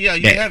you.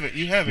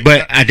 You have it.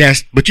 But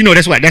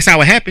that's how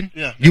it happened.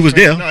 Yeah, you was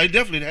crazy. there. No, it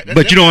definitely.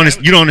 But you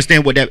don't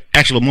understand what that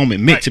actual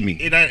moment meant to me.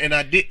 And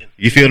I didn't.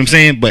 You feel what I'm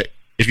saying? But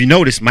if you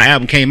notice, my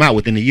album came out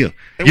within a year.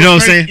 You know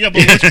what I'm saying? Yeah,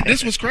 but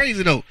this was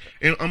crazy though.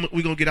 And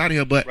we're gonna get out of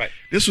here. But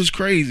this was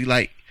crazy.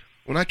 Like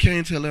when I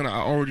came to Atlanta,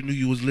 I already knew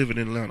you was living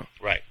in Atlanta.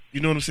 Right.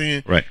 You know what I'm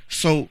saying? Right.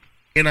 So,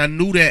 and I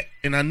knew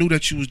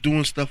that you was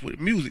doing stuff with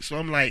music. So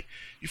I'm like,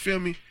 you feel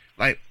me?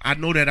 Like I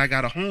know that I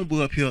got a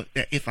homeboy up here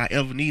that if I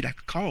ever need, I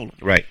could call him.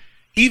 Right.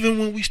 Even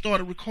when we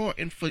started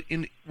recording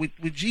with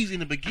Jeezy in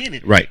the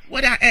beginning. Right.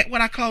 What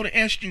I called and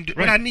asked you,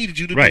 what I needed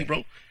you to do,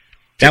 bro.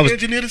 That was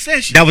engineer the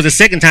session. That was the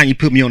second time you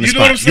put me on the you spot.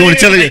 Know what I'm saying? You want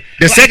to tell it?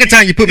 The second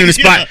time you put me on the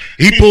spot,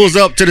 he pulls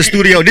up to the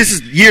studio. This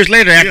is years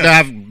later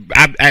after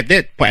at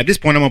this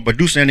point I'm a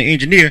producer and an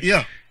engineer.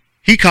 Yeah.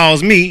 He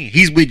calls me.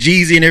 He's with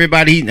Jeezy and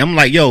everybody. I'm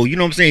like, yo, you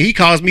know what I'm saying? He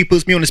calls me,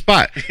 puts me on the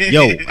spot.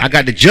 Yo, I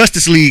got the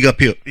Justice League up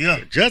here.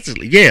 Yeah. Justice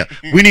League. Yeah.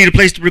 We need a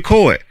place to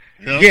record.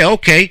 Yeah,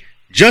 okay.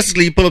 Justice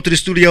League pull up to the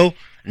studio.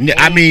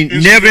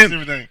 Never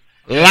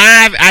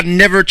live. I've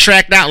never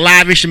tracked out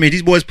live instruments.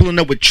 These boys pulling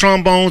up with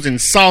trombones and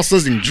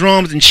salsas and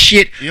drums and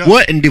shit. Yeah.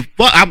 What in the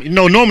fuck?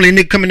 Normally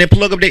nigga come in there,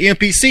 plug up their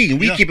MPC and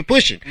we keep it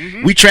pushing.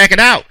 Mm-hmm. We track it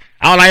out.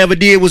 All I ever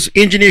did was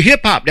engineer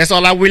hip hop. That's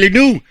all I really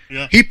knew.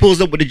 Yeah. He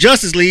pulls up with the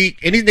Justice League,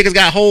 and these niggas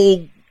got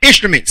whole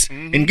instruments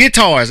and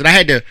guitars, and I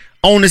had to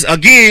on the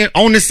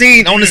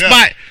scene, on the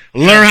spot,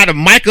 learn how to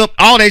mic up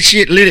all that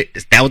shit.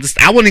 I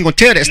wasn't even gonna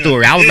tell that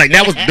story. I was like,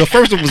 that was the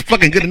first one was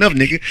fucking good enough,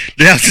 nigga.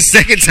 That was the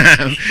second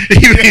time.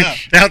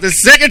 That was the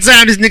second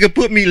time this nigga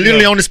put me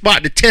literally on the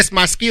spot to test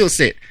my skill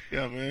set.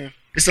 Yeah, man.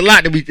 It's a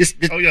lot that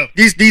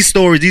these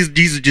stories,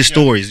 these are just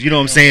stories, you know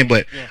what I'm saying?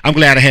 But I'm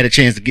glad I had a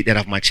chance to get that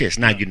off my chest.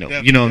 Now you know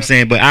what I'm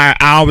saying? But I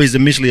always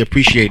immensely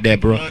appreciate that,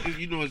 bro.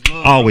 It's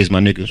love. Always, my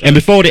nigga. Sure. And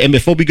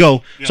before we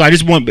go, so I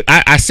just want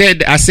I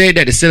said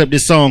that to set up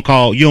this song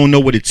called "You Don't Know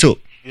What It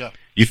Took." Yeah.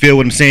 You feel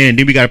what I'm saying?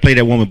 Then we got to play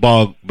that one with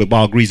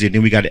Ball Greasy, and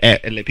then we got to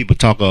let people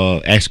talk,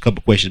 ask a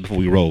couple questions before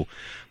we roll.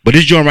 But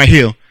this joint right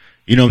here,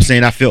 you know what I'm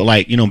saying? I felt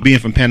like, being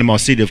from Panama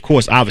City, of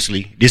course,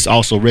 obviously, this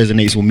also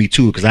resonates with me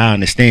too, because I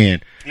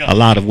understand a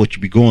lot of what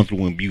you be going through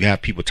when you have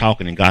people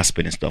talking and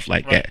gossiping and stuff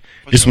like that.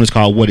 This one is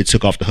called "What It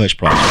Took" off the Hush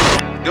Project.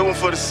 That one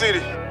for the city.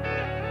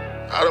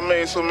 I done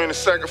made so many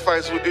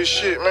sacrifices with this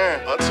shit,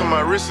 man. Until my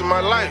risk in my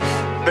life.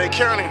 Bay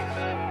County.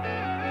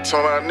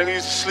 Talking about nigga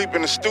used to sleep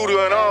in the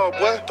studio and all,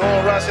 boy.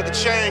 Throwing rocks at the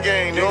chain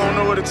gang, you don't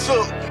know what it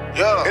took.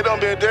 Yeah, it done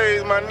been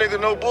days, my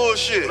nigga, no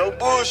bullshit. No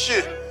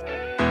bullshit.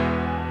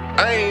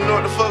 I ain't even know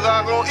what the fuck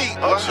I gon' eat.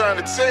 I'm trying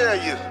to tell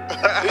you.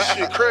 This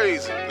shit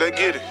crazy. Let's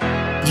get it.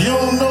 You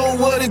don't know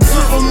what it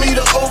took for me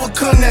to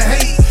overcome the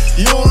hate.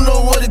 You don't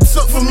know what it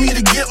took for me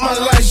to get my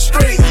life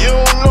straight. You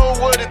don't know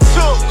what it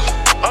took.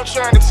 I'm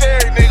trying to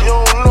tell you, nigga. You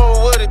don't know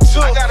what it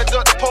took. I gotta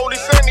duck the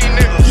police and these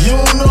niggas. You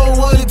don't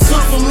know what it took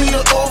for me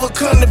to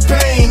overcome the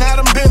pain. I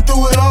done been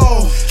through it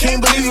all.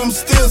 Can't believe I'm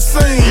still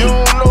sane. You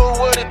don't know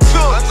what it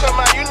took. I'm talking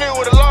about you nigga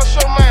would've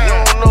lost your mind. You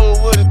don't know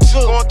what it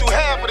took. Going through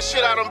half of the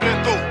shit I done been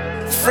through.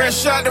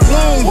 Fresh out the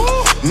womb,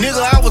 nigga,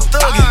 I was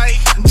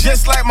thuggin'.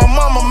 Just like my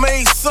mama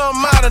made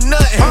something out of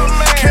nothing.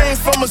 Came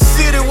from a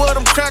city where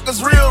them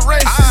crackers real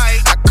racist.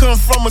 I come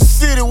from a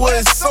city where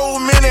there's so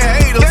many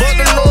haters. But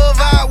the love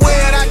I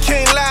wear, I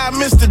can't lie, I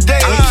missed the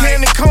day.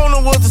 Candy Corner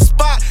was a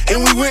spot,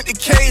 and we went to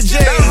KJ's.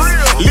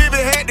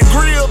 Libby had the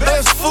grill,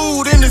 best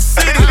food in the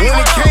city.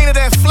 When it came to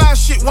that fly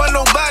shit, wasn't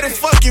nobody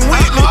fucking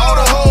with me. All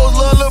the hoes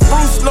love Lil'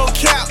 Bruce, no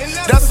cap,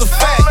 that's a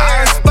fact.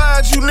 I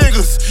inspired you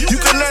niggas, you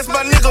can ask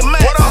my nigga Mac.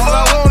 All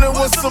I wanted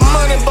was some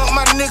money, but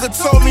my nigga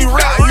told me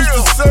rap. Used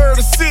to serve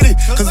the city,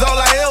 cause all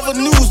I ever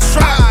knew was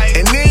try.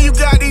 And then you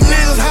got these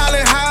niggas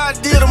hollering how I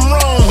did them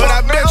wrong. But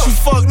I bet you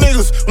fuck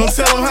niggas won't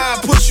tell them how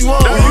I put you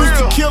on. We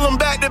used to kill them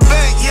back to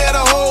back, yeah,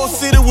 the whole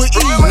city would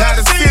eat. Now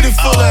the city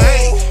full of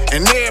hate,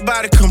 and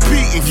everybody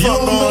competing. You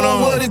don't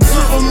know what it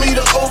took for me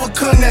to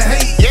overcome the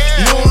hate.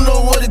 You don't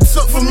know what it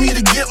took for me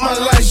to get my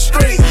life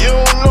straight. You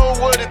don't know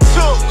what it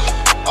took.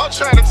 I'm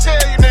trying to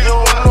tell you, nigga. You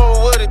don't know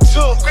what it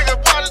took.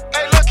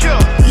 Hey, look here.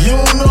 You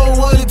don't know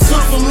what it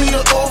took for me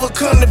to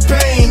overcome the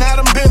pain. I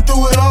done been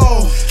through it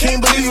all.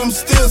 Can't believe I'm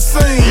still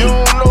sane. You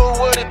don't know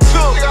what it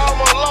took. Nigga, I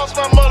almost lost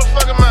my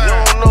motherfucking mind. You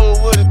don't know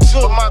what it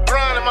took. But my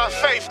grind and my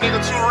faith, nigga,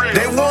 too real.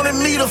 They wanted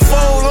me to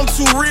fold, I'm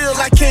too real,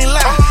 I can't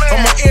lie.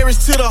 I'm an Aries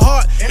to the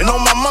heart, and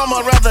on my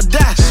mama I'd rather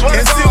die.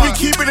 And since we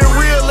keeping it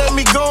real, let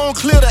me go and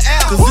clear the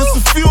air. Cause it's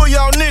a few of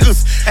y'all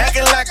niggas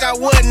acting like I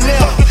wasn't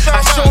there.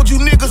 I showed you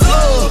niggas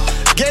love,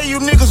 gave you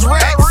niggas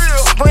racks,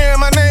 spraying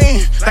my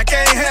name like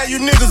I ain't had you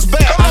niggas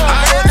back.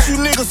 I helped you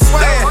niggas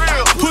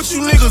swag, put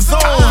you niggas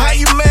on. How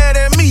you mad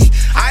at me?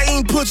 I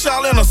ain't put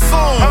y'all in a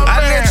song. I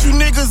let you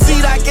niggas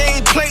eat, I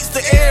gave plates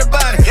to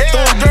everybody.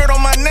 Throwing dirt on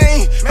my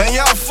name, man,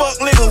 y'all fuck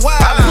nigga wild.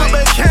 I put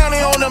Bay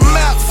County on the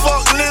map,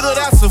 fuck nigga,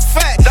 that's a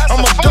fact.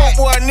 I'm a dope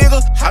boy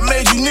nigga, I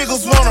made you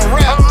niggas wanna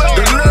rap.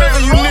 The nerve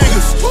of you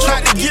niggas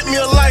tried to get me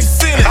a life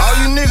sentence. All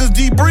you niggas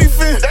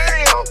debriefing,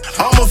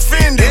 I'm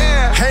offended.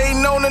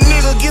 Hating on a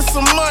nigga, get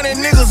some money,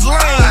 niggas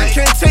lame. I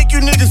can't take you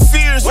niggas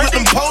serious with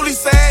them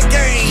police ass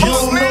games. You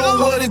don't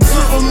know what it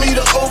took for me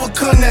to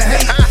overcome the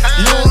hate.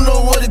 You don't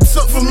know what it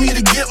took for me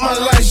to get my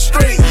life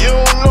straight. You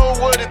don't know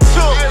what it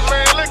took. Hey,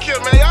 man, look here,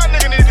 man. Y'all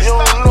niggas need to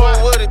stop. You don't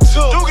know what it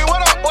took. Doogie,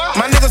 what up, boy?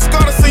 My nigga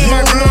Scarter seen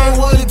my grind. You don't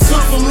know what it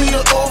took for me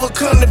to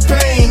overcome the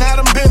pain. I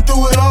done been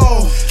through it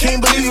all.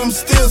 Can't believe I'm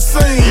still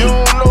sane. You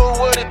don't know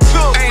what it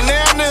took. Ain't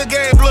now nigga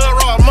gave blood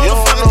raw,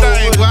 motherfucker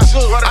thing, boy.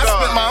 I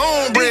spent my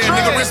own bread,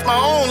 nigga, risk my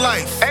own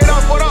life. Hey,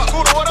 dog, what up?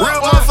 Scooter, what up?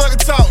 Real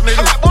motherfucking talk,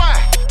 nigga. Hey, boy,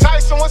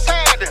 Tyson, what's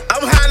happening?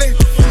 I'm highly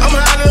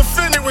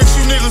offended with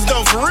you niggas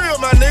though, for real,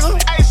 my nigga.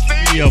 Hey,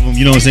 Steve. Of them,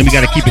 you know what I'm saying? We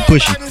got to keep it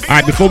pushing. All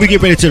right, before we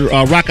get ready to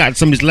rock out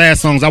some of these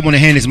last songs, I want to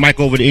hand this mic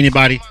over to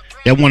anybody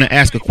that want to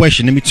ask a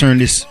question. Let me turn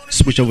this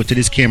switch over to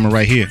this camera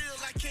right here.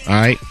 All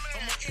right.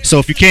 So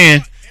if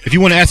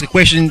you want to ask a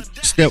question,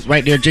 step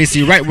right there,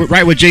 JC, right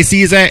where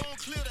JC is at.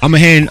 I'm gonna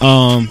hand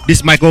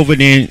this mic over.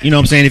 Then you know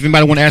what I'm saying. If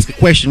anybody want to ask a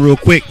question real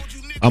quick,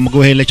 I'm gonna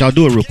go ahead and let y'all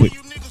do it real quick.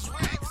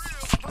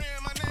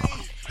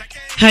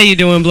 How you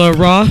doing, Blood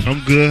Raw?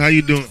 I'm good. How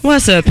you doing?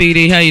 What's up,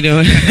 PD? How you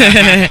doing?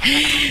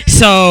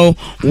 So,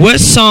 what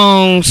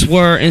songs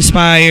were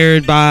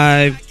inspired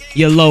by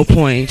your low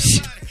points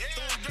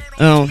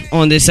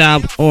on this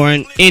album, or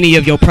in any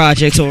of your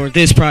projects, or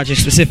this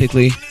project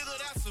specifically?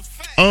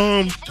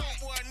 A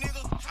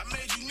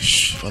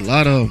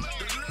lot of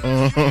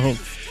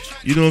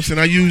you know what I'm saying.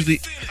 I usually,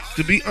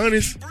 to be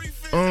honest,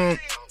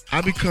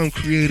 I become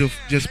creative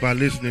just by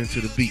listening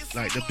to the beat.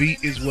 Like, the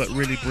beat is what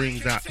really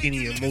brings out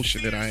any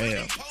emotion that I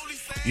have.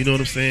 You know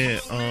what I'm saying?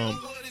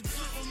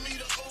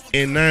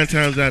 And 9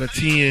 times out of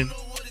 10,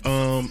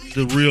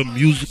 the real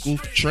musical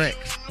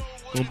tracks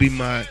gonna be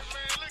my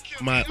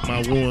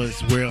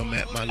ones where I'm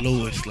at my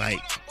lowest. Like,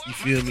 you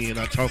feel me? And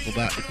I talk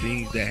about the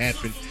things that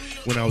happened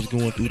when I was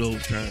going through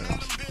those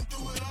times.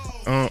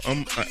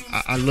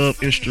 I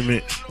love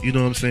instruments, you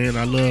know what I'm saying?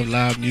 I love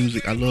live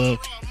music. I love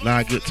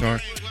live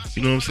guitar,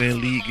 you know what I'm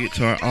saying? Lead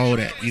guitar, all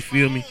that. You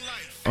feel me?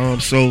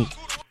 So,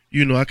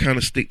 you know, I kind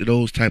of stick to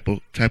those type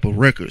of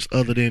records,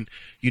 other than,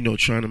 you know,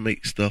 trying to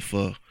make stuff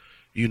for,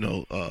 you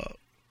know,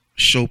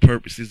 show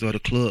purposes or the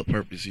club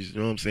purposes. You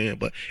know what I'm saying?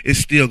 But it's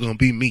still gonna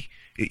be me.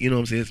 You know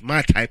what I'm saying? It's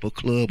my type of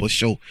club or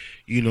show.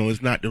 You know,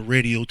 it's not the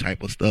radio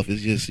type of stuff.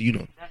 It's just, you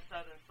know.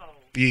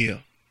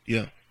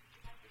 Yeah.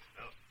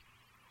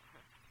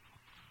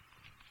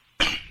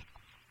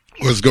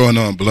 What's going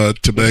on,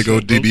 blood? Tobago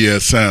What's up, bro?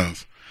 DBS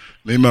Sounds.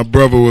 Me and my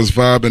brother was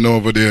vibing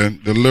over there.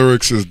 The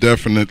lyrics is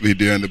definitely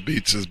there and the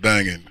beats is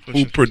banging.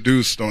 Who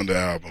produced on the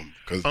album?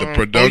 Because the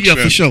production,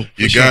 for sure.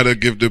 you gotta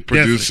give the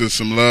producers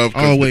some love.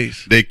 'Cause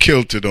Always. They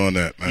killed it on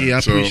that, man. Yeah,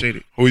 I So, appreciate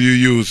it. Who you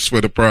use for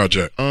the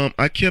project?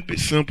 I kept it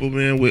simple,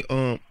 man, with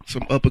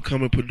some up and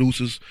coming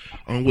producers,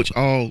 on which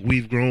all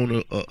we've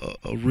grown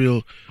a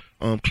real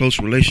close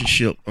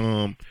relationship.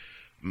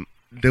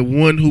 The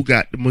one who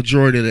got the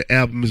majority of the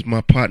album is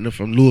my partner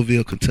from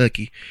Louisville,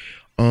 Kentucky,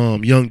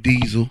 Young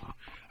Diesel.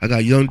 I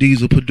got Young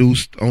Diesel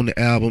produced on the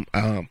album.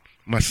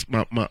 My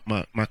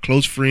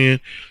close friend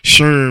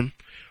Sherm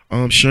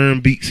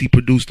Beats, he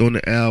produced on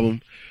the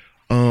album.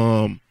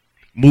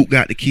 Mook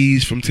got the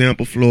keys from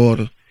Tampa,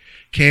 Florida.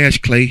 Cash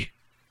Clay.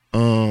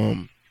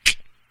 Who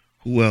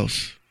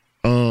else?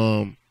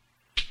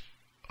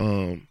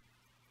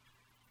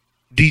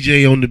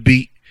 DJ on the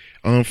beat,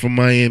 from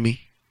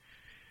Miami.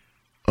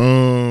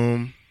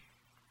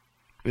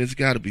 There's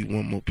got to be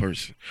one more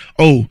person.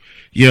 Oh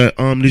yeah,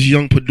 this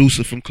young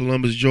producer from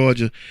Columbus,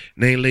 Georgia,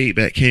 named Laid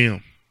Back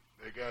Cam.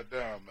 They got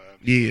down, man.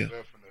 Yeah,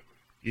 Definitely.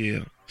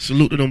 yeah.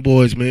 Salute to them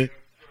boys, man.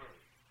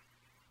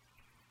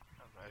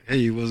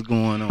 Hey, what's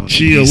going on?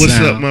 Chill, what's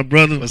up, my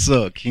brother? What's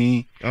up,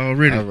 King?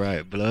 Already. All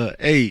right, blood.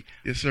 Hey,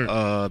 yes,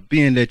 sir.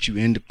 Being that you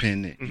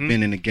independent, you've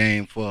been in the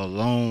game for a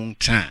long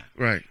time.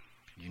 Right.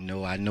 You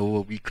know, I know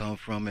where we come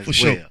from as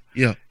For well. sure.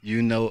 Yeah.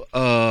 You know,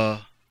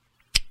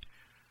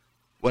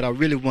 what I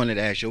really wanted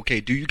to ask you, okay,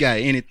 do you got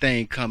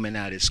anything coming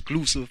out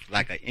exclusive,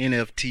 like an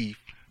NFT,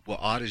 what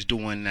artists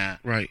doing now?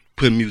 Right.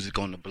 Put music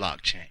on the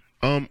blockchain.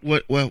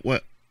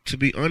 What? To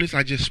be honest,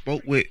 I just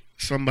spoke with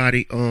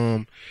somebody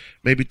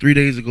maybe 3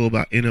 days ago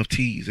about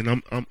NFTs,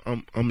 and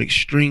I'm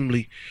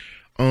extremely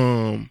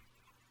willing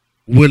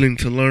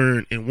to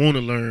learn and want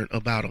to learn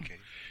about them. Okay.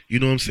 You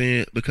know what I'm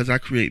saying? Because I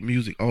create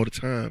music all the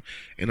time,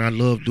 and I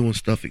love doing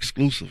stuff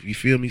exclusive. You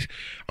feel me?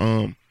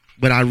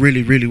 But I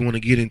really, really want to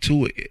get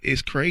into it.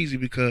 It's crazy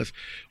because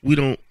we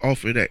don't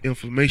offer that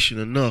information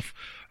enough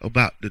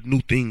about the new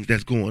things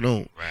that's going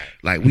on. Right.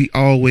 Like, we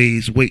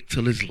always wait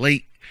till it's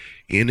late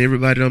and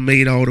everybody done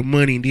made all the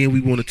money, and then we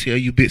want to tell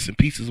you bits and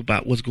pieces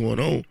about what's going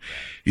on.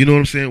 You know what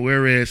I'm saying?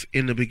 Whereas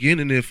in the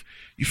beginning, if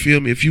you feel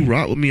me, if you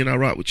rock with me and I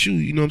rock with you,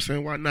 you know what I'm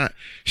saying? Why not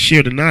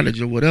share the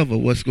knowledge or whatever,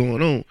 what's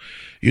going on?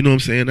 You know what I'm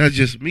saying? That's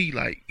just me.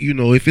 Like, you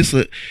know, if it's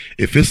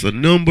a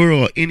number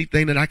or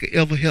anything that I could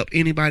ever help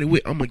anybody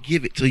with, I'm gonna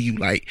give it to you.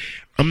 Like,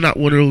 I'm not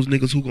one of those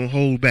niggas who gonna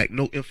hold back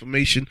no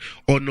information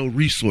or no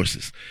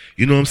resources.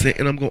 You know what I'm saying?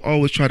 And I'm gonna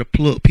always try to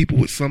plug people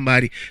with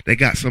somebody that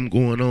got something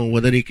going on,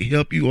 whether they can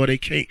help you or they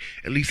can't.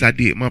 At least I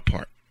did my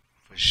part.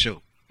 For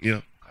sure.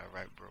 Yeah. All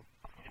right, bro.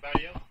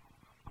 Anybody else?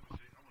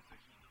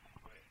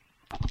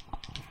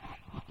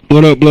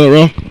 What up, Blood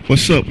Raw?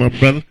 What's up, my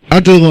brother? I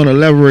just want to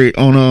elaborate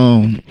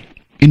on,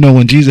 you know,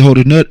 when Jesus hold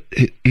his nut,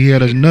 he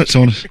had his nuts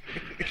on us.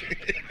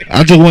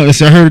 I just want to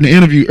say, I heard in the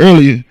interview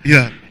earlier.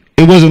 Yeah.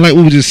 It wasn't like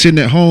we were just sitting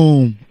at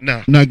home,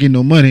 No. not getting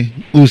no money.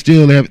 We would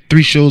still have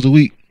 3 shows a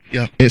week.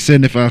 Yeah. At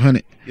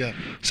 7,500. Yeah.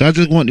 So I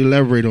just want to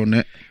elaborate on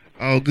that.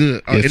 All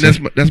good. Yes, and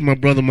sir. that's my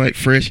brother Mike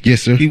Fresh.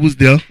 Yes, sir. He was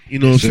there, you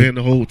know Yes, what I'm sir. saying,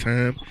 the whole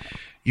time.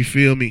 You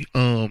feel me?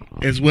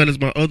 As well as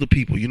my other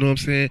people, you know what I'm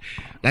saying?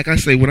 Like I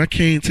say, when I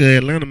came to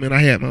Atlanta, man, I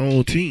had my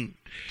own team.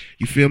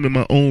 You feel me?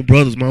 My own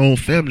brothers, my own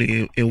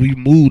family, and we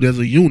moved as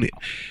a unit.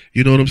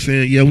 You know what I'm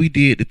saying? Yeah, we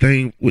did the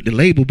thing with the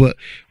label, but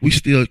we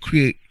still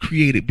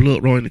created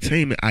Blood Raw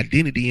Entertainment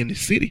identity in the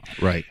city.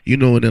 Right. You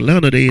know, in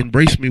Atlanta, they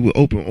embraced me with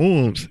open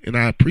arms, and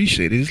I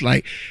appreciate it.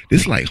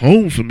 It's like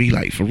home for me,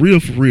 like for real,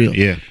 for real.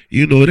 Yeah.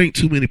 You know, it ain't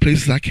too many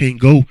places I can't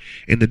go,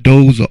 and the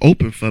doors are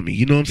open for me.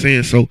 You know what I'm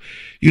saying? So,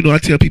 you know, I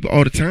tell people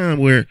all the time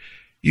where,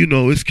 you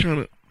know,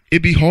 it'd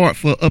be hard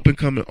for up and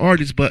coming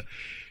artists, but,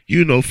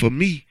 you know, for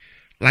me,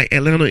 like,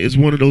 Atlanta is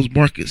one of those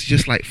markets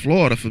just like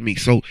Florida for me.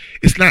 So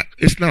it's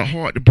not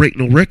hard to break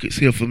no records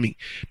here for me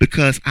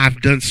because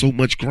I've done so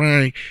much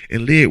grind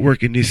and lead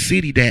work in this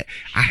city that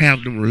I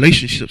have them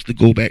relationships to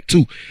go back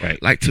to.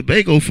 Right. Like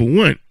Tobago, for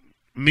one,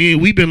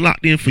 man, we've been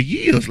locked in for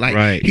years.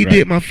 Like, he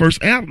did my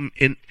first album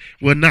in,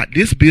 well, not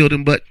this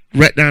building, but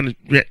right down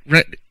the,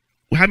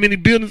 how many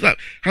buildings up?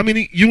 How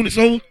many units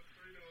over?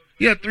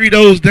 Yeah, 3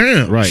 doors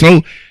down. Right.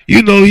 So,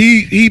 you know,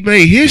 he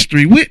made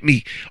history with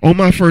me on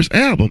my first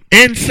album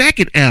and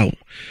second album.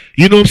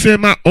 You know what I'm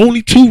saying? My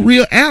only 2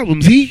 real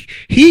albums, he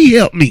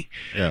helped me.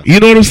 Yeah. You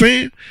know what I'm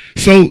saying?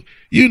 So,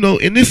 you know,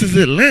 and this is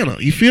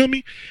Atlanta. You feel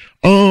me?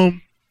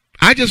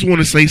 I just want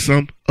to say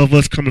some of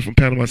us coming from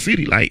Panama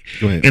City, like,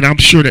 Go ahead. and I'm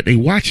sure that they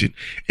watching,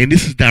 and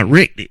this is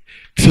directed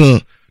to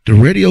the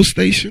radio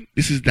station.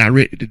 This is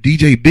directed to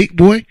DJ Big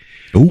Boy.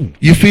 Ooh.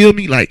 You feel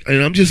me? Like,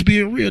 and I'm just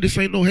being real. This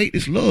ain't no hate.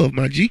 This love,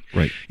 my G.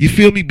 Right. You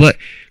feel me? But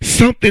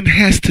something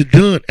has to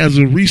done as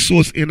a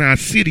resource in our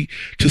city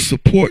to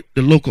support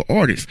the local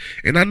artists.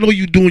 And I know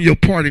you're doing your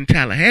part in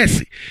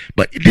Tallahassee,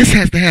 but this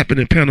has to happen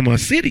in Panama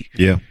City.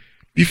 Yeah.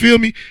 You feel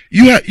me?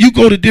 You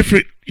go to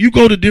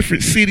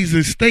different cities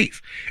and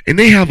states, and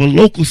they have a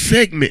local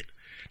segment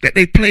that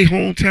they play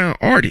hometown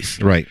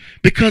artists. Right.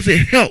 Because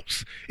it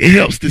helps. It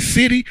helps the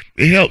city.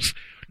 It helps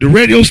the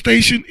radio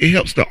station. It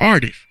helps the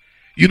artist.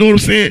 You know what I'm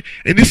saying?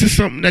 And this is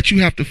something that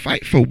you have to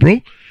fight for,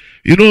 bro.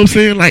 You know what I'm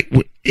saying? Like,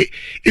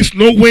 it's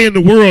no way in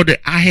the world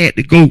that I had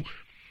to go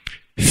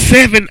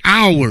 7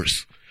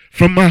 hours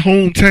from my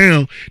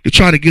hometown to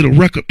try to get a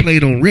record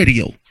played on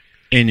radio.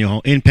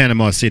 In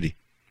Panama City.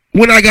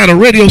 When I got a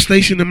radio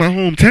station in my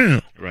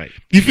hometown. Right.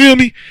 You feel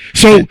me?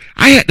 So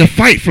I had to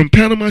fight from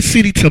Panama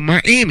City to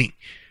Miami.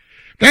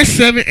 That's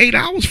 7-8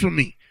 hours from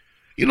me.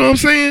 You know what I'm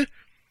saying?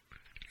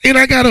 And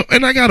I got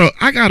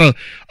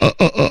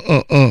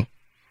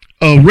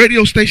a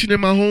radio station in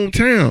my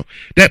hometown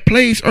that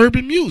plays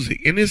urban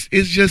music, and it's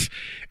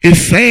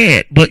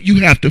sad, but you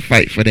have to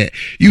fight for that.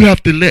 You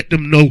have to let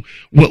them know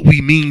what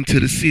we mean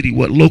to the city,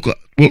 what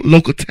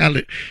local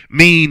talent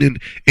mean and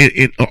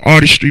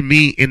artistry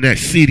mean in that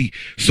city,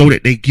 so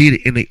that they get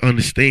it and they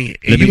understand.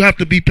 And you have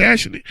to be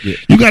passionate. Yeah.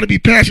 You got to be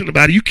passionate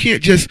about it. You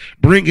can't just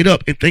bring it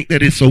up and think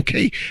that it's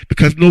okay,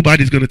 because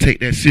nobody's going to take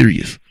that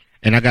serious.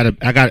 And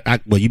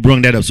well, you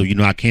brought that up, so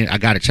I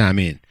got to chime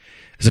in.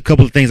 There's a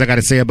couple of things I got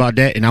to say about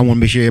that, and I want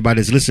to make sure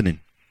everybody's listening.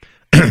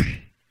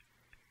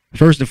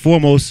 First and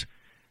foremost,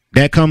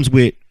 that comes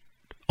with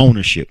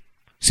ownership.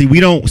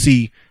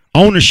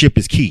 Ownership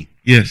is key.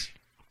 Yes.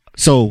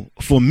 So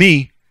for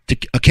me,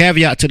 a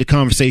caveat to the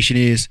conversation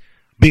is,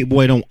 Big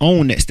Boy don't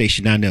own that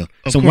station down there.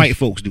 Some white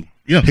folks do.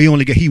 Yeah.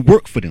 He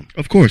worked for them.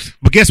 Of course.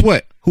 But guess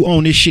what? Who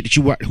own this shit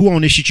you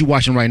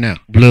watching right now?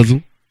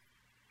 Blizzle.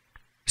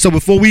 So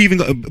before we even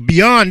go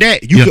beyond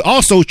that, you could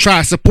also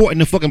try supporting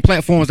the fucking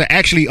platforms that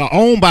actually are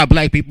owned by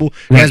black people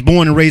that's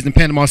born and raised in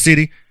Panama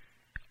City.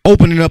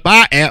 Opening up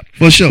our app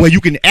for sure, where you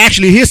can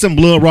actually hear some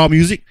Blood Raw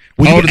music,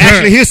 where you can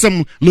actually hear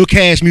some Lil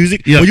Cash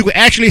music, where you can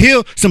actually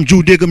hear some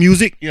Drew Digger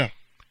music. Yeah.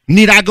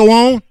 Need I go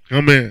on?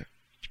 Oh man.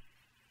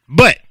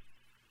 But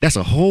that's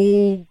a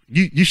whole.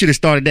 You should have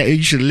started that.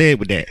 You should have led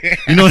with that.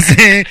 You know what I'm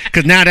saying?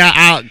 Because now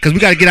that because we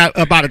got to get out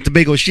up out of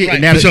Tobago shit,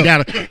 and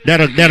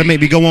that'll make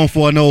me go on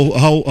for a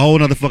whole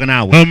another fucking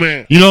hour. Oh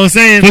man. You know what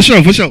I'm saying?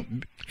 For sure.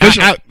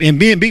 And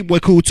being Big Boy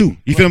cool too.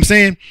 You feel what I'm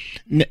saying?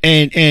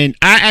 And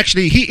I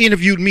actually, he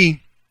interviewed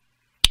me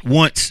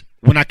once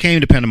when I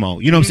came to Panama.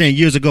 You know what I'm saying?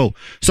 Years ago.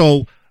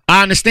 So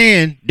I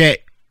understand that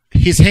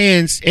his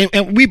hands,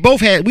 and we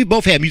both had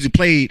music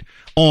played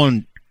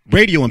on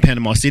radio in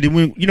Panama City,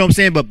 when, you know what I'm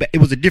saying, but it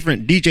was a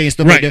different DJ and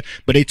stuff like that,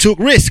 but they took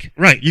risk,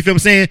 you feel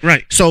what I'm saying,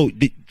 so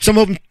some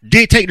of them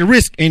did take the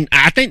risk, and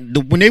I think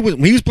when he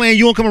was playing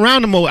You Don't Come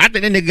Around No More, I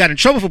think that nigga got in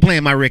trouble for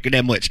playing my record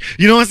that much,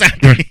 you know what I'm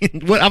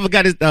saying? I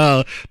forgot his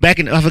I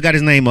forgot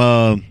his name,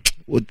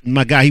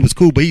 my guy, he was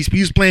cool, but he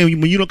was playing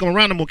when You Don't Come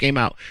Around No More came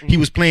out. He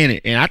was playing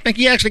it, and I think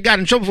he actually got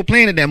in trouble for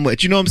playing it that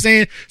much. You know what I'm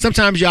saying?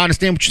 Sometimes you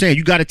understand what you're saying.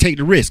 You got to take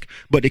the risk,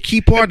 but the key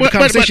part of the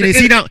conversation is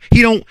he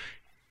don't.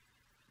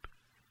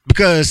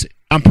 Because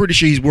I'm pretty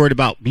sure he's worried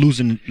about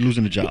losing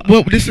the job.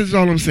 Well, this is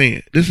all I'm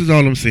saying. It's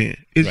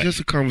just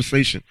a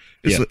conversation.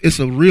 It's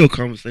a real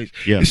conversation.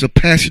 Yeah. It's a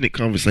passionate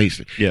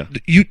conversation. Yeah.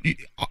 You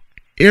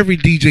every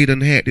DJ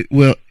done had it.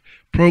 Well,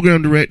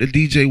 program director,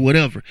 DJ,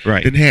 whatever,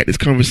 done had this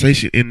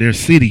conversation in their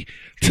city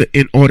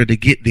in order to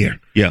get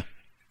there. Yeah.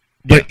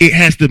 But it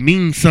has to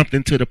mean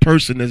something to the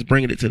person that's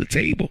bringing it to the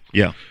table.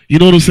 Yeah. You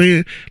know what I'm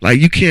saying? Like,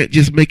 you can't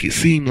just make it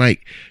seem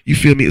like, you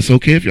feel me, it's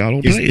okay if y'all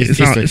don't play it. It's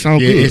all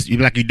good. It's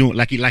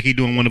like he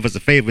doing one of us a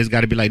favor. It's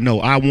got to be like, no,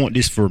 I want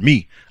this for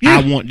me. Yeah.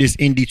 I want this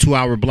indie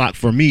 2-hour block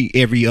for me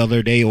every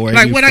other day or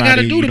every like what Friday, I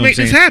got to do to make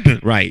this happen.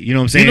 Right. You know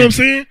what I'm saying? You know what I'm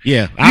saying?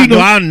 Yeah. I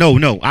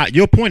know.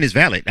 Your point is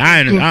valid.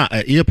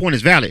 Your point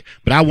is valid.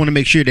 But I want to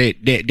make sure that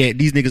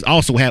these niggas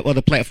also have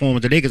other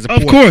platforms that they can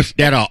support. Of course.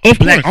 That are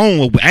black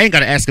owned. I ain't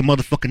got to ask a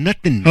motherfucker nothing.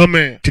 Oh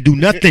man. To do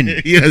nothing.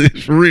 Yeah,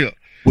 it's for real.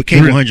 With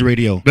K-100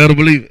 Radio. Better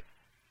believe it.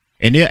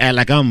 And they'll act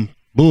like I'm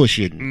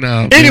bullshitting.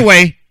 No.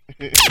 Anyway.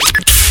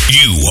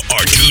 You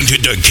are tuned to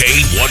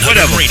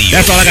K-100 Radio.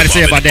 That's all I got to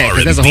say about that,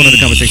 because that's a whole other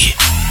conversation.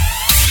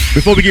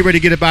 Before we get ready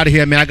to get up out of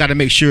here, man, I got to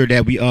make sure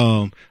that we,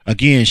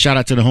 again, shout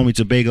out to the homie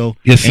Tobago.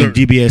 Yes, sir. And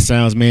DBS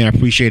Sounds, man. I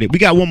appreciate it. We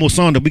got one more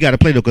song that we got to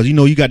play, though, because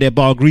you got that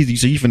Ball Greasy,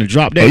 so you finna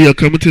drop that. Oh, yeah,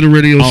 coming to the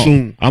radio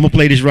soon. I'm going to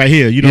play this right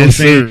here. You know what I'm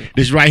saying? Sir.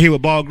 This right here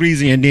with Ball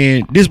Greasy, and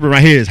then this one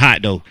right here is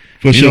hot, though.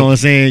 For sure. You know what I'm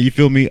saying? You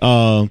feel me?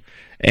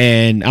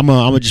 And I'm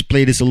gonna just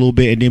play this a little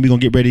bit, and then we're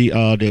gonna get ready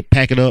to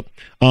pack it up.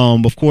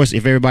 Of course,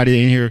 if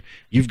everybody in here,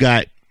 you've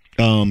got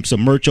some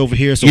merch over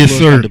here. So yes,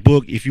 sir. The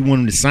book, if you want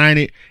them to sign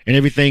it and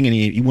everything, and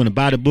you want to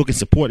buy the book and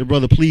support the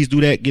brother, please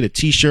do that. Get a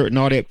T-shirt and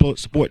all that.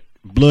 Support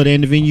Blood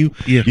and the Venue.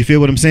 Yeah. You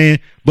feel what I'm saying?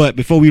 But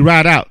before we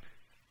ride out,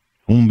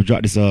 I'm gonna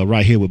drop this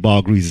right here with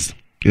Ball Greases.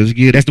 That's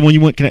the one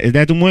you want. Is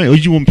that the one, or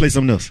you want to play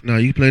something else? No,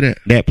 you play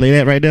that. Play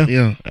that right there.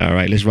 Yeah. All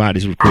right, let's ride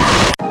this real quick.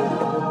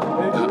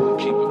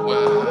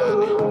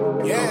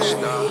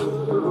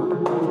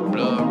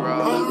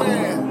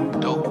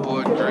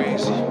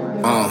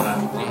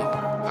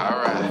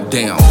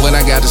 Damn, what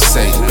I gotta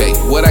say, babe,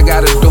 what I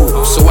gotta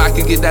do so I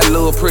can get that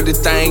little pretty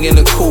thing in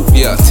the coupe,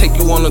 yeah. Take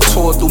you on a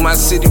tour through my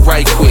city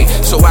right quick,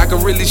 so I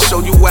can really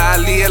show you why I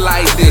live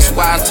like this,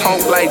 why I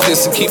talk like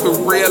this and keep it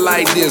real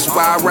like this,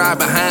 why I ride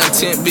behind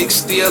 10 big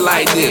steel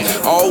like this.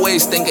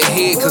 Always think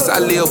ahead, cause I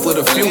live for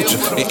the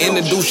future, and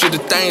introduce you to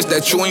things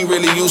that you ain't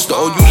really used to.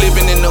 Oh, you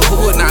living in the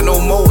hood, not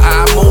no more,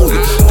 I move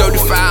it.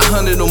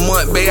 3,500 a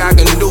month, babe, I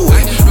can do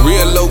it.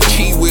 Real low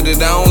key with it,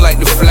 I don't like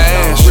the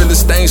flash.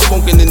 Realest thing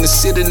smoking in the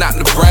city, not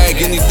the brag.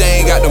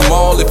 Anything got the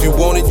mall, if you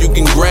want it, you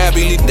can grab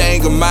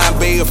anything of mine,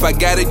 babe. If I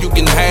got it, you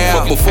can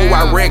have. But before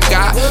I wreck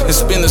out and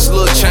spend this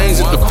little change,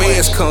 if the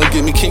feds come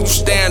get me, can you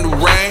stand the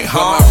rain?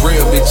 Huh? Where my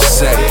real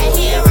bitches at?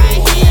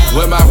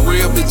 Where my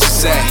real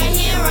bitches at?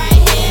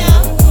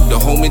 To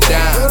hold me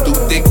down,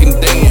 through thick and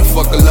thin.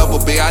 Fuck a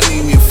lover, babe, I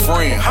need me a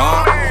friend,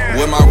 huh?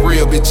 Where my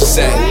real bitches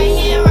at?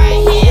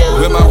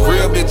 Where my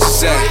real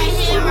bitches at?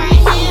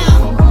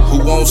 Who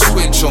won't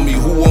switch on me,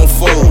 who won't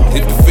fold?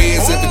 Hit the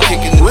feds at the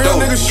kick in the real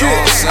door. Nigga shit.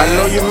 I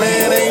know your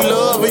man ain't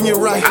loving you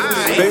right.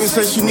 Baby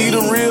says she need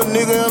a real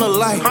nigga in her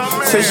life.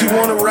 Say she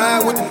wanna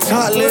ride with the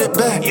top lit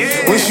back.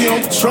 When she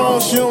on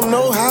Patron, she don't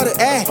know how to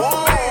act.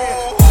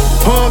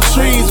 Palm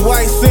trees,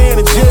 white sand,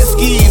 and jet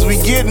skis. We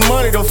getting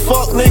money, them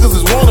fuck niggas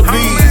is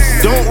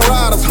wannabes. Don't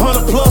ride us,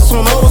 100 plus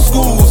on old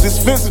schools.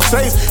 Expensive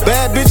taste,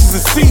 bad bitches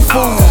and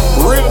seafood.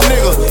 Real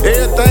nigga,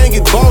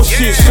 everything is boss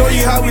shit. Show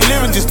you how we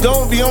living, just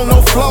don't be on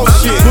no flaw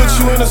shit. Put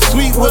you in a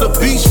suite with a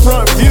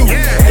beachfront view.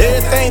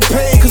 Everything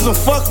paid cause I'm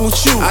fucking with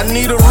you. I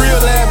need a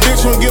real ass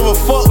bitch, don't give a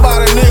fuck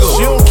about a nigga.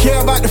 She don't care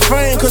about the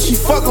fame cause she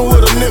fucking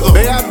with a nigga.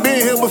 Babe, I been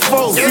here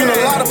before, seen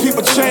a lot of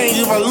people change.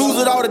 If I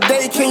lose it all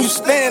today, can you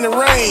stand the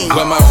rain?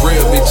 Where my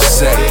real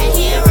bitches at?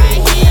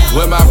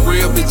 Where my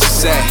real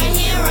bitches at?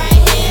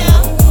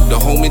 To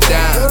hold me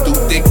down,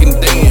 through thick and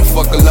thin.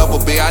 Fuck a lover,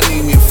 babe, I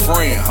need me a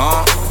friend,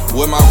 huh?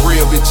 Where my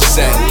real bitches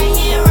at?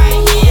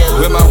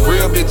 Where my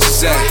real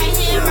bitches at?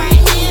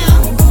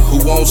 Who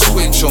won't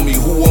switch on me,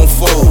 who won't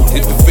fold?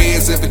 Hit the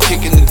feds ever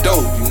kicking the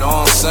dope, you know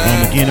what I'm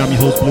saying? Again, I'm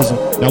your host, Blizzard.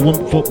 Now,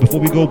 before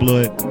we go,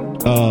 Blood,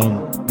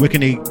 where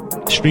can they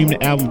stream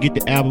the album, get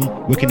the album?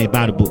 Where can they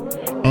buy the book?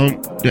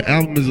 The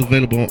album is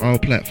available on all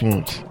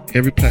platforms.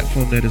 Every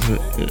platform that is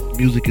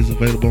music is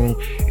available on,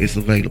 it's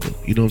available.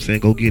 You know what I'm saying?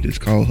 Go get it. It's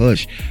called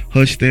Hush.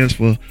 Hush stands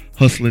for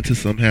Hustling Till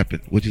Something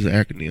Happen, which is an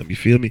acronym. You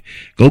feel me?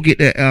 Go get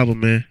that album,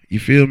 man. You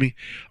feel me?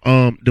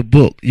 The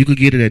book, you could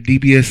get it at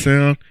DBS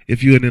Sound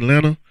if you're in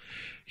Atlanta.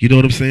 You know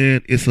what I'm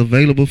saying? It's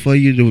available for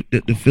you,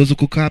 the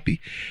physical copy.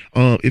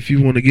 If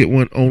you want to get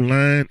one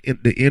online,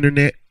 the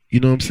internet, you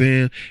know what I'm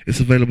saying?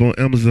 It's available on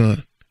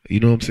Amazon.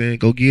 You know what I'm saying?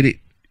 Go get it.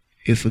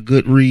 It's a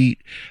good read.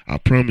 I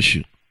promise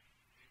you.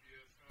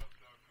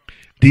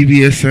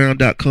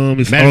 DBSsound.com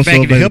is Matter of also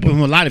fact, it'll help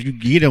available. them a lot if you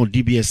get it on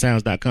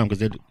DBSsounds.com because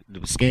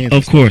the scans.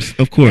 Of course.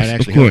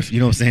 Helps, you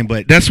know what I'm saying?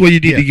 But that's where you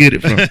need to get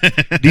it from.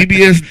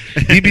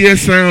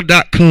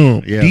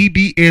 DBSsound.com. Yeah.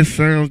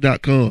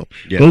 DBSsounds.com.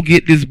 Yeah. Go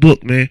get this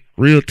book, man.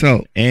 Real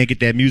talk. And get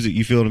that music.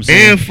 You feel what I'm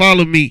saying? And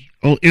follow me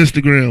on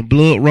Instagram,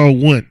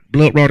 BloodRaw1.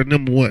 BloodRaw the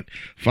number 1.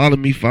 Follow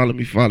me. I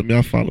follow back.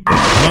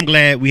 Well, I'm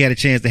glad we had a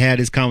chance to have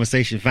this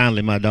conversation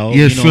finally, my dog.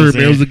 Yes, you know sir,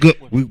 man. It was a good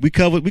one. We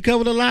covered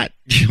a lot.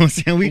 You know what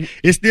I'm saying?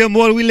 it's still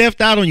more that we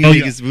left out on you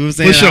niggas. Yeah. We were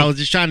saying For sure. I was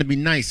just trying to be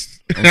nice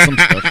on some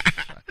stuff.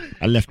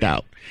 I left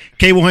out.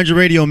 K-100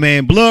 Radio,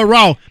 man. Blood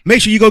Raw.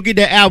 Make sure you go get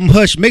that album,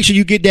 Hush. Make sure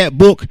you get that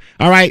book.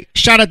 All right.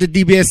 Shout out to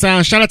DBS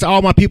Sound. Shout out to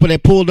all my people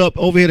that pulled up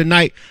over here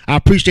tonight. I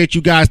appreciate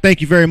you guys.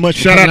 Thank you very much.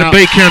 Shout out to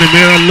Bay County,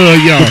 man. I love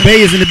y'all. The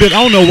Bay is in the building.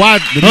 I don't know why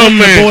the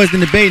boys in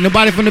the Bay.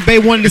 Nobody from the Bay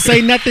wanted to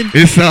say nothing.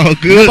 It's all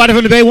good. Nobody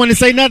from the Bay wanted to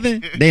say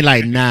nothing. They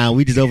like, nah,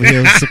 we just over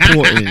here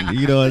supporting.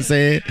 You know what I'm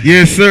saying?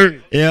 Yes,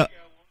 sir. Yeah.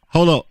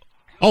 Hold up.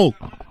 Oh,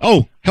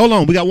 hold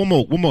on. We got one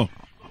more.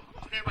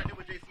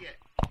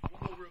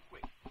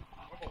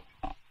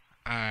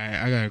 Alright,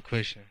 I got a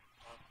question.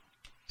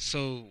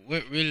 So,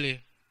 what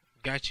really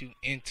got you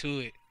into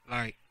it?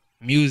 Like,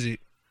 music?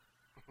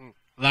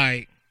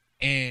 Like,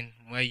 and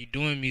while you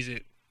doing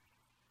music,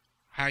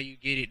 how you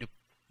get it to,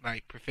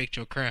 like, perfect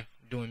your craft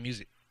doing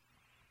music?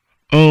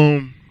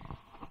 Well,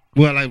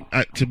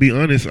 I to be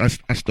honest,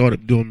 I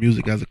started doing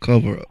music as a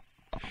cover-up.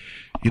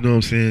 You know what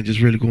I'm saying?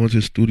 Just really going to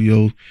the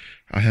studio.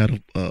 I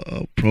had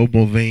a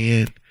promo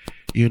van,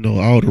 you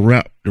know, all the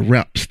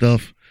rap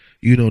stuff,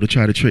 you know, to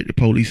try to trick the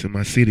police in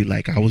my city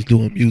like I was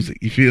doing music.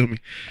 You feel me?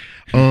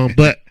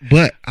 But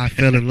I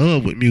fell in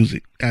love with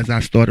music as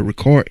I started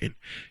recording.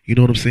 You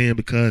know what I'm saying?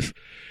 Because,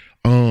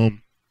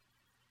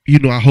 you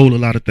know, I hold a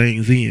lot of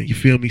things in. You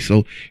feel me?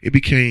 So it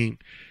became,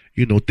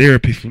 you know,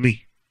 therapy for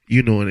me.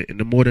 You know, and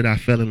the more that I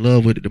fell in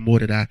love with it, the more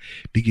that I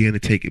began to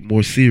take it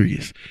more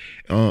serious.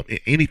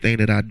 Anything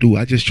that I do,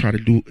 I just try to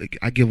do.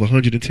 I give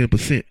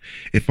 110%.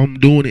 If I'm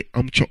doing it,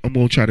 I'm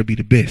gonna try to be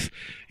the best.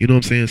 You know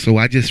what I'm saying? So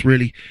I just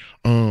really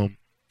kind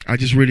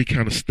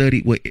of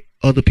studied what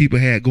other people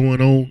had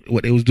going on,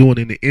 what they was doing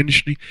in the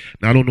industry.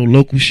 Now I don't know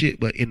local shit,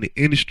 but in the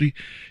industry,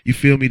 you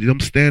feel me? Them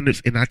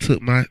standards, and I took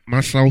my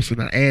sauce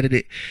and I added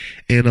it,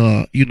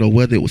 and you know,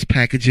 whether it was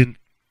packaging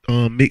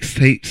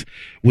mixtapes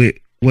with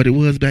what it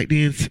was back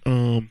then.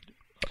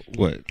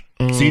 What?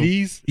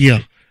 CDs? Yeah.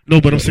 No,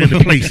 but I'm saying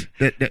the place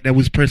that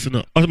was pressing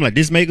up. Oh, something like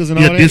disc makers and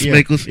all that? Disc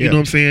makers, you know what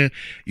I'm saying?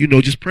 You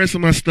know, just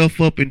pressing my stuff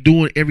up and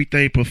doing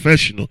everything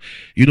professional.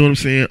 You know what I'm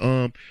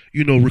saying?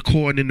 You know,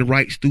 recording in the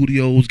right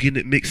studios, getting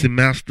it mixed and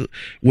mastered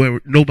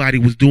where nobody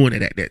was doing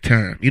it at that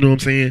time. You know what I'm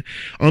saying?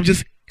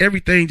 Just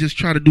everything, just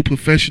try to do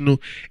professional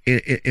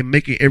and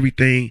making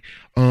everything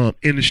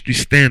industry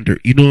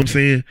standard. You know what I'm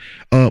saying?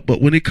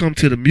 But when it comes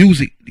to the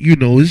music, you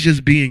know, it's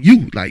just being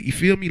you. Like, you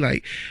feel me?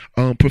 Like,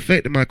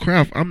 perfecting my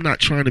craft. I'm not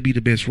trying to be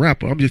the best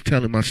rapper. I'm just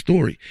telling my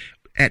story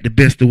at the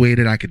best the way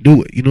that I can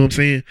do it. You know what I'm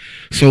saying?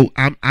 So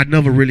I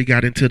never really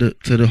got into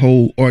the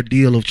whole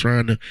ordeal of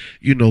trying to,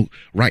 you know,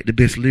 write the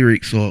best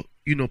lyrics or,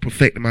 you know,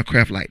 perfecting my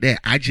craft like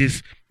that. I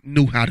just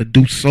knew how to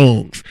do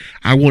songs.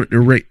 I wanted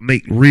to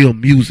make real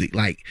music,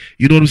 like,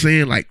 you know what I'm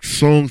saying, like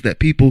songs that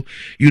people,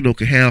 you know,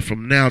 can have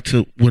from now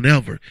to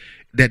whenever,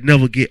 that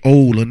never get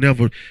old or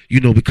never,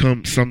 you know,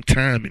 become some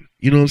timing.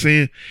 You know what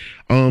I'm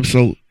saying?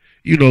 So,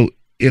 you know,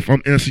 if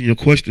I'm answering your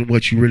question,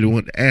 what you really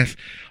want to ask,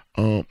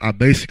 I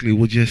basically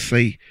would just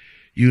say,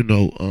 you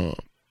know,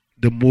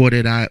 the more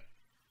that I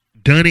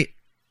done it,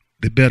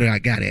 the better I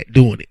got at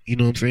doing it. You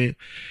know what I'm saying?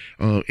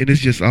 And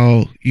it's just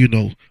all, you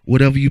know,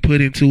 whatever you put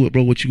into it,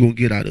 bro, what you gonna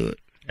get out of it.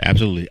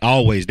 Absolutely.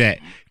 Always that.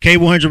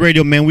 K-100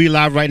 Radio, man, we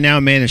live right now,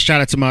 man, and shout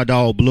out to my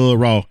dog, Blood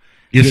Raw.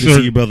 Yes, Good sir. to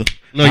see you, brother.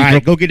 Love all you,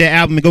 right, bro. go get that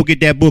album and go get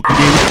that book again.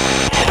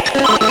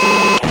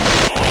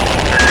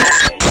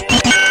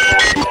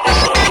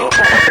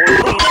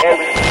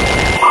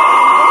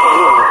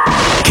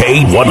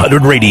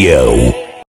 K-100 Radio.